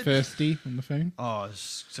 Was that? thirsty on the phone. Oh,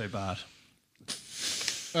 it's so bad.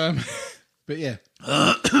 But yeah.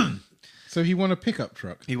 So he won a pickup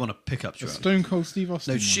truck. He won a pickup A truck. Stone Cold Steve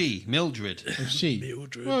Austin. No, one. she, Mildred. Oh, she.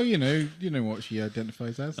 Mildred. Well, you know what she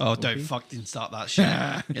identifies as. Oh, or don't he. fucking start that shit.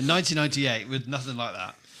 In 1998, with nothing like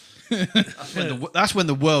that. That's when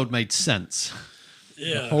the world made sense.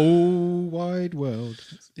 Yeah. Whole wide world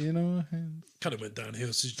is in our hands. Kind of went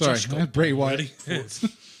downhill. So Sorry, Josh I got had Bray Wyatt ready. thoughts.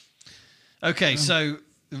 Okay, so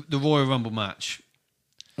the Royal Rumble match.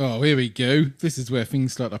 Oh, here we go. This is where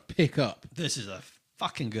things start to pick up. This is a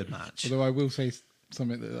fucking good match. Although I will say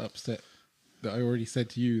something that upset that I already said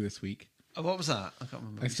to you this week. Oh, what was that? I can't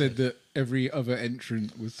remember. I said that every other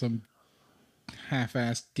entrant was some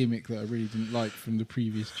half-assed gimmick that I really didn't like from the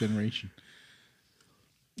previous generation.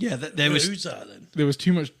 Yeah, there was. Who's that then? There was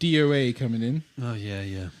too much DOA coming in. Oh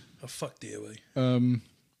yeah. Oh, fuck DOA.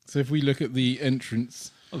 So if we look at the entrants,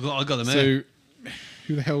 I got them here. so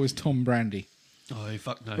who the hell is Tom Brandy? Oh,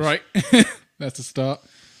 fuck knows. Right, that's a start.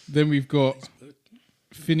 Then we've got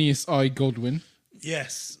Phineas I. Godwin.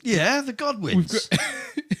 Yes. Yeah, the Godwins.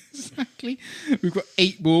 Exactly. We've got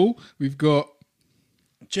 8 Ball. We've got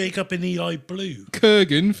Jacob and Eli Blue.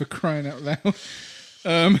 Kurgan, for crying out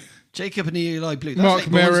loud. Jacob and Eli Blue. That's Mark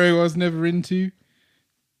eight balls. Merrow, I was never into.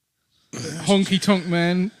 Honky Tonk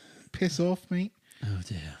Man, piss off, mate. Oh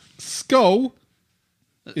dear. Skull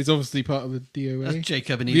is obviously part of the DOA. That's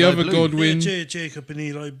Jacob and the Eli other Blue. Godwin. Yeah, Jacob and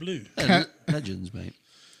Eli Blue. Yeah, legends, mate.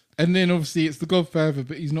 And then obviously it's the Godfather,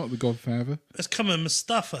 but he's not the Godfather. Let's come on,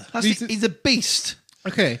 Mustafa. He's a beast.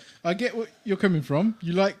 Okay, I get what you're coming from.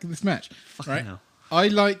 You like this match, Fucking right? hell. I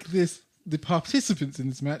like this. The participants in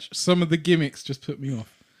this match, some of the gimmicks just put me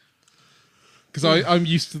off. Because I'm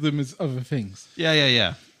used to them as other things.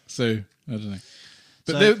 Yeah. So, I don't know.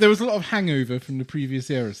 But So- there was a lot of hangover from the previous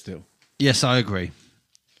era still. Yes, I agree.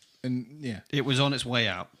 And yeah. It was on its way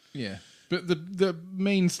out. Yeah. But the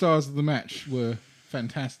main stars of the match were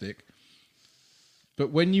fantastic. But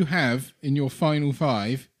when you have in your final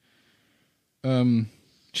 5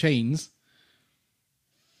 chains,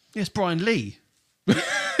 Yes, Brian Lee.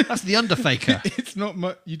 That's the Underfaker. it's not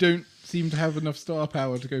much. You don't seem to have enough star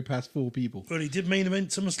power to go past 4 people. Well, he did main event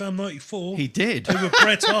SummerSlam 94 He did. with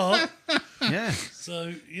Bret Hart. Yeah.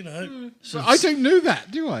 So, you know. But I don't know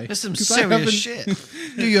that, do I? There's some 'Cause I serious haven't-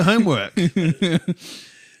 shit. Do your homework.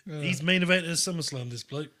 He's main evented SummerSlam, this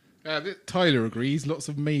bloke. Tyler agrees. Lots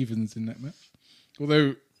of Mavens in that match.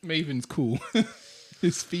 Although Maven's cool.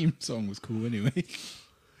 His theme song was cool anyway.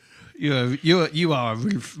 You are a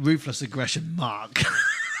ruthless aggression mark.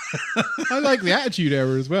 I like the Attitude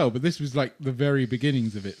Era as well, but this was like the very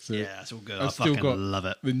beginnings of it. So Yeah, it's all good. I've I still fucking got love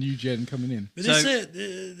it. the new gen coming in. But So-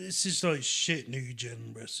 this is like shit new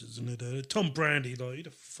gen wrestlers, isn't it? Tom Brandy, like, who the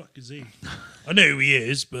fuck is he? I know who he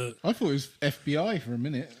is, but I thought it was FBI for a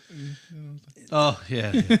minute. Oh,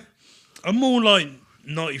 yeah. I'm more like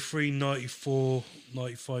 93, 94,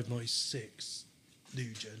 95, 96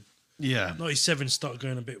 new gen. Yeah. 97 started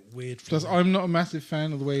going a bit weird. For Plus, me. I'm not a massive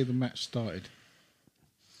fan of the way the match started.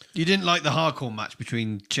 You didn't like the hardcore match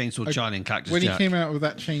between Chainsaw Charlie and Cactus When Jack? he came out with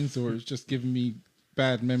that chainsaw, it was just giving me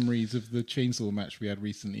bad memories of the chainsaw match we had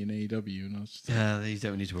recently in AEW, and I was just like, Yeah, you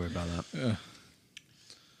don't need to worry about that.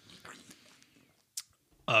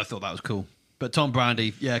 I thought that was cool. But Tom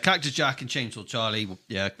Brandy, yeah, Cactus Jack and Chainsaw Charlie,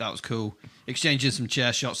 yeah, that was cool. Exchanging some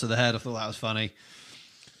chair shots to the head, I thought that was funny.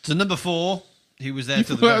 So number 4, he was there You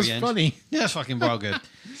till the thought that very was end. funny? Yeah, it's fucking well good.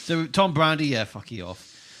 So Tom Brandy, yeah, fuck you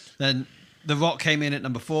off. Then The Rock came in at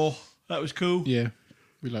number 4. That was cool. yeah,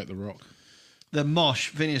 we like The Rock. The Mosh,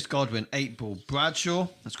 Phineas Godwin, 8 Ball, Bradshaw.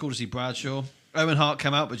 That's cool to see Bradshaw. Owen Hart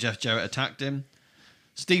came out, but Jeff Jarrett attacked him.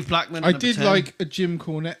 Steve Blackman. I number did 10. like a Jim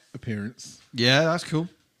Cornette appearance, Yeah, that's cool.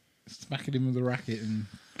 smacking him with a racket and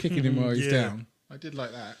kicking him while he's yeah. down. I did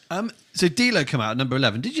like that. So D'Lo come out at number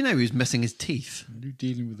 11. Did you know he was missing his teeth? You're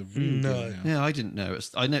dealing with a real No. deal now. Yeah, I didn't know.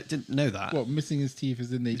 Didn't know that. What, missing his teeth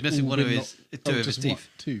is in the... He's missing one of his two of his just teeth.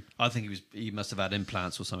 Two. I think he must have had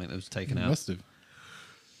implants or something that was taken out. Must have.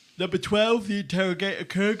 Number 12, the interrogator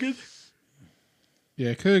Kurgan.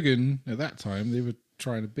 Yeah, Kurgan, at that time, they were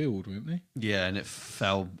trying to build, weren't they? Yeah, and it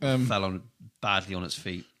fell on badly on its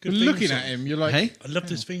feet. Good But theme looking song. at him, you're like... Hey, I love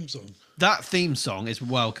this theme song. that theme song is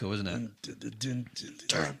well cool, isn't it?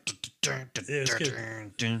 Yeah, it's good.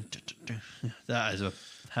 That is a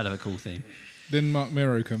hell of a cool theme. Then Mark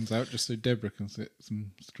Mero comes out just so Deborah can get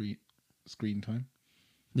some screen time.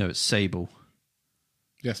 No, it's Sable.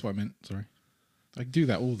 That's what I meant, sorry. I do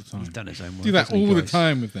that all the time. He's done his own work. Do that hasn't he, all the guys?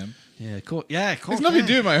 time with them. Yeah, of course. Yeah, of course. It's nothing yeah.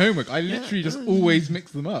 doing my homework. I literally just always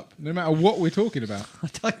mix them up, no matter what we're talking about.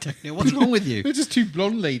 I don't know. What's wrong with you? They're just two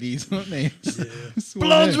blonde ladies, aren't they? That's all I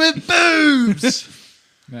Blondes know. with boobs!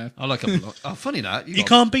 No, I like a blonde. Oh, funny that. You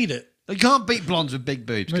can't beat it. You can't beat blondes with big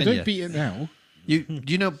boobs, no can don't you? beat it now. You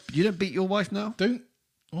don't beat your wife now? Don't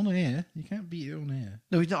on air. You can't beat it on air.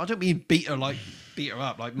 No, I don't mean beat her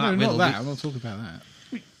up like Matt No, Riddle. not that. I'm not talking about that.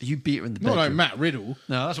 You beat her in the Not bedroom. like Matt Riddle.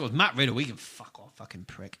 No, that's what Matt Riddle. We can fuck off, fucking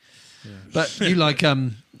prick. But you like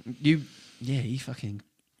you fucking.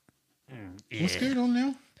 What's going on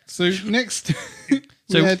now? So next, we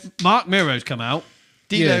So had Mark Mero's come out.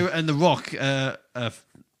 D'Lo Yeah. and The Rock are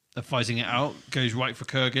fighting it out. Goes right for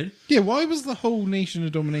Kurgan. why was the whole Nation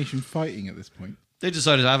of Domination fighting at this point? They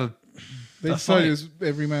decided to have a They A decided fight. it was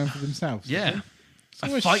every man for themselves. yeah. So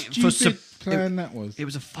A what fight for stupid plan that was. It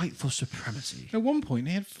was a fight for supremacy. At one point,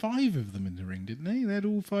 they had 5 of them in the ring, didn't they? They had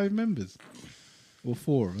all 5 members, or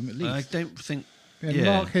 4 of them at I least. don't think. They had Yeah.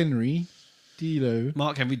 Mark Henry, D'Lo,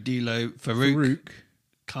 Mark Henry, D'Lo, Farouk, Farouk.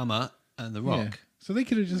 Kama, and The Yeah. Rock. So they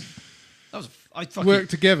could have just That was I fucking. worked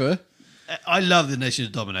together. I love the Nation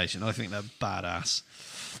of Domination. I think they're badass.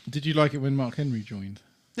 Did you like it when Mark Henry joined?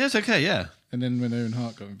 Yeah, it's okay. Yeah. And then when Owen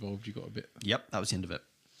Hart got involved, you got a bit Yep. That was the end of it.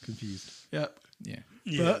 confused. Yep. Yeah.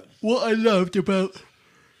 Yeah. But what I loved about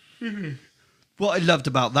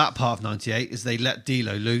that part of '98 is they let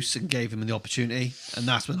D'Lo loose and gave him the opportunity, and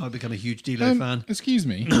that's when I became a huge D'Lo fan. Excuse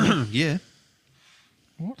me. Yeah.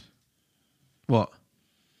 What? What?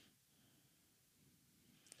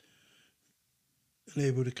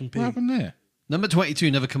 Unable to What compete. happened there? Number 22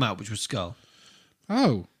 never come out, which was Skull.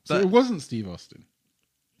 Oh, so But- it wasn't Steve Austin.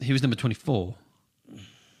 He was number 24.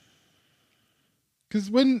 Because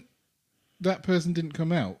when that person didn't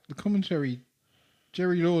come out, the commentary,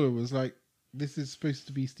 Jerry Lawler was like, "This is supposed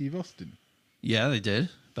to be Steve Austin," Yeah, they did,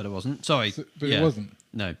 but it wasn't. Sorry, but yeah. it wasn't.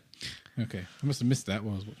 No. Okay, I must have missed that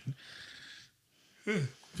while I was watching.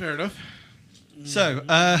 Fair enough. So,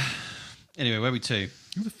 anyway, where are we to?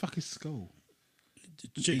 Who the fuck is Skull?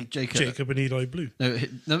 Jacob. And Eli Blue.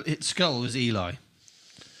 No, Skull was Eli.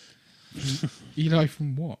 Eli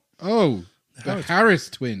from what? Oh, the Harris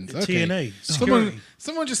twins. Okay. TNA.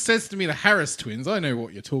 Someone just says to me the Harris twins. I know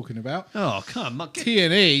what you're talking about. Oh, come on.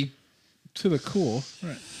 TNA to the core.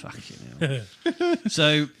 Right. Fucking hell.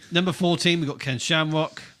 So, number 14, we got Ken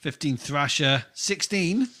Shamrock. 15, Thrasher.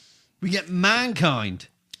 16, we get Mankind.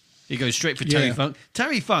 He goes straight for Terry Yeah. Funk.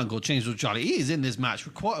 Terry Funk, or Chainsaw Charlie, he is in this match for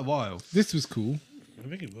quite a while. This was cool. I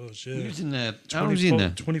think it was, He yeah. was in there. How long was he in there?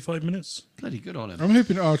 25 minutes. Bloody good on him. I'm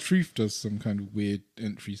hoping R-Truth does some kind of weird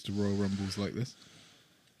entries to Royal Rumbles like this.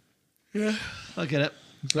 Yeah, I get it.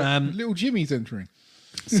 Like little Jimmy's entering.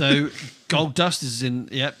 So Gold Dust is in.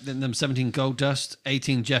 Yep, then them 17 Gold Dust,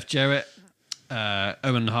 18 Jeff Jarrett.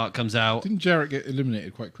 Owen Hart comes out. Didn't Jarrett get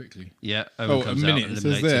eliminated quite quickly? Yeah, Owen Oh, a comes minute. out and It says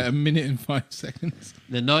eliminates there, a him. minute and 5 seconds.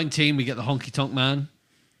 Then 19, we get the Honky Tonk Man.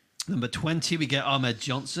 Number 20, we get Ahmed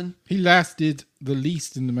Johnson. He lasted the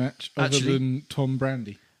least in the match, other Actually- than Tom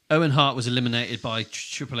Brandy. Owen Hart was eliminated by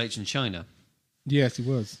Triple H in China. Yes, he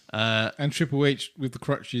was. Uh, And Triple H with the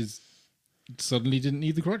crutches suddenly didn't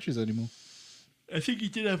need the crutches anymore. I think he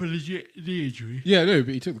did have a legit knee injury. Yeah, no,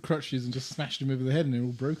 but he took the crutches and just smashed him over the head, and they're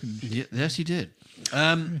all broken. And shit. Yeah, yes, he did.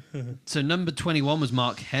 So number 21 was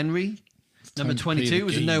Mark Henry. Number time to play 22 the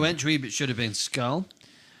was a game. no entry, but should have been Skull.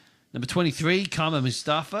 Number 23, Kama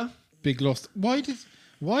Mustafa. Big loss. Why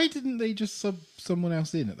didn't they just sub someone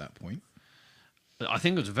else in at that point? I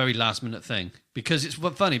think it was a very last minute thing because it's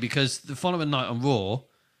funny because the following night on Raw,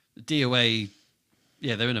 the DOA,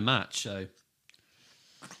 yeah, they're in a match. So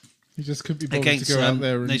He just couldn't be bothered Against, to go out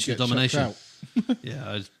there and Nation get of Domination. chucked out. yeah,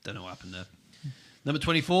 I don't know what happened there. Number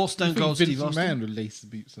 24, I Stone think Cold Vince Steve Austin. McMahon would lace the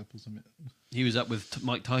boots up or something. He was up with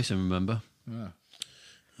Mike Tyson, remember? Ah.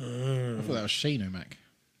 I thought that was Shane O'Mac.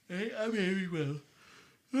 I'm very well.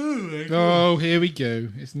 Oh, here we go.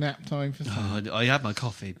 It's nap time for Sam. Oh, I had my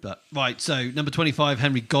coffee, but right. So number 25,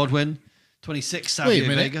 Henry Godwin. 26, Wait a Savio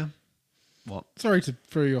minute. Vega. What? Sorry to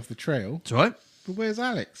throw you off the trail, It's all right. but where's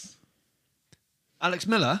Alex? Alex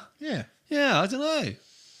Miller? Yeah. Yeah, I don't know.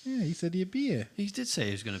 Yeah, he said he'd be here. He did say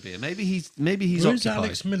he was going to be here. Maybe he's Where's occupied.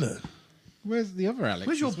 Alex Miller? Where's the other Alex?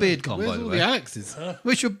 Where's your as well? beard gone, Where's by the all way? the Alexes?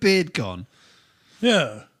 Where's your beard gone?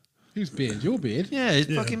 Yeah. Whose beard? Your beard? Yeah, his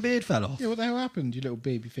fucking beard fell off. Yeah, what the hell happened, you little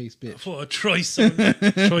baby face I bitch? thought I'd try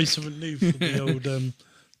something new for the old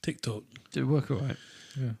TikTok. Did it work all right?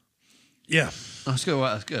 Yeah. That's good.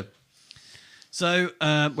 Right, that's good. So,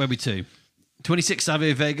 where we to? 26,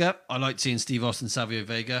 Savio Vega. I liked seeing Steve Austin, Savio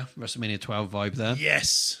Vega. WrestleMania 12 vibe there.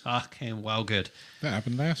 Yes. Fucking well good. That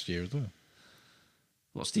happened last year as well.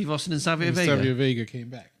 What, Steve Austin and Savio When Vega? Savio Vega came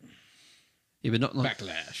back. Yeah, but not like...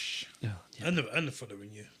 Backlash. Yeah. And the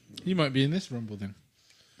following year. He might be in this Rumble then.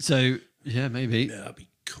 So, yeah, maybe. Yeah, that'd be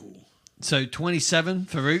cool. So, 27,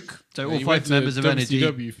 Farouk. So, all You 5 went to members of Energy.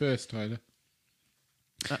 WCW first, Tyler.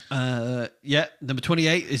 Yeah, number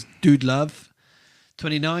 28 is Dude Love.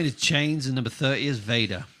 29 is Chains, and number 30 is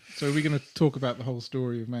Vader. So are we going to talk about the whole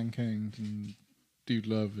story of Mankind and Dude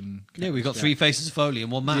Love and... Yeah, we got Cactus 3 Jack? Faces of Foley in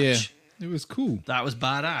one match. Yeah, it was cool. That was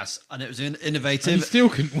badass, and it was And he innovative. still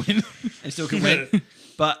couldn't win. And still can win,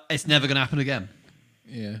 but it's never going to happen again.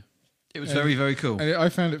 Yeah. It was very, very cool. And I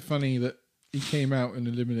found it funny that he came out and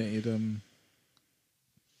eliminated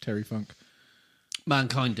Terry Funk.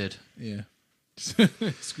 Mankind did. Yeah.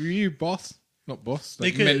 Screw you, boss. Not boss,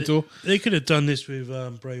 like mentor. They could have done this with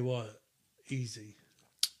Bray Wyatt. Easy.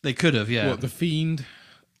 They could have, yeah. What, The Fiend,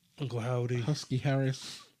 Uncle Howdy. Husky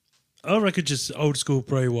Harris. I reckon just old school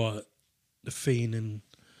Bray Wyatt, the Fiend, and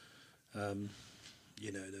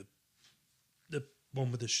the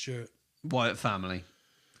one with the shirt. Wyatt family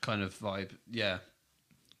kind of vibe, yeah.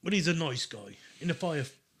 But he's a nice guy in the fire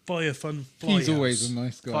fun. He's Fly always house. a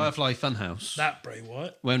nice guy. Firefly Funhouse. That Bray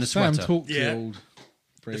Wyatt, Wearing a Sam sweater. talked to Yeah. old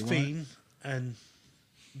Bray the Wyatt. Fiend, and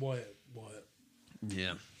Wyatt.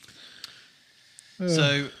 Yeah. Uh,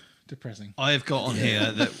 So depressing. I have got on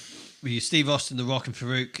here that we use Steve Austin, The Rock, and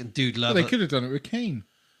Farouk, and Dude Well, Love. they could have done it with Kane.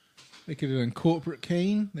 They could have done corporate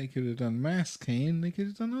Kane. They could have done masked Kane. They could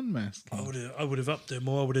have done unmasked Kane. I would have upped him,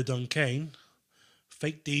 or I would have done Kane,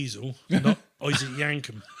 fake Diesel, not Isaac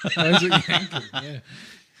Yankem. Isaac Yankem, yeah.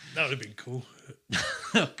 That would have been cool.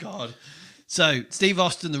 Oh, God. So, Steve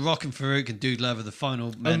Austin, The Rock, and Farouk, and Dude Love are the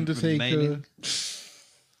final men Undertaker, remaining.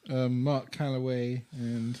 Mark Calloway,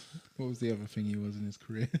 and what was the other thing he was in his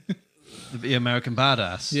career? The American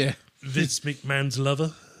Badass. yeah. Vince McMahon's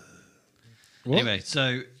lover. What? Anyway,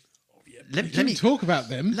 so let Let me me talk about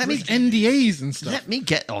them. let me- There's NDAs and stuff. let me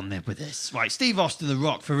get on there with this. Right, Steve Austin, The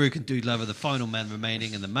Rock, Farouk, and Dude Love are the final men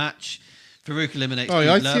remaining in the match. Farouk eliminates Oh, Dude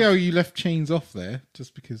I Love. see how you left Chains off there,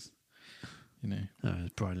 just because, you know. Oh,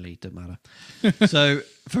 it's Brian Lee, don't matter. So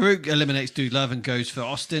Farouk eliminates Dude Love and goes for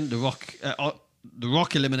Austin. The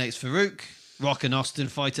Rock eliminates Farouk. Rock and Austin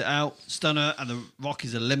fight it out. Stunner, and The Rock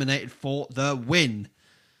is eliminated for the win.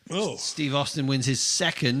 Oh, Steve Austin wins his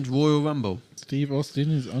second Royal Rumble. Steve Austin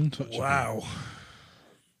is untouchable. wow.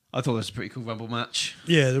 I thought it was a pretty cool Rumble match.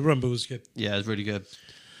 Yeah, the Rumble was good. Yeah, it was really good.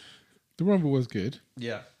 The Rumble was good.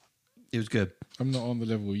 Yeah, it was good. I'm not on the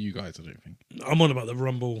level of you guys, I don't think. I'm on about the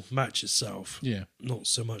Rumble match itself. Yeah. Not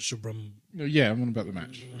so much the Rumble. No, yeah, I'm on about the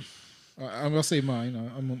match. I'll say mine.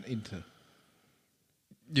 I'm on Inter.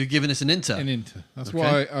 You're giving us an Inter. An Inter. That's Okay.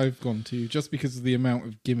 why I've gone to, just because of the amount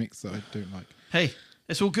of gimmicks that I don't like. Hey,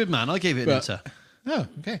 it's all good, man. I gave it an But- Inter. Oh,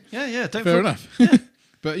 okay. Yeah, don't Fair feel- enough.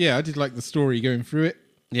 But yeah, I did like the story going through it,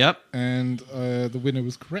 Yep, and the winner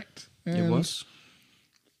was correct. it And was.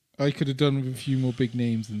 I could have done with a few more big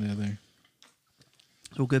names in there, though,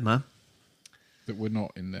 It's all good, man. that were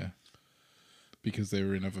not in there because they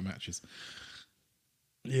were in other matches.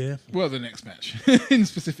 Yeah. Well, the next match in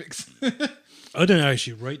specifics. I don't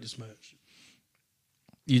actually rate this match.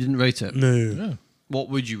 You didn't rate it. No. Oh. What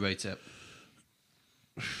would you rate it?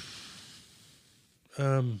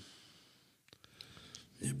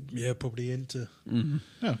 Yeah, probably Inter. Oh,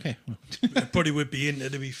 okay. Well, It probably would be Inter,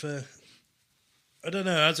 to be fair. I don't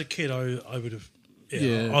know. As a kid, I would have. Yeah,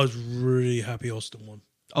 Yeah. I was really happy Austin won.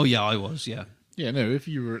 Oh yeah, I was. Yeah, yeah, no, if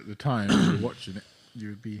you were at the time and you were watching it, you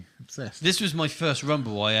would be obsessed. this was my first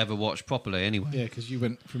Rumble I ever watched properly. Anyway, Yeah, because you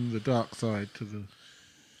went from the dark side to the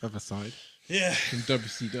other side, Yeah. from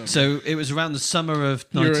WCW. so it was around the summer of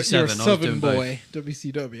you're a '97. I was Southern doing both. boy,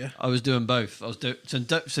 WCW. I was doing both. I was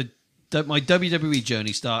my WWE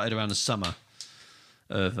journey started around the summer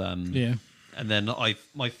of Yeah. and then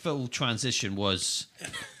my full transition was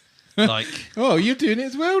like Oh, you're doing it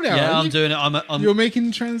as well now. yeah, are I'm you? doing it. You're making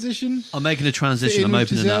the transition. I'm making a fit transition. in I'm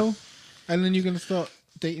with opening it up. Giselle, and then you're going to start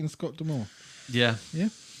dating Scott D'Amore. Yeah, Yeah.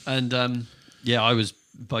 and yeah, I was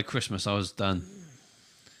by Christmas, I was done.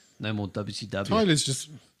 No more WCW. Tyler's just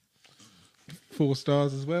 4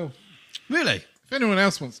 stars as well. Really? If anyone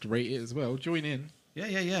else wants to rate it as well, join in.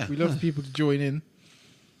 Yeah. We love people to join in.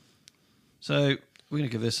 So we're going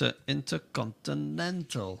to give this an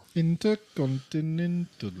Intercontinental.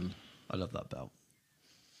 Intercontinental. I love that belt.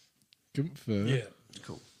 Gunther. Yeah.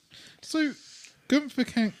 Cool. So, Gunther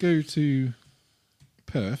can't go to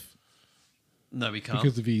Perth No, we can't.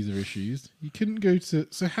 because of visa issues. He couldn't go to...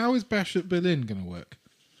 So how is Bash at Berlin going to work?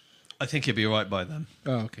 I think he'll be all right by then.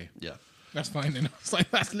 Oh, okay. Yeah. That's fine then. I was like,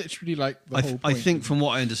 that's literally like the whole I point. think from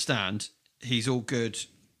what I understand, he's all good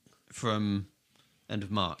from end of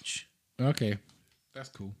March. Okay. That's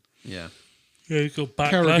cool. Yeah. Yeah, you got Backlash.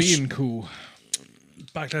 Caribbean cool.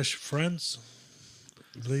 Backlash France,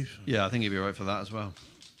 I believe. Yeah, I think he'll be all right for that as well.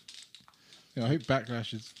 Yeah, I hope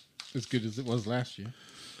Backlash is as good as it was last year.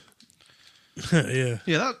 Yeah.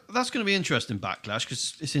 Yeah, that's going to be interesting, Backlash,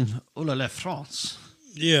 because it's in Oh la la, France.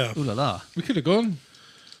 Yeah. Ooh la la. We could have gone,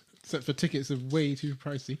 except for tickets are way too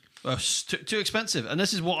pricey. It's too expensive. And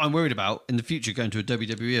this is what I'm worried about in the future going to a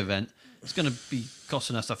WWE event. It's going to be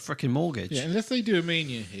costing us a freaking mortgage. Yeah, unless they do a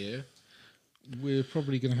Mania here, we're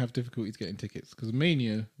probably going to have difficulties getting tickets. Because a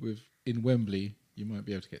Mania in Wembley, you might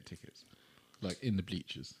be able to get tickets, like in the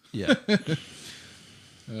bleachers. Yeah.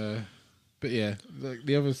 But yeah, like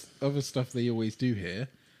the other stuff they always do here,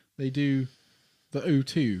 they do the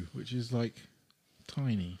O2, which is like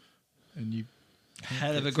tiny, and you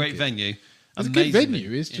Hell of a great venue. it's a good Amazing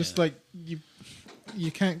venue. It's just like you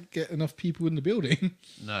can't get enough people in the building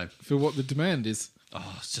No. for what the demand is.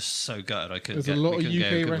 Oh, it's just so gutted. I couldn't There's get a lot we of couldn't UK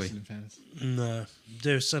go, could we? wrestling fans. No,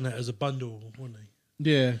 they were selling it as a bundle, weren't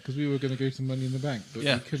they? Yeah, because we were going to go to Money in the Bank, but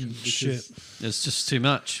Yeah. we couldn't because Shit. It's just too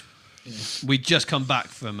much. We just come back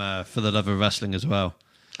from For the Love of Wrestling as well.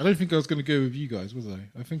 I don't think I was going to go with you guys, was I?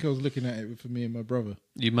 I think I was looking at it for me and my brother.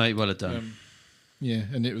 You may well have done. Yeah,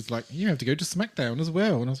 and it was like, you have to go to SmackDown as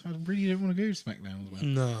well. And I was like, I really don't want to go to SmackDown as well.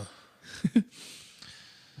 No.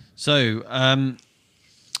 So,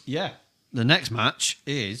 yeah, the next match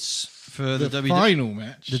is for the, The final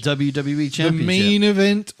match. the WWE The Championship. main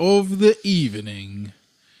event of the evening.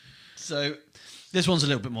 So, this one's a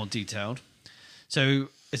little bit more detailed. So,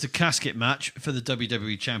 it's a casket match for the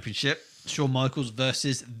WWE Championship. Shawn Michaels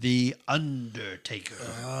versus The Undertaker.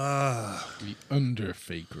 The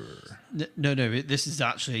Underfaker. No, this is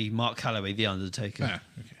actually Mark Calloway, The Undertaker. Ah,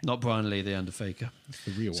 okay. Not Brian Lee, The Undertaker. That's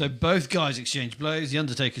the real So one. both guys exchange blows. The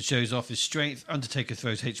Undertaker shows off his strength. Undertaker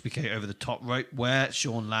throws HBK over the top rope, where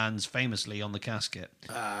Shawn lands famously on the casket.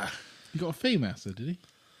 He got a fame answer, did he?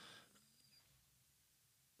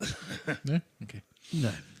 No? Okay.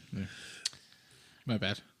 No. My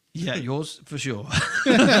bad. Yeah, yours for sure.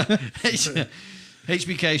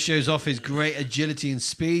 HBK shows off his great agility and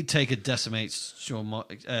speed. Taker decimates Shawn.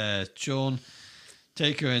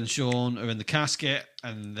 Taker and Shawn are in the casket,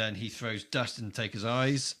 and then he throws dust in Taker's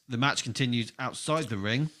eyes. The match continues outside the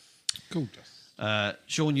ring. Cool.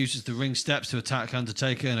 Shawn uses the ring steps to attack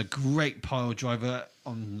Undertaker, and a great pile driver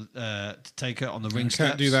on Taker on the ring steps.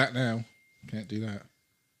 Can't do that now. Can't do that.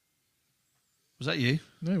 Was that you?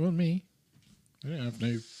 No, it wasn't me. I don't have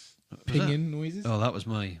no pinging noises. Oh, that was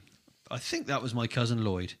I think that was my cousin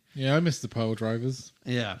Lloyd. Yeah, I miss the pile drivers.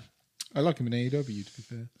 Yeah. I like him in AEW, to be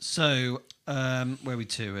fair. So, where are we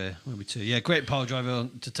to here? Yeah, great pile driver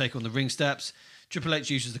to take on the ring steps. Triple H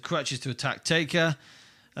uses the crutches to attack Taker.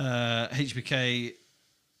 HBK.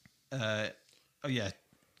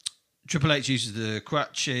 Triple H uses the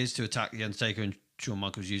crutches to attack the Undertaker, and Shawn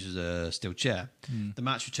Michaels uses a steel chair. The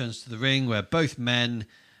match returns to the ring, where both men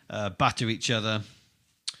batter each other.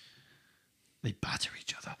 They batter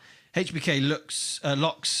each other. HBK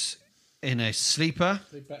locks in a sleeper.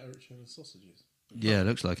 They batter each other's sausages. Yeah,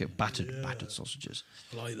 looks like it. Battered sausages.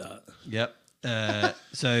 I like that. Yep.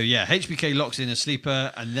 HBK locks in a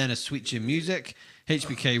sleeper and then a switch in music.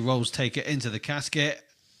 HBK rolls Taker into the casket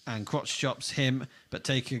and crotch chops him, but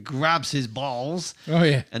Taker grabs his balls Oh,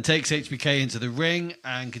 yeah. and takes HBK into the ring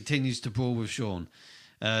and continues to brawl with Shawn.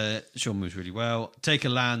 Shawn moves really well. Taker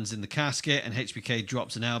lands in the casket and HBK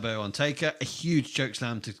drops an elbow on Taker. A huge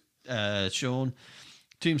chokeslam to Shawn.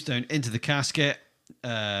 Tombstone into the casket.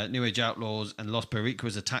 New Age Outlaws and Los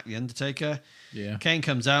Boricuas attack the Undertaker. Yeah. Kane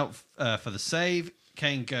comes out for the save.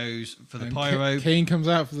 Kane goes for the And pyro. Kane comes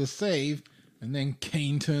out for the save, and then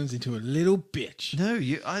Kane turns into a little bitch. No,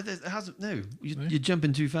 you're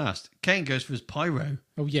jumping too fast. Kane goes for his pyro,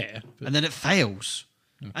 Oh, yeah. But and then it fails.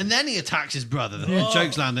 And then he attacks his brother, the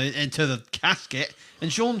chokeslam into the casket,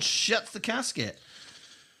 and Shawn shuts the casket.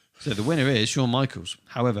 So the winner is Shawn Michaels.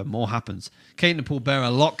 However, more happens. Kane and Paul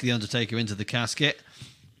Bearer lock the Undertaker into the casket.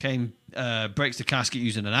 Kane breaks the casket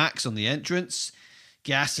using an axe on the entrance.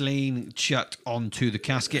 Gasoline chucked onto the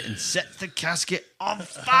casket and sets the casket on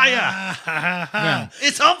fire. Now,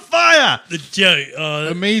 It's on fire. The joke.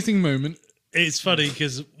 amazing moment. It's funny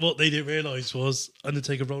because what they didn't realise was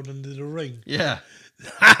Undertaker rolled under the ring. Yeah.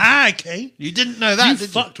 Ha ha, Kane. You didn't know that, You did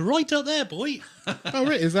fucked right up there, boy. Oh,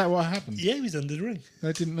 right. Is that what happened? Yeah, he was under the ring.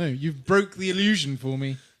 I didn't know. You've broke the illusion for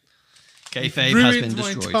me. Kayfabe has Ruined been my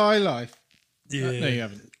destroyed. entire life. Yeah. No, you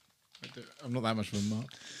haven't. I'm not that much of a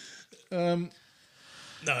mark.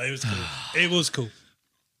 No, it was cool. It was cool.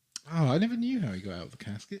 Oh, I never knew how he got out of the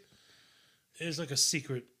casket It was like a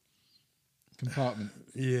secret. compartment.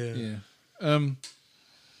 Yeah. Yeah.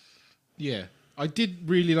 Yeah. I did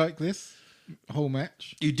really like this whole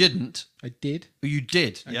match. You didn't. I did. You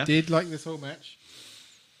did. I Yeah. did like this whole match.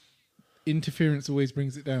 Interference always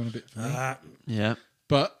brings it down a bit for me. Yeah.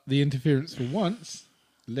 But the interference for once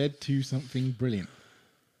led to something brilliant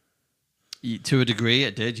To a degree,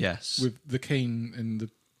 it did. Yes. with the cane and the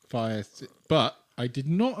fire. But I did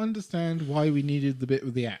not understand why we needed the bit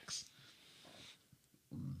with the axe.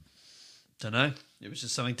 Don't know. It was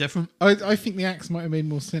just something different. I think the axe might have made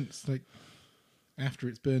more sense, like after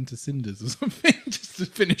it's burned to cinders or something, just to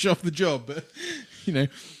finish off the job. But you know,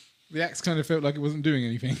 the axe kind of felt like it wasn't doing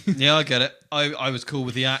anything. Yeah, I get it. I was cool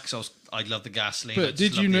with the axe. I love the gasoline. I But just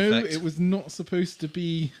did love you the know effect. it was not supposed to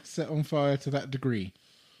be set on fire to that degree?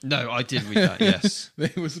 No, I did read that. Yes,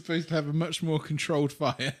 They were supposed to have a much more controlled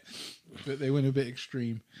fire, but they went a bit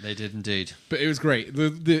extreme. they did indeed. But it was great.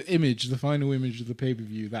 The image, the final image of the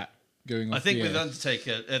pay-per-view, that going off I think the with air.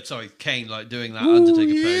 Undertaker, Kane, like doing that Ooh,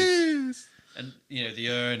 Undertaker pose, yes! and you know the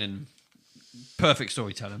urn and perfect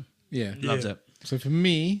storytelling. Yeah. Loved Yeah. it. So for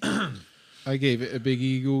me, I gave it a big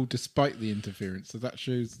eagle despite the interference. So that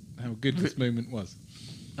shows how good this moment was.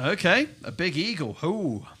 Okay, a big eagle.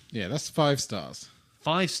 Ooh, Yeah, that's 5 stars.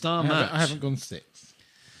 5-star match. I haven't gone 6.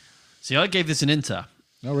 See, I gave this an inter.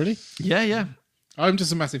 Oh, really? Yeah, yeah. I'm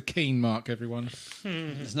just a massive Kane mark, everyone.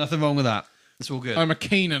 There's nothing wrong with that. It's all good. I'm a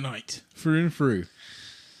Canaanite through and through.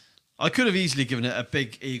 I could have easily given it a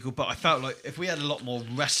big eagle, but I felt like if we had a lot more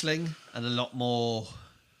wrestling and a lot more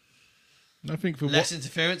I think for less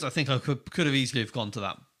interference, I think I could have easily have gone to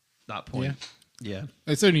that point. Yeah.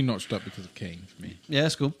 it's only notched up because of Kane for me. Yeah,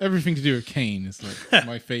 that's cool. Everything to do with Kane is like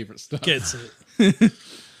my favourite stuff. Gets it.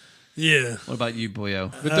 Yeah. What about you,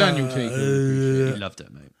 boyo? But Daniel Taker, You loved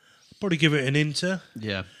it, mate. Probably give it an inter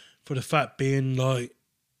Yeah. for the fact being like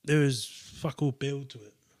there was fuck all build to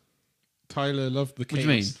it. Tyler loved the What do Kane. you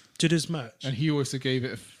mean? To this match. And he also gave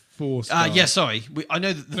it a 4 star. Yeah, sorry. I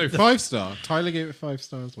know that. No, 5 star. Tyler gave it 5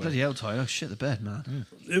 stars. Well. Bloody hell, Tyler. Shit the bed, man.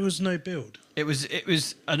 There was no build. It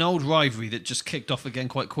was an old rivalry that just kicked off again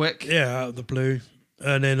quite quick. Yeah, out of the blue.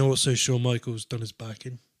 And then also Shawn Michaels done his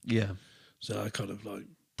backing. Yeah. So I kind of like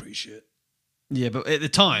appreciate. Yeah, but at the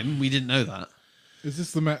time, we didn't know that. Is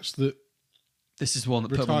this the match that This is one that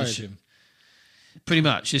put him on the retired ship. him Pretty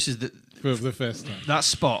much. This is for the first time? that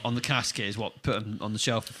spot on the casket is what put him on the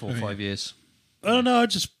shelf for 4 or 5 years. I don't know, I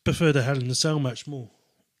just prefer the Hell in the Cell match more.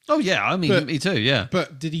 Oh, yeah. I mean, But- me too, yeah.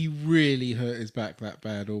 But did he really hurt his back that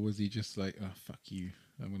bad, or was he just like, oh, fuck you,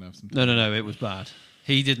 I'm going to have some time? No, it was bad.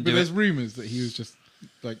 He didn't But do there's it. rumours that he was just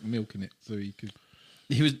like milking it so he could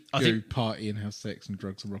He was. go party and have sex and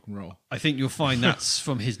drugs and rock and roll. I think you'll find that's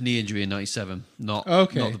from his knee injury in '97, not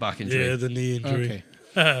Okay. the back injury. Yeah, the knee injury.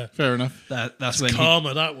 Okay, fair enough. That's when he,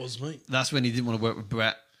 Karma that was, mate. that's when he didn't want to work with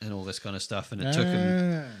Brett and all this kind of stuff, and it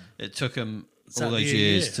took him all Exactly those a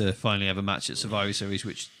years year. to finally have a match at Survivor Series.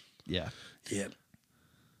 Which, yeah, Yeah.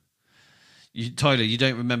 Tyler, you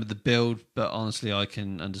don't remember the build, but honestly, I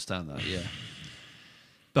can understand that. Yeah,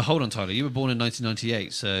 but hold on, Tyler, you were born in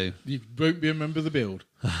 1998, so You won't be a member of the build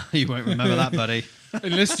you won't remember that, buddy.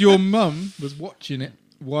 unless your mum was watching it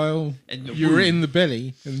while In the you were womb. in the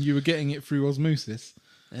belly and you were getting it through osmosis.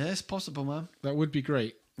 Yeah, it's possible, man. That would be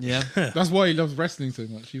great. Yeah. That's why he loves wrestling so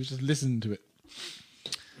much. He was just listening to it.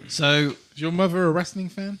 So Is your mother a wrestling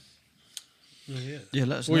fan, Oh, yeah. yeah,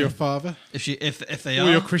 let us or know your father, if they or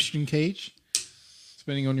are. your Christian Cage,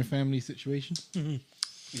 depending on your family situation?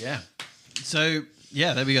 Yeah. So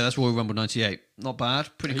yeah, there we go. That's Royal Rumble '98. Not bad.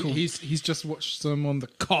 Pretty cool. He's just watched some on the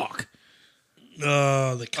cock.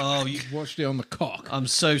 Oh, the Oh, Watched it on the cock. I'm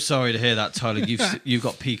so sorry to hear that, Tyler. You've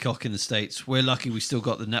got Peacock in the States. We're lucky we still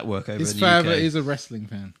got the network over His in the father UK. is a wrestling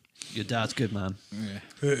fan. Your dad's good, man. Yeah.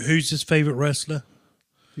 Who's his favourite wrestler?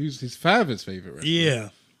 Who's his father's favourite wrestler? Yeah.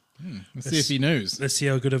 Let's see if he knows. Let's see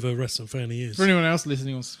how good of a wrestling fan he is. For anyone else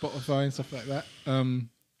listening on Spotify and stuff like that,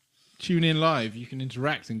 tune in live. You can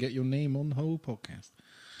interact and get your name on the whole podcast.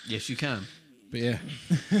 Yes, you can. But yeah,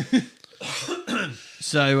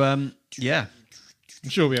 So yeah, I'm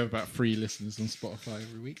sure we have about 3 listeners on Spotify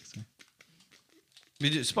every week. So.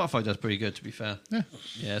 Spotify does pretty good, to be fair. Yeah.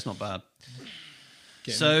 Yeah, it's not bad.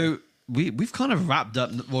 Getting So we've kind of wrapped up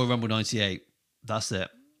Royal Rumble 98. That's it.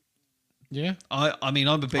 Yeah. I mean,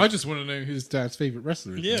 I'm a big... I just want to know who his dad's favourite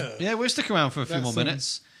wrestler is. Yeah. Yeah, we'll stick around for a few That's more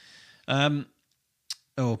minutes.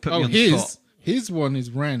 Put me on the his spot. his one is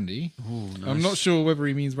Randy. Ooh, nice. I'm not sure whether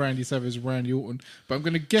he means Randy Savage or Randy Orton, but I'm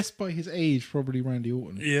going to guess by his age, probably Randy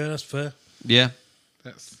Orton. Yeah, that's fair. Yeah.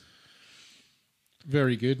 That's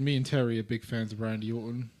very good. Me and Terry are big fans of Randy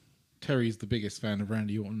Orton. Terry's the biggest fan of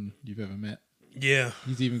Randy Orton you've ever met. Yeah.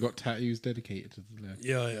 He's even got tattoos dedicated to the lad.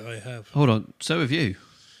 Yeah, I have. Hold on. So have you.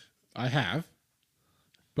 I have,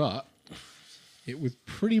 but it was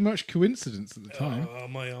pretty much coincidence at the time.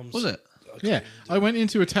 My arms. Was it? Yeah, I went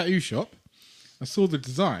into a tattoo shop. I saw the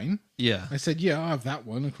design. Yeah. I said, "Yeah, I have that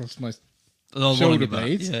one across my." Oh, one Shoulder on your back.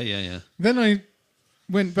 blades. Yeah. Then I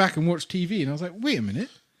went back and watched TV, and I was like, "Wait a minute,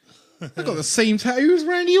 I got the same tattoo as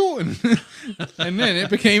Randy Orton." And then it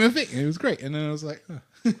became a thing. It was great. And then I was like,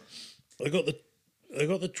 oh. I got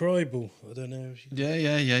the tribal. I don't know. If you,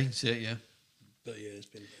 Yeah. You can see it, yeah. but yeah, it's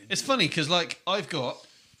been. It's funny because, like, I've got...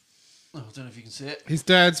 Oh, I don't know if you can see it. His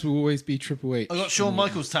dad's will always be Triple H. I got Shawn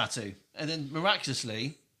Michaels' tattoo. And then,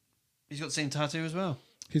 miraculously, he's got the same tattoo as well.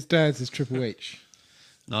 His dad's is Triple H.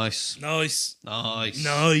 Nice. Nice.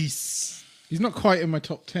 He's not quite in my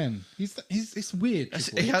top 10. It's weird.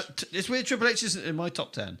 Triple H. It's weird Triple H isn't in my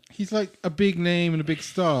top 10. He's like a big name and a big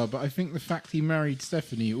star, but I think the fact he married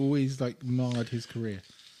Stephanie always like marred his career.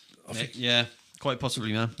 Yeah, quite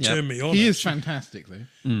possibly, man. Yeah. Turn me on. He is fantastic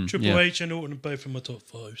though. Triple H and Orton are both in my top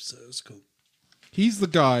 5, so that's cool. He's the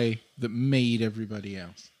guy that made everybody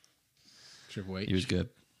else. Triple H. He was good.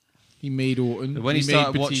 He made Orton. But when he made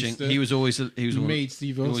started Batista. watching, he was always made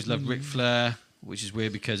Steve he always Austin. loved Ric Flair, which is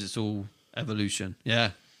weird because it's all evolution.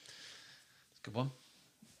 Yeah. Good one.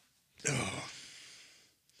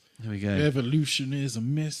 There we go. Evolution is a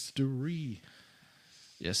mystery.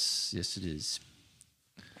 Yes, it is.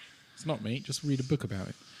 It's not, mate. Just read a book about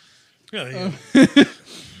it. Yeah.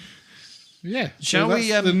 Yeah. Shall so we,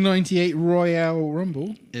 that's the 98 Royale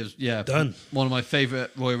Rumble. It was Done. One of my favourite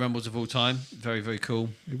Royal Rumbles of all time. Very, very cool.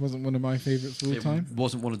 It wasn't one of my favourites of all It time.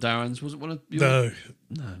 wasn't one of Darren's. Was it one of yours? No.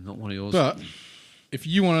 No, not one of yours. But if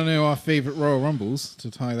you want to know our favourite Royal Rumbles, to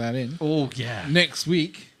tie that in, yeah. next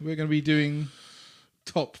week we're going to be doing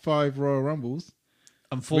top 5 Royal Rumbles.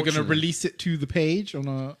 We're Unfortunately, going to release it to the page on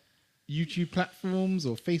our YouTube platforms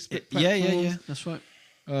or Facebook platforms. Yeah. That's right.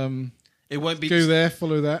 Um, It won't be go there,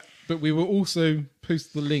 follow that. But we will also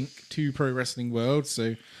post the link to Pro Wrestling World,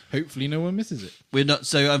 so hopefully no one misses it. We're not.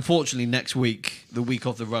 So unfortunately, next week, the week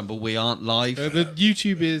of the Rumble, we aren't live. The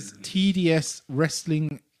YouTube is TDS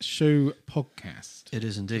Wrestling Show Podcast. It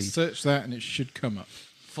is indeed. Search that and it should come up.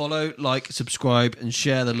 Follow, like, subscribe, and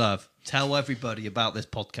share the love. Tell everybody about this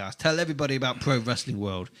podcast. Tell everybody about Pro Wrestling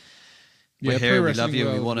World. We're Yeah, here. Pro We love Wrestling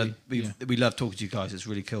you. World, We love talking to you guys. It's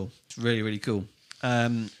really cool. It's really, really cool.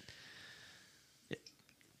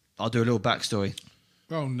 I'll do a little backstory.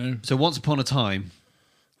 Oh no! So once upon a time,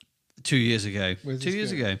 2 years ago. Where's 2 this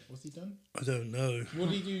years going? ago. What's he done? I don't know.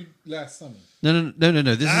 What did he do last summer? No.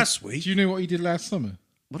 This is Last Do week. you know what he did last summer?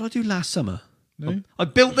 what did I do last summer. No, I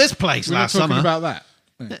built this place we're last not talking summer. about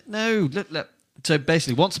that. No. No, look. So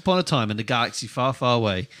basically, once upon a time in the galaxy far, far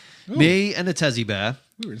away, Oh. me and the Tezzy Bear,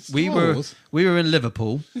 We were in Star we Wars. were in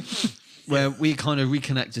Liverpool, where we kind of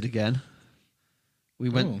reconnected again. We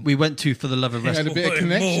went to For the Love of He had Wrestling, a bit of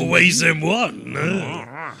connection. More ways than one.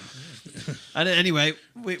 and anyway,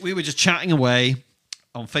 we were just chatting away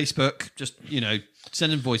on Facebook, just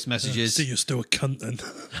sending voice messages, See, you're still a cunt then.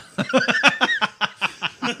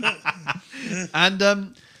 and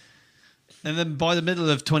then by the middle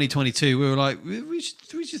of 2022, we were like, we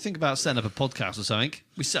should think about setting up a podcast or something.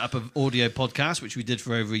 We set up an audio podcast, which we did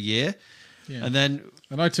for over a year, Yeah. and then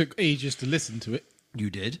And I took ages to listen to it. you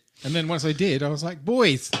did. And then once I did, I was like,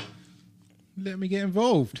 boys, let me get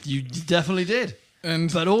involved. You definitely did.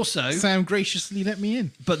 And But also, Sam graciously let me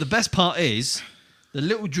in. but the best part is, the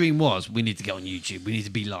little dream was we need to get on YouTube, we need to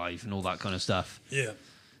be live, and all that kind of stuff. Yeah.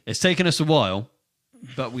 It's taken us a while,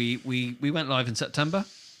 but we went live in September.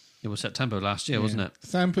 It was September last year, wasn't it?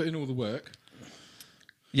 Sam put in all the work.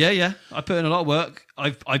 Yeah. I put in a lot of work.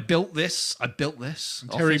 I built this.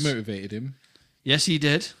 Terry office. motivated him. Yes, he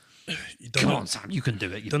did. You don't Come know- on, Sam, you can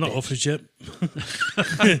do it. You They're not bitch. offers yet.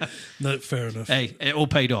 No, fair enough. Hey, it all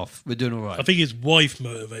paid off. We're doing all right. I think his wife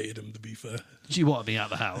motivated him, to be fair. She wanted me out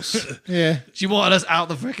the house. Yeah. She wanted us out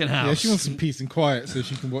the freaking house. Yeah, she wants some peace and quiet so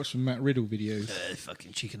she can watch some Matt Riddle videos.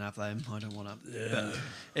 Fucking, she can have them. I don't want to. Yeah.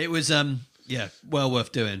 It was, well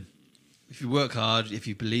worth doing. If you work hard, if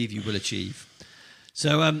you believe, you will achieve.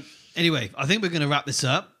 So anyway, I think we're going to wrap this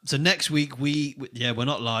up. So next week we're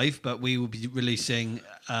not live, but we will be releasing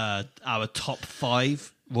our top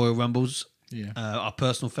 5 Royal Rumbles. Yeah. Our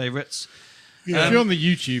personal favourites. Yeah. If you're on the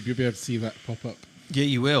YouTube, you'll be able to see that pop up. Yeah,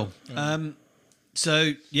 you will.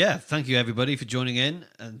 So, yeah, thank you, everybody, for joining in.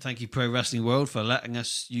 And thank you, Pro Wrestling World, for letting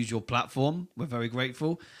us use your platform. We're very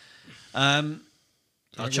grateful. We're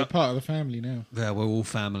part of the family now. Yeah, we're all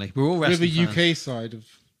family. We're all We're wrestling the fans. UK side of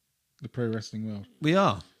the Pro Wrestling World. We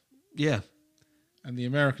are. Yeah. And the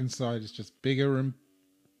American side is just bigger and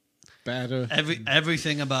badder.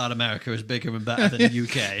 Everything about America is bigger and better than the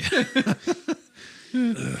UK.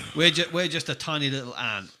 We're just a tiny little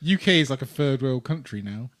ant. UK is like a third world country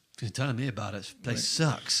now. You're telling me about it. This place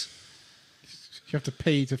sucks. You have to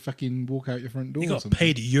pay to fucking walk out your front door. You or got something.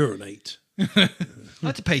 paid to urinate. I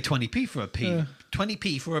had to pay 20p for a pee.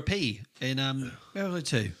 20p for a pee in where was I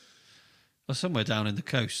to? Or somewhere down in the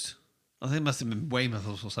coast. I think it must have been Weymouth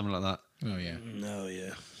or something like that. Oh yeah. No,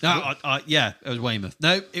 yeah. No, yeah, it was Weymouth.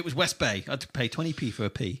 No, it was West Bay. I had to pay 20p for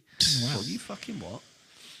a pee. Wow. Well, you fucking what?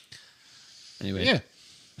 Anyway, Yeah.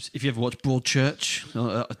 if you ever watch Broadchurch,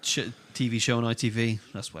 a TV show on ITV,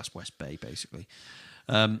 that's West Bay, basically.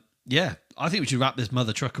 Yeah, I think we should wrap this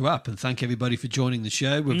mother trucker up and thank everybody for joining the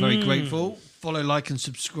show. We're very grateful. Follow, like, and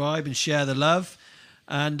subscribe and share the love.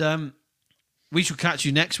 And we shall catch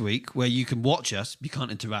you next week where you can watch us. You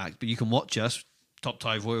can't interact, but you can watch us. Top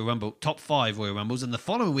 5 Royal Rumbles. And the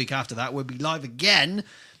following week after that, we'll be live again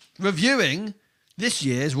reviewing this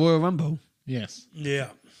year's Royal Rumble. Yes. Yeah.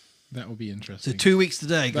 That will be So interesting. 2 weeks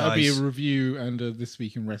today, guys. That'll be a review and This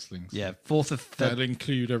Week in Wrestling. Yeah, 4th of That'll February.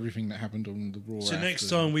 include everything that happened on the Raw. So next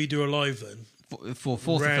after. time we do a live then, For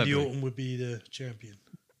 4th of Randy February. Orton would be the champion.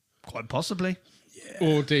 Quite possibly.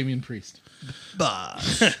 Or Damien Priest.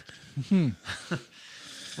 But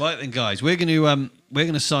right then, guys, we're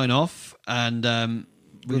gonna sign off and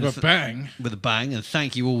With a bang. with a bang. And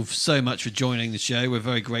thank you all so much for joining the show. We're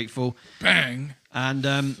very grateful. Bang.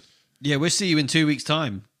 And yeah, we'll see you in 2 weeks'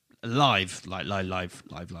 time, live. Live.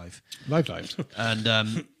 And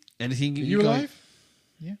anything Are you guys- alive?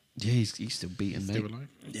 Yeah. Yeah, he's still beating me. Still alive.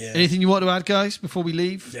 Yeah. Anything you want to add, guys, before we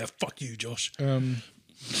leave? Yeah, fuck you, Josh.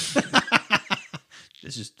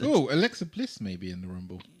 This is Alexa Bliss may be in the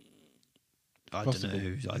Rumble. I possible.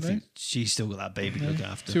 don't know. I No? think she's still got that baby to look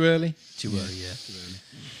after. Too early? Too early, yeah.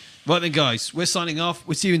 Right then, guys, we're signing off.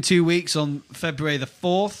 We'll see you in 2 weeks on February the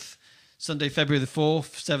 4th. Sunday, February the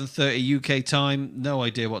 4th, 7:30 UK time. No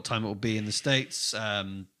idea what time it will be in the States.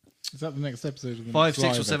 Is that the next episode? Of the 5, next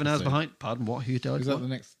 6 or live 7 hours episode? behind. Pardon, what? Who died? Is that What? the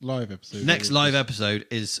next live episode? Next live episode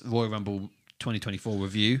is Royal Rumble 2024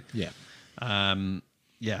 review. Yeah.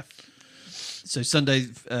 Yeah. So Sunday,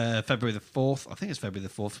 February the 4th. I think it's February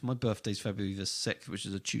the 4th. My birthday's February the 6th, which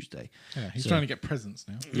is a Tuesday. Yeah, he's So- trying to get presents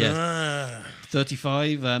now. Yeah.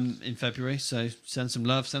 35 in February. So send some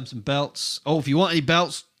love, send some belts. Oh, if you want any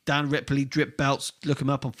belts, Dan Ripley, Drip Belts, look him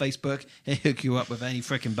up on Facebook. He'll hook you up with any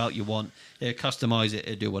freaking belt you want. He'll customize it.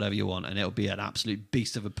 He'll do whatever you want. And it'll be an absolute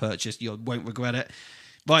beast of a purchase. You won't regret it.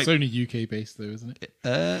 Right. It's only UK based though, isn't it?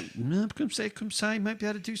 No, come say, might be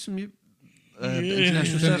able to do some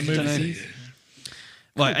international stuff. Send them Don't know. overseas.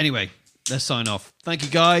 Right, anyway, let's sign off. Thank you,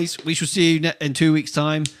 guys. We shall see you in 2 weeks'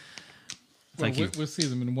 time. Thank you. We'll see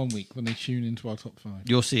them in 1 week when they tune into our top 5.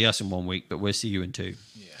 You'll see us in 1 week, but we'll see you in 2.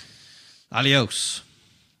 Yeah. Adios.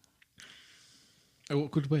 Oh,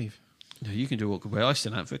 what good wave. No, you can do what could be. I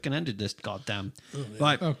still haven't freaking ended this. Goddamn.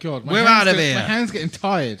 Right. Oh God, We're out of My here. hand's getting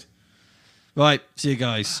tired. Right. See you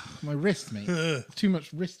guys. My wrist, mate. Too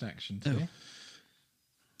much wrist action today.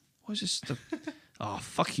 What is this? Oh,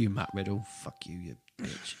 fuck you, Matt Riddle. Fuck you, you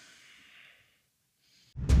bitch.